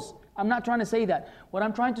of those. I'm not trying to say that. What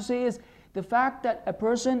I'm trying to say is, the fact that a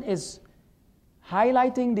person is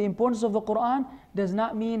highlighting the importance of the Quran does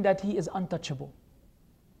not mean that he is untouchable.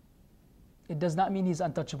 It does not mean he's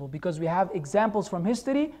untouchable, because we have examples from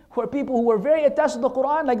history where people who were very attached to the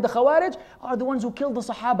Quran, like the Khawarij, are the ones who killed the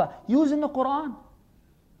Sahaba using the Quran.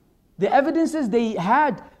 The evidences they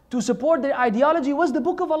had to support their ideology was the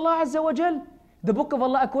book of Allah Azza wa Jal. The book of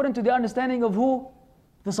Allah according to the understanding of who?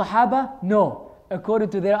 The Sahaba? No,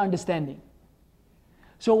 according to their understanding.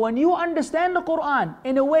 So when you understand the Quran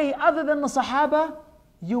in a way other than the Sahaba,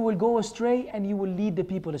 you will go astray and you will lead the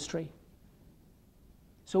people astray.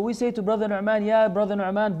 So we say to Brother Nu'man, Ya Brother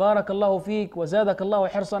Nu'man, Barakallahu feek, wa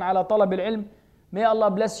zadakallahu hirsan ala talab al-ilm. May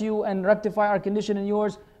Allah bless you and rectify our condition and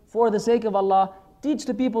yours. For the sake of Allah, teach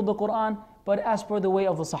the people the Quran, but as per the way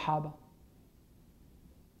of the Sahaba.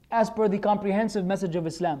 As per the comprehensive message of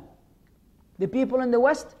Islam. The people in the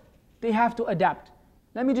West, they have to adapt.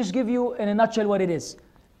 Let me just give you in a nutshell what it is.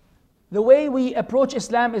 The way we approach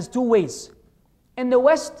Islam is two ways. In the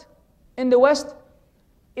West,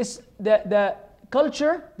 is the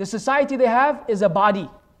culture, the society they have is a body.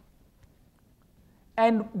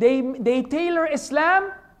 And they tailor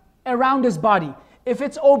Islam around this body. If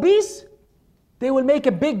it's obese, they will make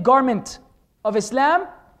a big garment of Islam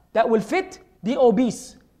that will fit the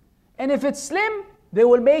obese. And if it's slim, they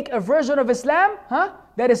will make a version of Islam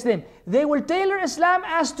that is slim. They will tailor Islam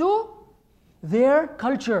as to their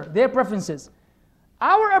culture, their preferences.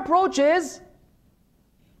 Our approach is,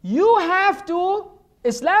 you have to,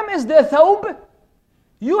 Islam is the thawb,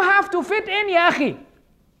 you have to fit in, ya akhi.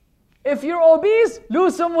 If you're obese,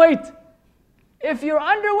 lose some weight. If you're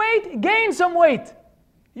underweight, gain some weight.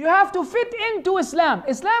 You have to fit into Islam.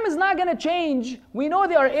 Islam is not going to change. We know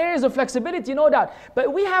there are areas of flexibility, no doubt.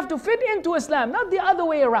 But we have to fit into Islam, not the other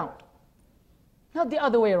way around. Not the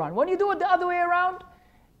other way around. When you do it the other way around,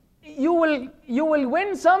 you will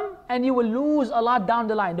win some and you will lose a lot down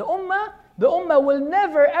the line. The ummah will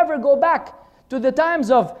never ever go back to the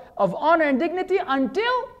times of honor and dignity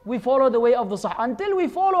until we follow the way of the Sahaba. Until we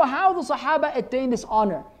follow how the Sahaba attained this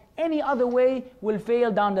honor. Any other way will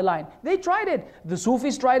fail down the line. They tried it. The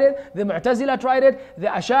Sufis tried it. The Mu'tazila tried it. The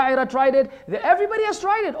Asha'ira tried it. Everybody has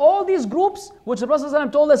tried it. All these groups, which the Prophet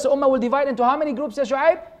ﷺ told us the Ummah will divide into how many groups, ya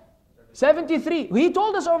Shu'aib? 73. He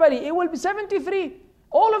told us already, it will be 73.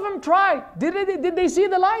 All of them tried. Did they see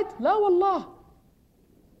the light? La wallah.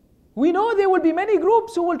 We know there will be many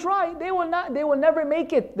groups who will try. They will never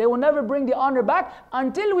make it. They will never bring the honor back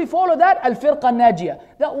until we follow that al-firqa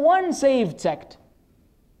najiyah, that one saved sect.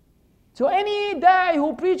 So any da'i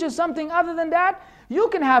who preaches something other than that, you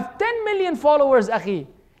can have 10 million followers, akhi.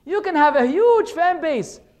 You can have a huge fan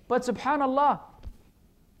base. But subhanallah,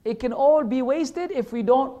 it can all be wasted if we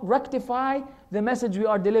don't rectify the message we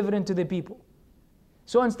are delivering to the people.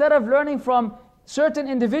 So instead of learning from certain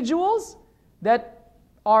individuals that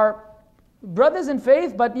are brothers in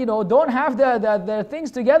faith, but don't have their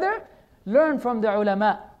things together, learn from the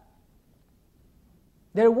ulama.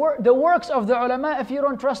 The works of the ulama, if you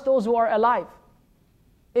don't trust those who are alive.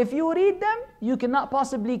 If you read them, you cannot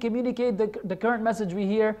possibly communicate the current message we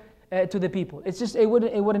hear to the people. It's just, it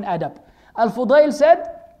wouldn't add up. Al-Fudayl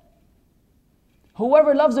said,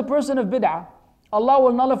 whoever loves a person of bid'ah, Allah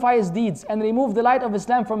will nullify his deeds and remove the light of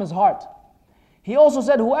Islam from his heart. He also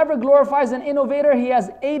said, whoever glorifies an innovator, he has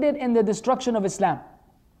aided in the destruction of Islam.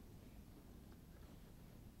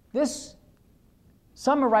 This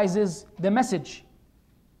summarizes the message.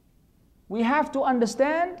 We have to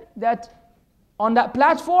understand that on that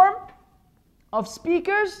platform of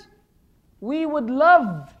speakers, we would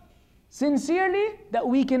love sincerely that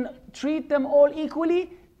we can treat them all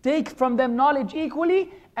equally, take from them knowledge equally,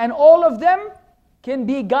 and all of them can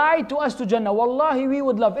be guide to us to Jannah. Wallahi, we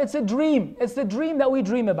would love. It's a dream. It's the dream that we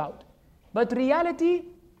dream about. But reality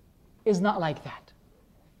is not like that.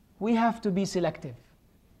 We have to be selective.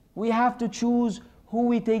 We have to choose who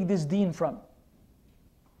we take this deen from.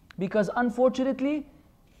 Because unfortunately,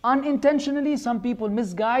 unintentionally, some people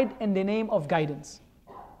misguide in the name of guidance.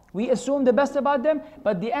 We assume the best about them,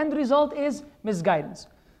 but the end result is misguidance.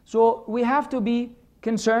 So we have to be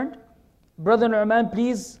concerned. Brother Nu'man,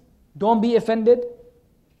 please don't be offended.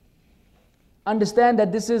 Understand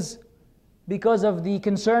that this is because of the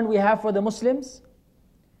concern we have for the Muslims.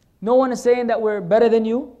 No one is saying that we're better than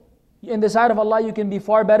you. In the sight of Allah, you can be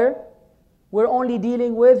far better. We're only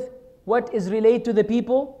dealing with what is relayed to the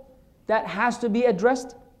people that has to be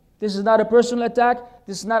addressed. This is not a personal attack.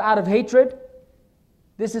 This is not out of hatred.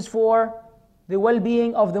 This is for the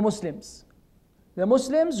well-being of the Muslims. The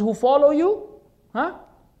Muslims who follow you,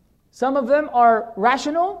 some of them are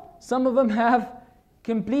rational, some of them have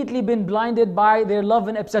completely been blinded by their love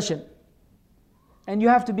and obsession. And you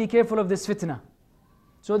have to be careful of this fitna.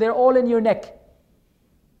 So they're all in your neck.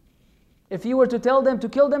 If you were to tell them to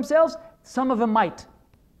kill themselves, some of them might.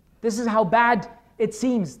 This is how bad it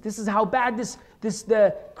seems. This is how bad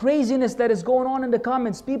the craziness that is going on in the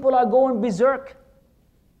comments. People are going berserk.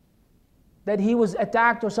 That he was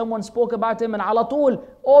attacked or someone spoke about him, and ala tul,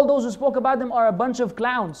 all those who spoke about them are a bunch of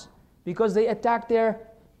clowns because they attacked their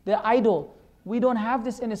idol. We don't have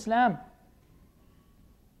this in Islam.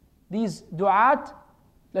 These du'at,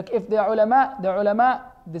 like if the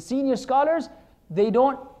ulama, the senior scholars, they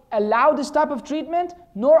don't allow this type of treatment,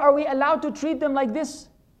 nor are we allowed to treat them like this.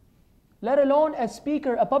 Let alone a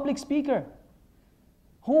speaker, a public speaker,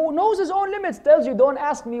 who knows his own limits, tells you, don't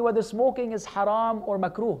ask me whether smoking is haram or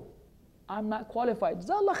makruh. I'm not qualified.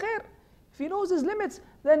 Jazakallah khair. If he knows his limits,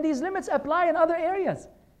 then these limits apply in other areas.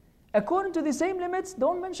 According to the same limits,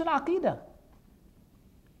 don't mention aqeedah.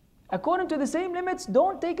 According to the same limits,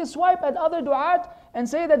 don't take a swipe at other du'at and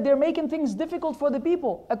say that they're making things difficult for the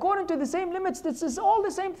people. According to the same limits, this is all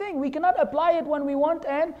the same thing. We cannot apply it when we want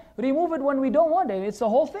and remove it when we don't want it. It's the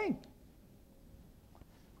whole thing.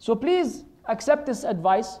 So please accept this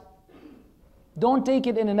advice. Don't take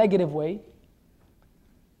it in a negative way.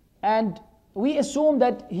 And we assume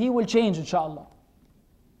that he will change, inshallah.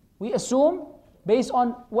 We assume, based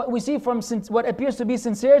on what we see from what appears to be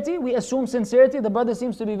sincerity, we assume sincerity. The brother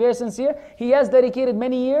seems to be very sincere. He has dedicated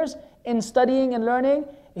many years in studying and learning.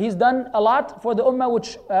 He's done a lot for the ummah,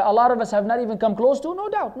 which a lot of us have not even come close to. No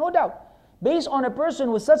doubt, no doubt. Based on a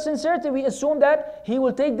person with such sincerity, we assume that he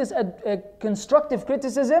will take this constructive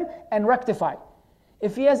criticism and rectify.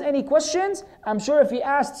 If he has any questions, I'm sure if he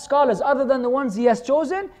asked scholars other than the ones he has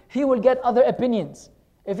chosen, he will get other opinions.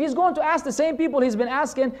 If he's going to ask the same people he's been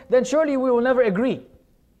asking, then surely we will never agree.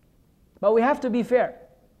 But we have to be fair.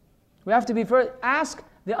 We have to be fair. Ask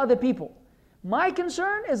the other people. My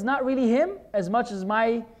concern is not really him as much as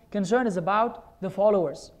my concern is about the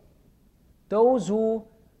followers. Those who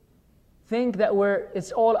think that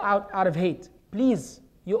it's all out of hate. Please,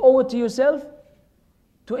 you owe it to yourself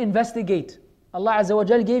to investigate. Allah Azza wa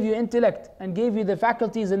Jal gave you intellect and gave you the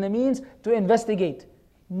faculties and the means to investigate.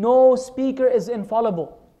 No speaker is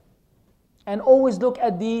infallible. And always look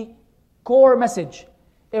at the core message.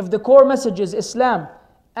 If the core message is Islam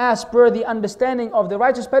as per the understanding of the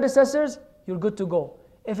righteous predecessors, you're good to go.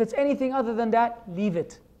 If it's anything other than that, leave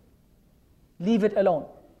it. Leave it alone.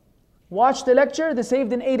 Watch the lecture, the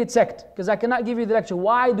Saved and Aided Sect, because I cannot give you the lecture.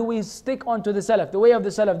 Why do we stick onto the Salaf, the way of the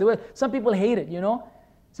Salaf? The way, some people hate it, you know.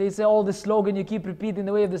 So you say all this slogan, you keep repeating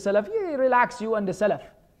the way of the Salaf. Yeah, relax, you and the Salaf.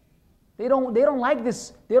 They don't like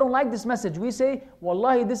this. They don't like this message. We say,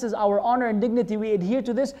 Wallahi, this is our honor and dignity. We adhere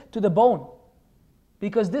to this to the bone.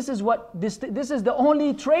 Because this is the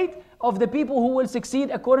only trait of the people who will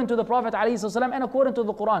succeed according to the Prophet ﷺ and according to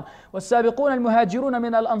the Quran. وَالسَّابِقُونَ الْمُهَاجِرُونَ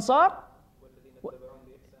مِنَ الْأَنصَارِ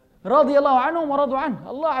رَضِيَ اللَّهُ عَنْهُمْ وَرَضُوا عَنْهُ.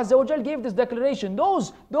 Allah Azza wa Jal gave this declaration.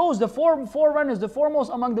 Those, the forerunners, the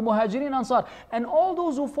foremost among the Muhajirin Ansar, and all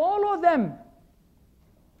those who follow them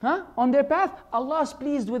on their path, Allah is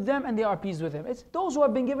pleased with them and they are pleased with Him. It's those who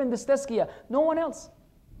have been given this tazkiyah, no one else.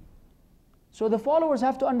 So the followers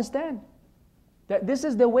have to understand that this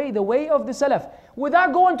is the way of the Salaf,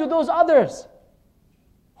 without going to those others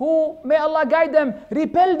who, may Allah guide them,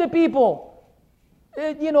 repel the people,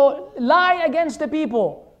 lie against the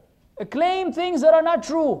people, claim things that are not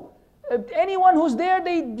true. Anyone who's there,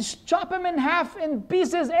 they chop him in half, in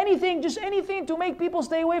pieces, anything, just anything to make people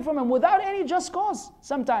stay away from him without any just cause.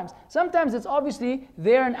 Sometimes it's obviously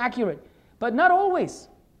there and accurate, but not always.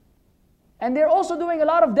 And they're also doing a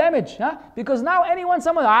lot of damage, because now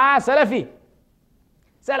someone, Salafi,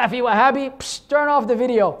 Wahhabi, turn off the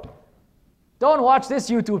video. Don't watch this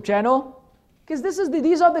YouTube channel, because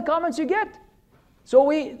these are the comments you get.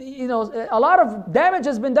 So a lot of damage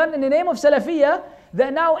has been done in the name of Salafiyah,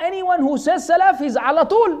 that now anyone who says Salaf, he's ala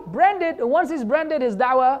tul, branded. And once he's branded, his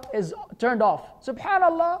da'wah is turned off.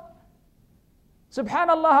 Subhanallah.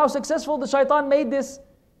 Subhanallah, how successful the shaitan made this.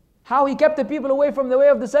 How he kept the people away from the way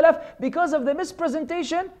of the Salaf because of the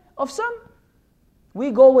mispresentation of some.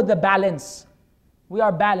 We go with the balance. We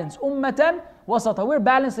are balanced. Ummatan wasata. We're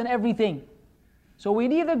balanced in everything. So we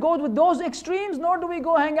neither go with those extremes, nor do we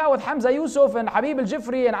go hang out with Hamza Yusuf and Habib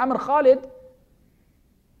al-Jifri and Amr Khalid.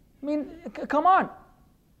 I mean, come on.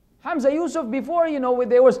 Hamza Yusuf, before,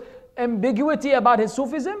 there was ambiguity about his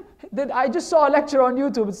Sufism. I just saw a lecture on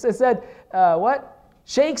YouTube. It said,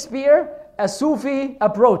 Shakespeare, a Sufi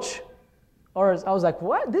approach. Or I was like,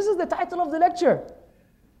 what? This is the title of the lecture.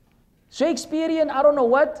 Shakespearean, I don't know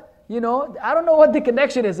what, I don't know what the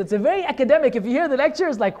connection is. It's a very academic. If you hear the lecture,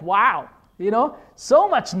 it's like, wow. So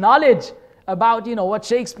much knowledge about, what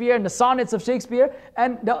Shakespeare and the sonnets of Shakespeare.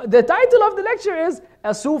 And the title of the lecture is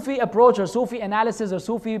a Sufi approach or Sufi analysis or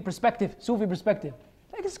Sufi perspective.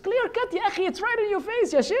 Like, it's clear cut, ya akhi, it's right in your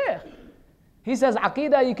face, ya shaykh. He says,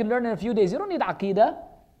 Aqidah you can learn in a few days. You don't need Aqidah.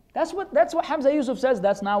 That's what Hamza Yusuf says.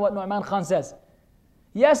 That's not what Nu'man Khan says.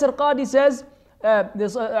 Yasir Qadi says,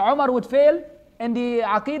 Umar would fail in the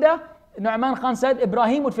Aqidah. Nu'man Khan said,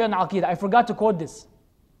 Ibrahim would fail in Aqidah. I forgot to quote this.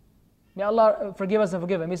 May Allah forgive us and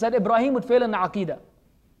forgive him. He said Ibrahim would fail in the Aqidah.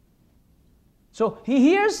 So he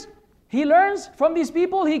hears, he learns from these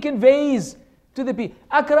people, he conveys to the people.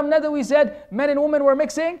 Akram Nadawi said men and women were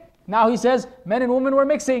mixing. Now he says men and women were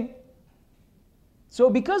mixing. So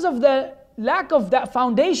because of the lack of that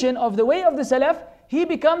foundation of the way of the Salaf, he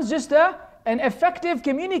becomes just an effective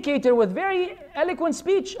communicator with very eloquent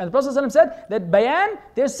speech. And the Prophet ﷺ said that bayan,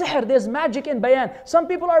 there's sihr, there's magic in bayan. Some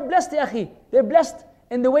people are blessed, ya akhi. They're blessed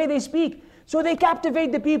in the way they speak. So they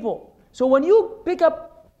captivate the people. So when you pick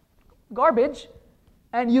up garbage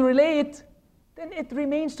and you relay it, then it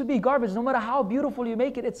remains to be garbage. No matter how beautiful you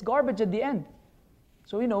make it, it's garbage at the end.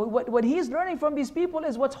 So what he's learning from these people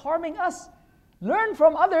is what's harming us. Learn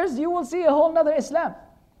from others, you will see a whole nother Islam.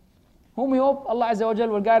 Whom we hope Allah Azza wa Jal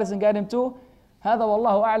will guide us and guide him to. هذا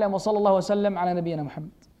والله أعلم وصلى الله وسلم على نبينا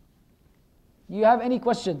محمد. Do you have any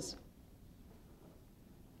questions?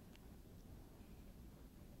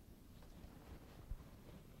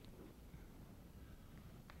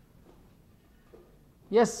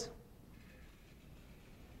 Yes.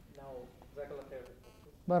 Now, Jazakallah khair.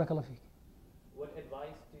 Barakallah feek. What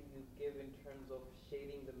advice do you give in terms of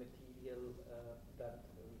shading the material that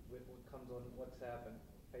comes on WhatsApp and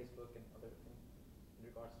Facebook and other things in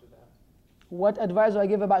regards to that? What advice do I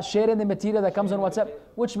give about sharing the material that comes on WhatsApp?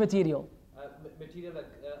 Which material? Material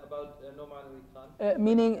about No Man Khan.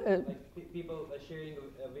 Meaning? Like people sharing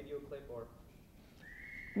a video clip or...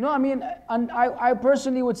 No, I mean, I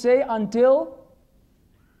personally would say until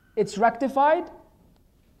it's rectified,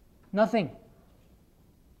 nothing.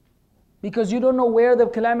 Because you don't know where the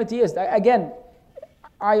calamity is. Again,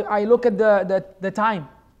 I look at the time.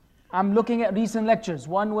 I'm looking at recent lectures.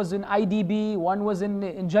 One was in IDB, one was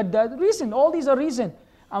in Jeddah. Recent, all these are recent.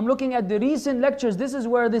 I'm looking at the recent lectures. This is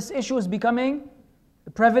where this issue is becoming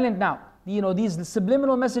prevalent now. These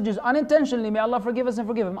subliminal messages unintentionally, may Allah forgive us and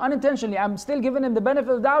forgive him. Unintentionally, I'm still giving him the benefit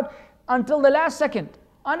of the doubt until the last second.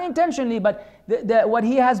 Unintentionally, but what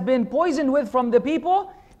he has been poisoned with from the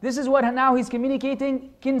people, this is what now he's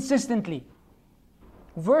communicating consistently.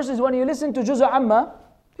 Versus when you listen to Juz' Amma,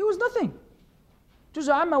 it was nothing. Juz'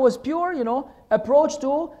 Amma was pure, approach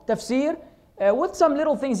to tafsir, with some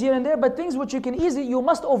little things here and there, but things which you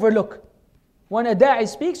must overlook. When a da'i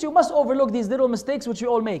speaks, you must overlook these little mistakes which we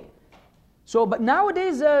all make. So, but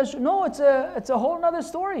nowadays, no, it's a whole nother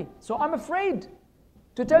story. So I'm afraid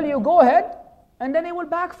to tell you, go ahead, and then it will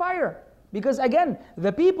backfire. Because again,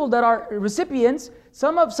 the people that are recipients,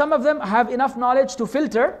 some of them have enough knowledge to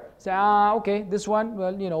filter, say, okay, this one,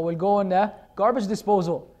 will go in the garbage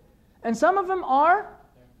disposal. And some of them are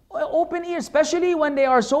open ears, especially when they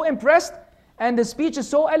are so impressed and the speech is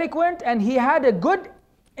so eloquent and he had a good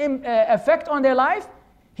effect on their life.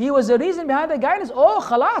 He was the reason behind the guidance. Oh,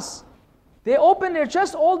 khalas. They open their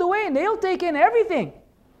chest all the way and they'll take in everything.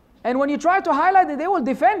 And when you try to highlight it, they will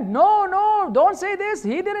defend. No, don't say this.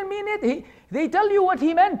 He didn't mean it. They tell you what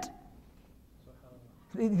he meant.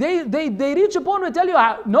 They reach a point where they tell you,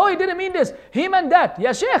 no, he didn't mean this. He meant that.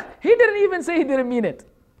 Ya Sheikh, he didn't even say he didn't mean it.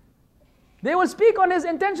 They will speak on his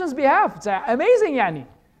intentions behalf. It's amazing, yani.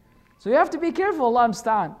 So you have to be careful, Allah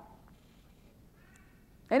musta'an.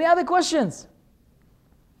 Any other questions?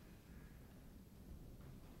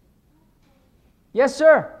 Yes,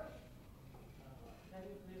 sir. Can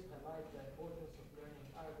you please highlight the importance of learning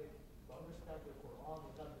Arabic to understand the Quran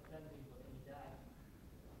without depending on any da'ah?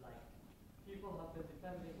 Like, people have been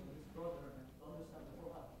depending on this brother to understand the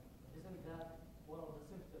Quran. Isn't that one of the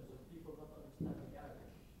symptoms of people not understanding Arabic?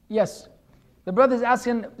 Yes. The brother is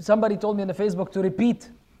asking, somebody told me on the Facebook to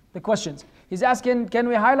repeat the questions. He's asking, can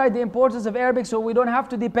we highlight the importance of Arabic so we don't have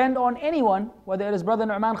to depend on anyone, whether it is Brother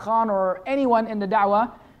Nu'man Khan or anyone in the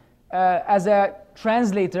da'wah, as a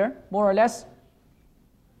translator, more or less,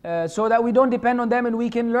 so that we don't depend on them and we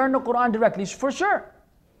can learn the Quran directly. For sure,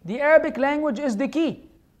 the Arabic language is the key.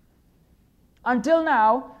 Until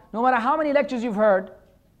now, no matter how many lectures you've heard,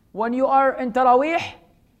 when you are in Taraweeh,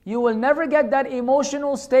 you will never get that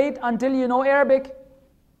emotional state until you know Arabic.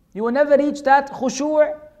 You will never reach that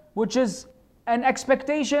khushu', which is an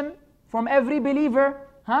expectation from every believer,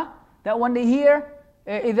 that when they hear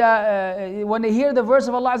the verse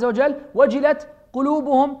of Allah Azza wa Jal, wajilat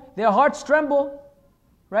qulubuhum, their hearts tremble,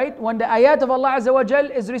 right? When the ayat of Allah Azza wa Jal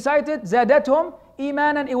is recited, zadathum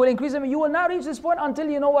imanan, it will increase them. You will not reach this point until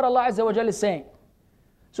you know what Allah Azza wa Jal is saying.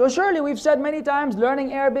 So surely we've said many times,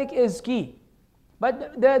 learning Arabic is key.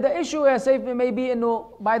 But the issue, I say, may be,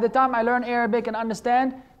 by the time I learn Arabic and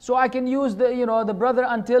understand, so I can use the brother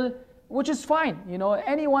until, which is fine.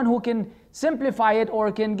 Anyone who can simplify it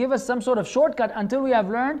or can give us some sort of shortcut until we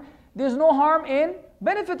have learned, there's no harm in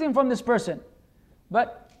benefiting from this person.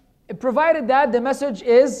 But provided that the message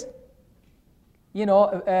is,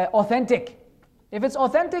 authentic. If it's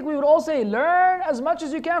authentic, we would all say, learn as much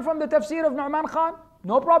as you can from the tafsir of Nu'man Khan,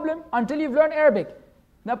 no problem, until you've learned Arabic.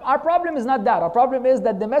 Now, our problem is not that. Our problem is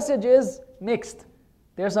that the message is mixed.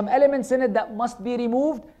 There are some elements in it that must be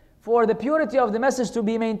removed for the purity of the message to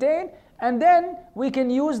be maintained, and then we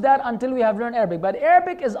can use that until we have learned Arabic. But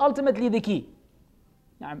Arabic is ultimately the key.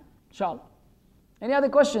 Inshallah. Any other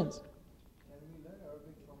questions? Can we learn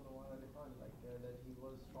Arabic from the one at the Khan, like that he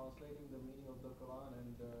was translating the meaning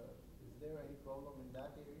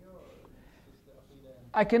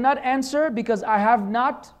I cannot answer because I have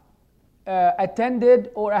not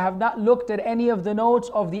attended or I have not looked at any of the notes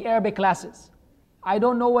of the Arabic classes. I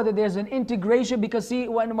don't know whether there's an integration because see,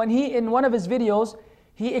 when he, in one of his videos,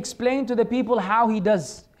 he explained to the people how he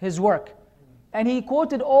does his work. And he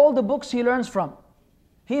quoted all the books he learns from.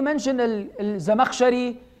 He mentioned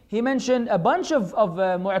al-Zamakhshari, he mentioned a bunch of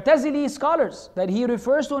Mu'tazili scholars that he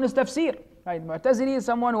refers to in his tafsir. Right? Mu'tazili is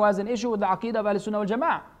someone who has an issue with the Aqidah of Ahl-Sunnah wal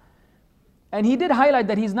Jama'ah. And he did highlight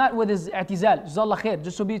that he's not with his i'tizal, Jazallah khair,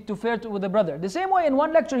 just to be too fair with the brother. The same way in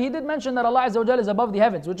one lecture he did mention that Allah Azza wa Jalla is above the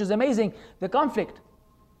heavens, which is amazing, the conflict.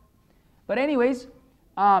 But anyways,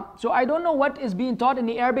 so I don't know what is being taught in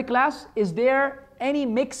the Arabic class. Is there any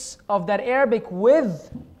mix of that Arabic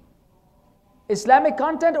with Islamic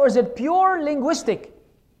content, or is it pure linguistic?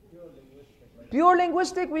 Pure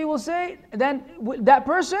linguistic, we will say, then that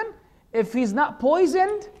person, if he's not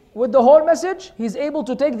poisoned with the whole message, he's able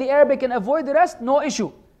to take the Arabic and avoid the rest, no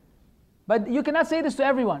issue. But you cannot say this to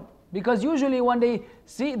everyone, because usually when they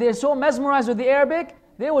see, they're so mesmerized with the Arabic,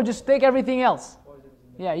 they will just take everything else.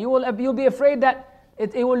 Yeah, you'll be afraid that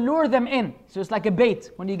it will lure them in. So it's like a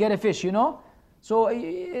bait when you get a fish, you know? So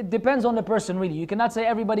it depends on the person really. You cannot say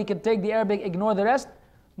everybody can take the Arabic, ignore the rest,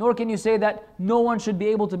 nor can you say that no one should be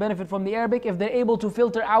able to benefit from the Arabic if they're able to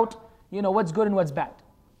filter out, you know, what's good and what's bad.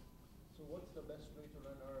 So what's the best way to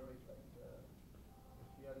learn Arabic? Like,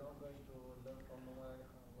 if we are not going to learn from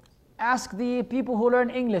Ask the people who learn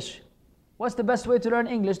English. What's the best way to learn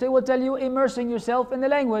English? They will tell you immersing yourself in the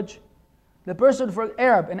language. The person for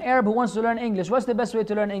an Arab who wants to learn English, what's the best way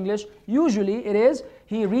to learn English? Usually it is,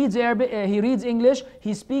 he reads Arabic, he reads English,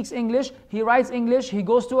 he speaks English, he writes English, he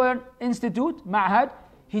goes to an institute, ma'had,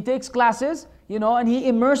 he takes classes, you know, and he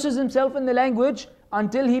immerses himself in the language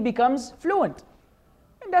until he becomes fluent.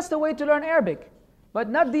 And that's the way to learn Arabic. But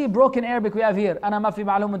not the broken Arabic we have here. أنا ما في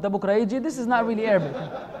معلوم أنت بكرة يجي. This is not really Arabic.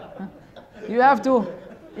 You have to,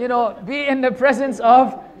 you know, be in the presence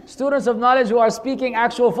of students of knowledge who are speaking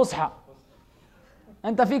actual Fusha.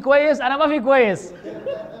 أنت في كويس أنا ما في كويس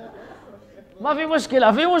ما في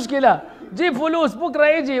مشكلة في مشكلة جيب فلوس بكرة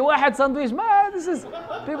يجي واحد سندويش ما this is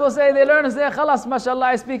people say they learn and say خلاص ما شاء الله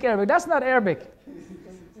I speak Arabic. That's not Arabic.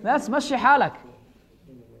 That's مشي حالك.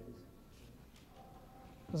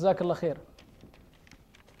 جزاك الله خير.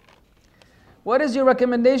 What is your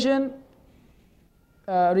recommendation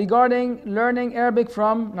regarding learning Arabic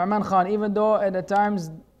from Nu'man Khan, even though at the times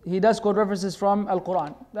he does quote references from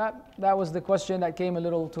Al-Quran? That was the question that came a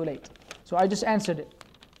little too late. So I just answered it.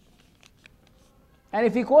 And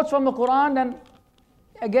if he quotes from the Quran, then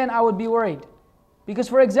again I would be worried. Because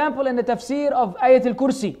for example, in the tafsir of Ayat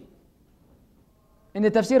al-Kursi,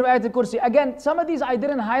 again, some of these I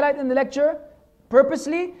didn't highlight in the lecture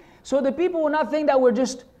purposely, so the people will not think that we're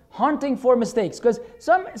just hunting for mistakes. Because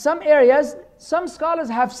some areas, some scholars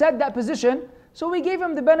have said that position, so we gave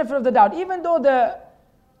him the benefit of the doubt. Even though the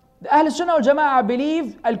Ahl-Sunnah wal Jama'ah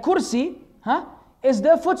believe Al-Kursi is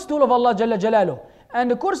the footstool of Allah Jalla Jalaluh.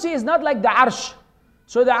 And the Kursi is not like the Arsh.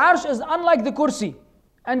 So the Arsh is unlike the Kursi.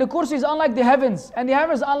 And the Kursi is unlike the heavens. And the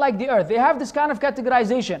heavens is unlike the earth. They have this kind of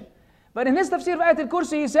categorization. But in his tafsir of Ayat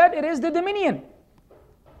al-Kursi, he said it is the dominion.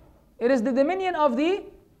 It is the dominion of the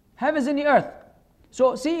heavens and the earth.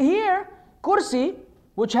 So see here, Kursi,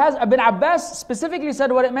 which has Ibn Abbas specifically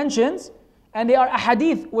said what it mentions, and they are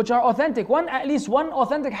ahadith which are authentic. At least one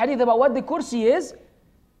authentic hadith about what the Kursi is,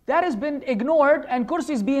 that has been ignored, and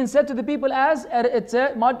Kursi is being said to the people as it's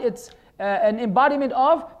an embodiment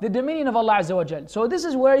of the dominion of Allah Azza wa Jal. So this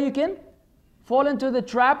is where you can fall into the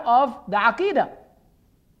trap of the Aqidah.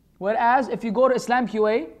 Whereas if you go to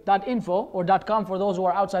islamqa.info or .com for those who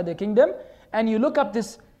are outside the kingdom, and you look up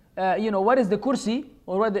this, what is the Kursi,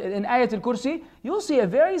 or what in Ayat al-Kursi, you'll see a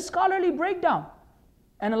very scholarly breakdown.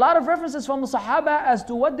 And a lot of references from the Sahaba as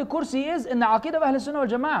to what the Kursi is in the Aqidah of Ahl-Sunnah wal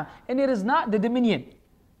Jama'ah. And it is not the dominion.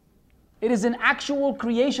 It is an actual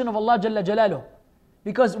creation of Allah Jalla Jalaluh.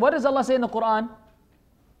 Because what does Allah say in the Quran?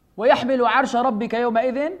 وَيَحْمِلُ عَرْشَ رَبِّكَ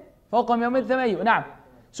يَوْمَئِذٍ فَوْقَ يَوْمَئِذٍ ثَمَيُّ. Now,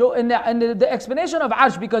 so in the explanation of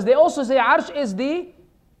Arsh, because they also say Arsh is the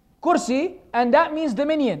Kursi, and that means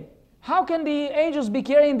dominion. How can the angels be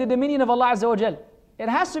carrying the dominion of Allah Azza wa Jal? It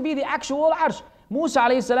has to be the actual Arsh. Musa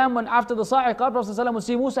alayhi salam, when after the Sa'iqah, Prophet would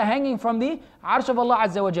see Musa hanging from the Arsh of Allah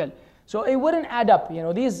Azza wa Jal. So it wouldn't add up.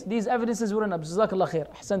 These evidences wouldn't add up. Jazakallah khair.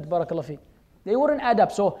 Ahsant, barakallah fi. They wouldn't add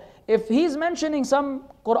up. So if he's mentioning some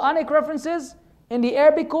Quranic references in the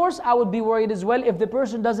Arabic course, I would be worried as well if the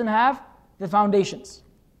person doesn't have the foundations.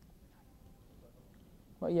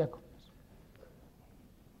 Wa iyyakum.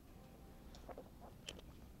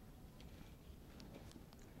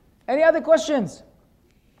 Any other questions?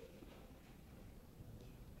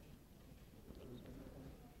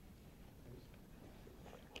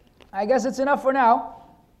 I guess it's enough for now.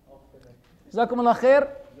 جزاكم الله خير.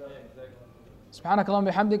 سبحانك اللهم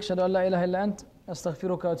وبحمدك أشهد أن لا إله إلا أنت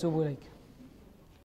أستغفرك وأتوب إليك.